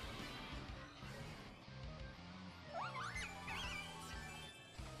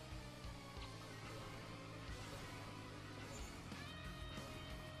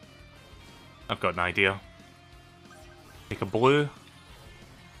 I've got an idea. Take a blue.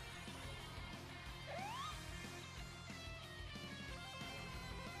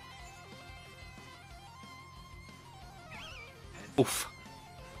 Oof.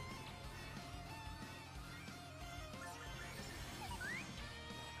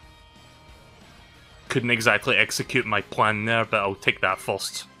 couldn't exactly execute my plan there, but I'll take that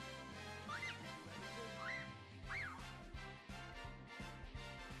first.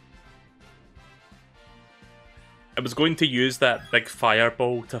 I was going to use that big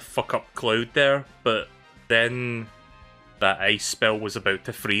fireball to fuck up Cloud there, but then that ice spell was about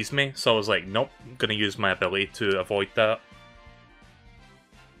to freeze me, so I was like, nope, I'm gonna use my ability to avoid that.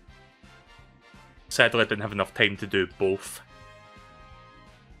 Sadly, I didn't have enough time to do both.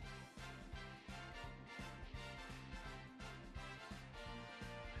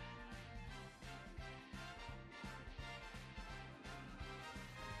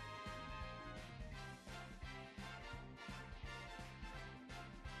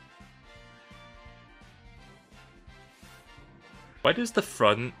 Why does the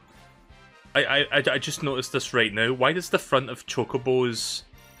front... I just noticed this right now. Why does the front of Chocobo's...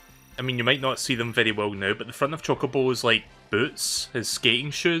 I mean, you might not see them very well now, but the front of Chocobo's, like, boots, his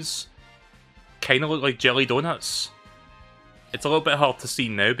skating shoes, kind of look like jelly donuts. It's a little bit hard to see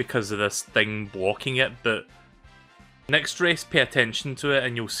now because of this thing blocking it, but next race, pay attention to it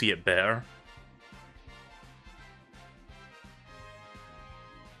and you'll see it better.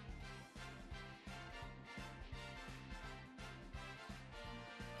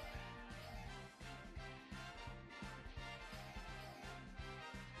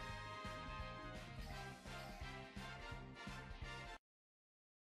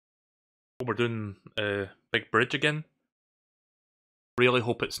 We're doing Big Bridge again. Really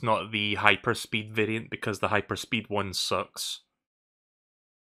hope it's not the hyperspeed variant because the hyperspeed one sucks.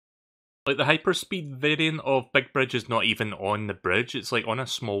 Like the hyperspeed variant of Big Bridge is not even on the bridge, it's like on a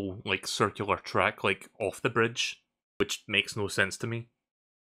small like circular track like off the bridge, which makes no sense to me.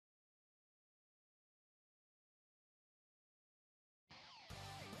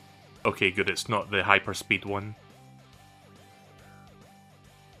 Okay, good, it's not the hyperspeed one.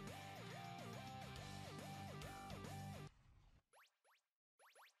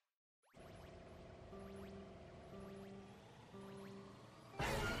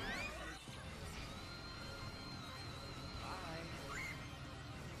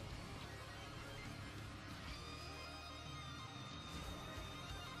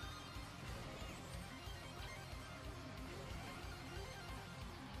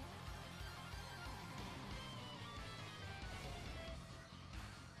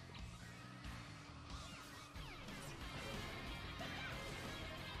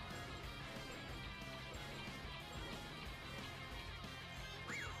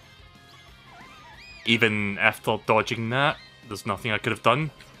 Even after dodging that, there's nothing I could have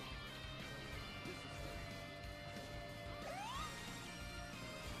done.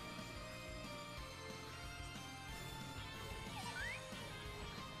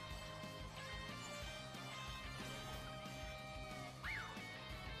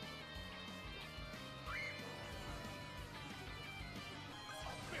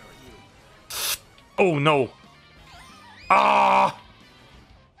 Oh no! Ah!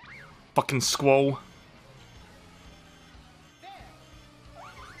 Fucking squall.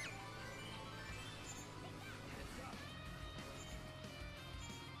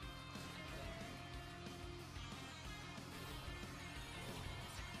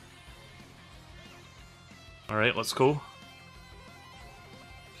 Alright, let's go.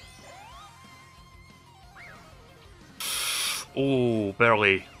 Oh,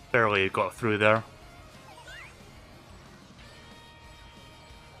 barely got through there.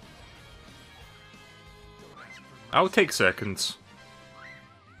 I'll take seconds.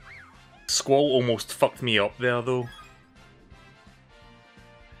 Squall almost fucked me up there, though.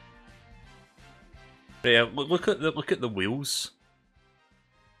 Yeah, look at the wheels.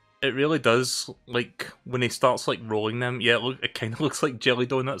 It really does, like, when he starts, like, rolling them, yeah, look, it kind of looks like jelly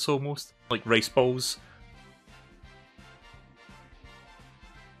donuts, almost. Like rice balls.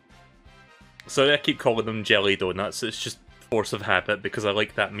 Sorry I keep calling them jelly donuts, it's just force of habit, because I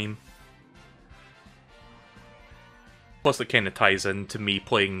like that meme. Plus it kind of ties into me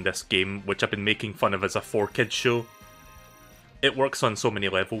playing this game, which I've been making fun of as a 4-kid show. It works on so many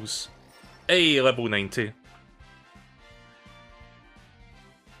levels. Hey, level 90.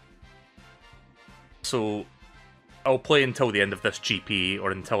 So, I'll play until the end of this GP,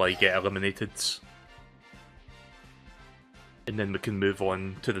 or until I get eliminated. And then we can move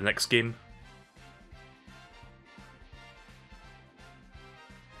on to the next game.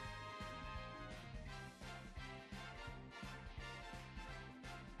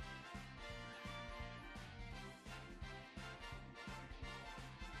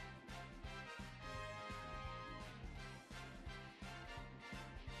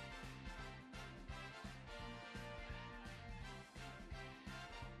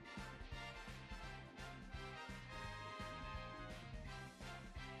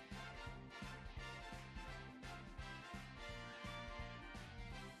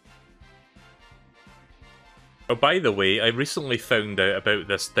 Oh, by the way, I recently found out about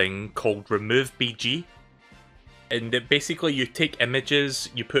this thing called Remove BG. And it basically, you take images,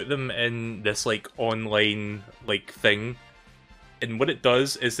 you put them in this like online like thing, and what it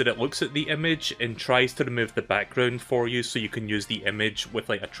does is that it looks at the image and tries to remove the background for you so you can use the image with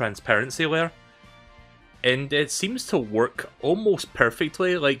like a transparency layer. And it seems to work almost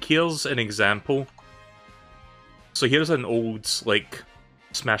perfectly. Like, here's an example. So here's an old like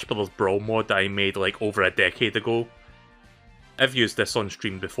Smash Bros. Brawl mod that I made like over a decade ago. I've used this on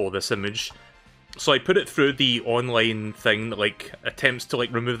stream before, this image. So I put it through the online thing that like attempts to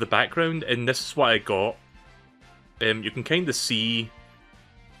like remove the background, and this is what I got. You can kind of see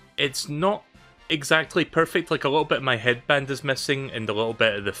it's not exactly perfect. Like, a little bit of my headband is missing and a little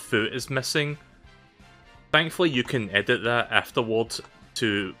bit of the foot is missing. Thankfully you can edit that afterwards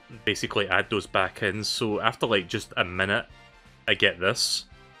to basically add those back in. So after like just a minute I get this.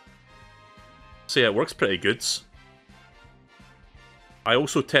 So yeah, it works pretty good. I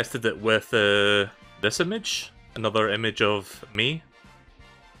also tested it with this image, another image of me.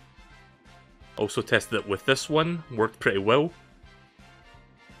 Also tested it with this one, worked pretty well.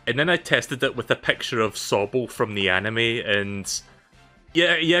 And then I tested it with a picture of Sobble from the anime, and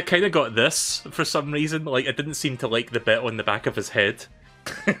yeah, kind of got this for some reason. Like, I didn't seem to like the bit on the back of his head.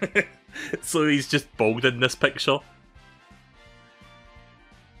 So he's just bald in this picture.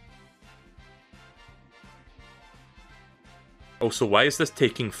 Also, why is this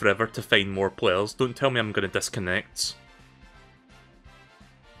taking forever to find more players? Don't tell me I'm going to disconnect.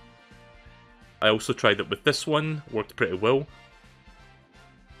 I also tried it with this one, worked pretty well.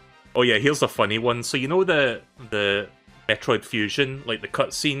 Oh yeah, here's a funny one. So you know the Metroid Fusion, like the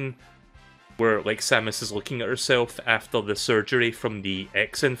cutscene where like Samus is looking at herself after the surgery from the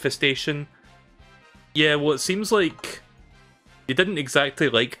X infestation? Yeah, well, it seems like they didn't exactly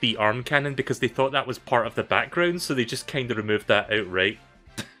like the arm cannon because they thought that was part of the background, so they just kind of removed that outright.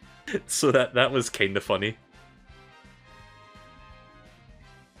 So that was kind of funny.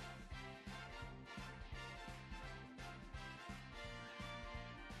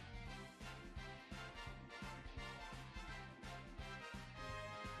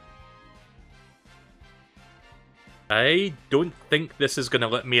 I don't think this is going to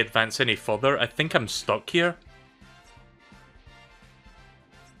let me advance any further. I think I'm stuck here.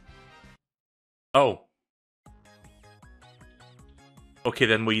 Oh. Okay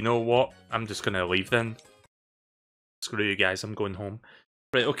then, well, you know what? I'm just going to leave then. Screw you guys, I'm going home.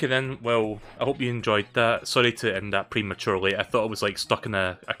 Right, okay then, well, I hope you enjoyed that. Sorry to end that prematurely. I thought I was like stuck in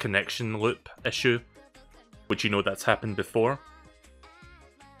a connection loop issue. Which, you know, that's happened before.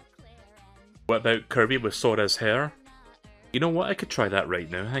 What about Kirby with Sora's hair? You know what, I could try that right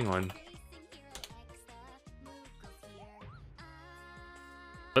now, hang on.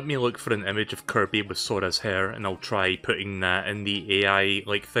 Let me look for an image of Kirby with Sora's hair, and I'll try putting that in the AI,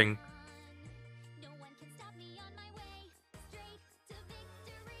 like, thing.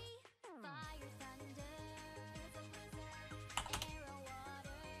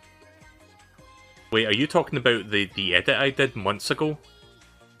 Wait, are you talking about the edit I did months ago?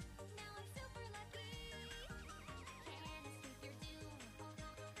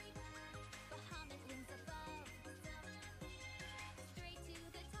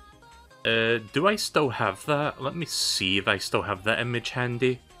 Do I still have that? Let me see if I still have that image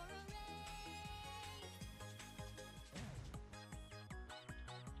handy.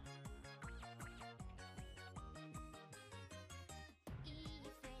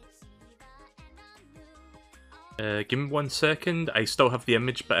 Give me 1 second. I still have the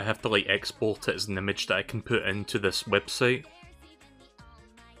image, but I have to like export it as an image that I can put into this website.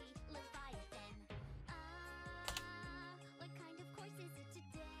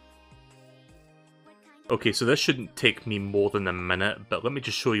 Okay, so this shouldn't take me more than a minute, but let me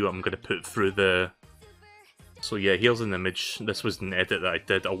just show you what I'm going to put through the... So yeah, here's an image. This was an edit that I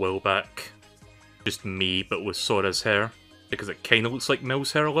did a while back. Just me, but with Sora's hair, because it kind of looks like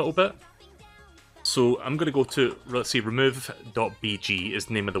Mil's hair a little bit. So I'm going to go to, let's see, remove.bg is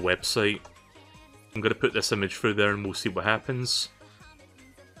the name of the website. I'm going to put this image through there and we'll see what happens.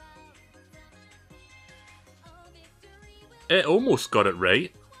 It almost got it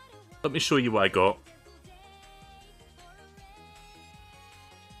right. Let me show you what I got.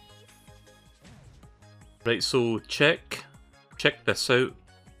 Right, so check this out.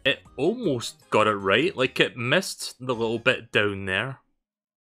 It almost got it right, like it missed the little bit down there.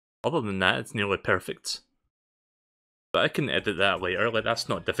 Other than that, it's nearly perfect. But I can edit that later, like that's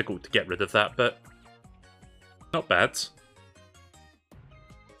not difficult to get rid of that bit. Not bad.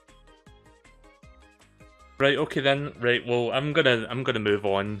 Right, okay then. Right, well, I'm gonna move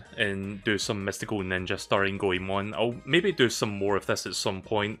on and do some Mystical Ninja starring Goemon. I'll maybe do some more of this at some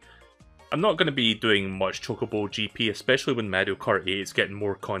point. I'm not going to be doing much Chocobo GP, especially when Mario Kart 8 is getting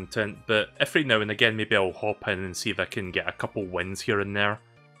more content, but every now and again maybe I'll hop in and see if I can get a couple wins here and there.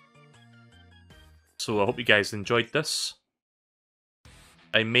 So I hope you guys enjoyed this.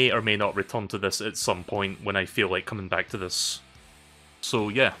 I may or may not return to this at some point when I feel like coming back to this. So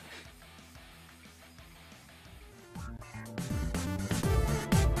yeah.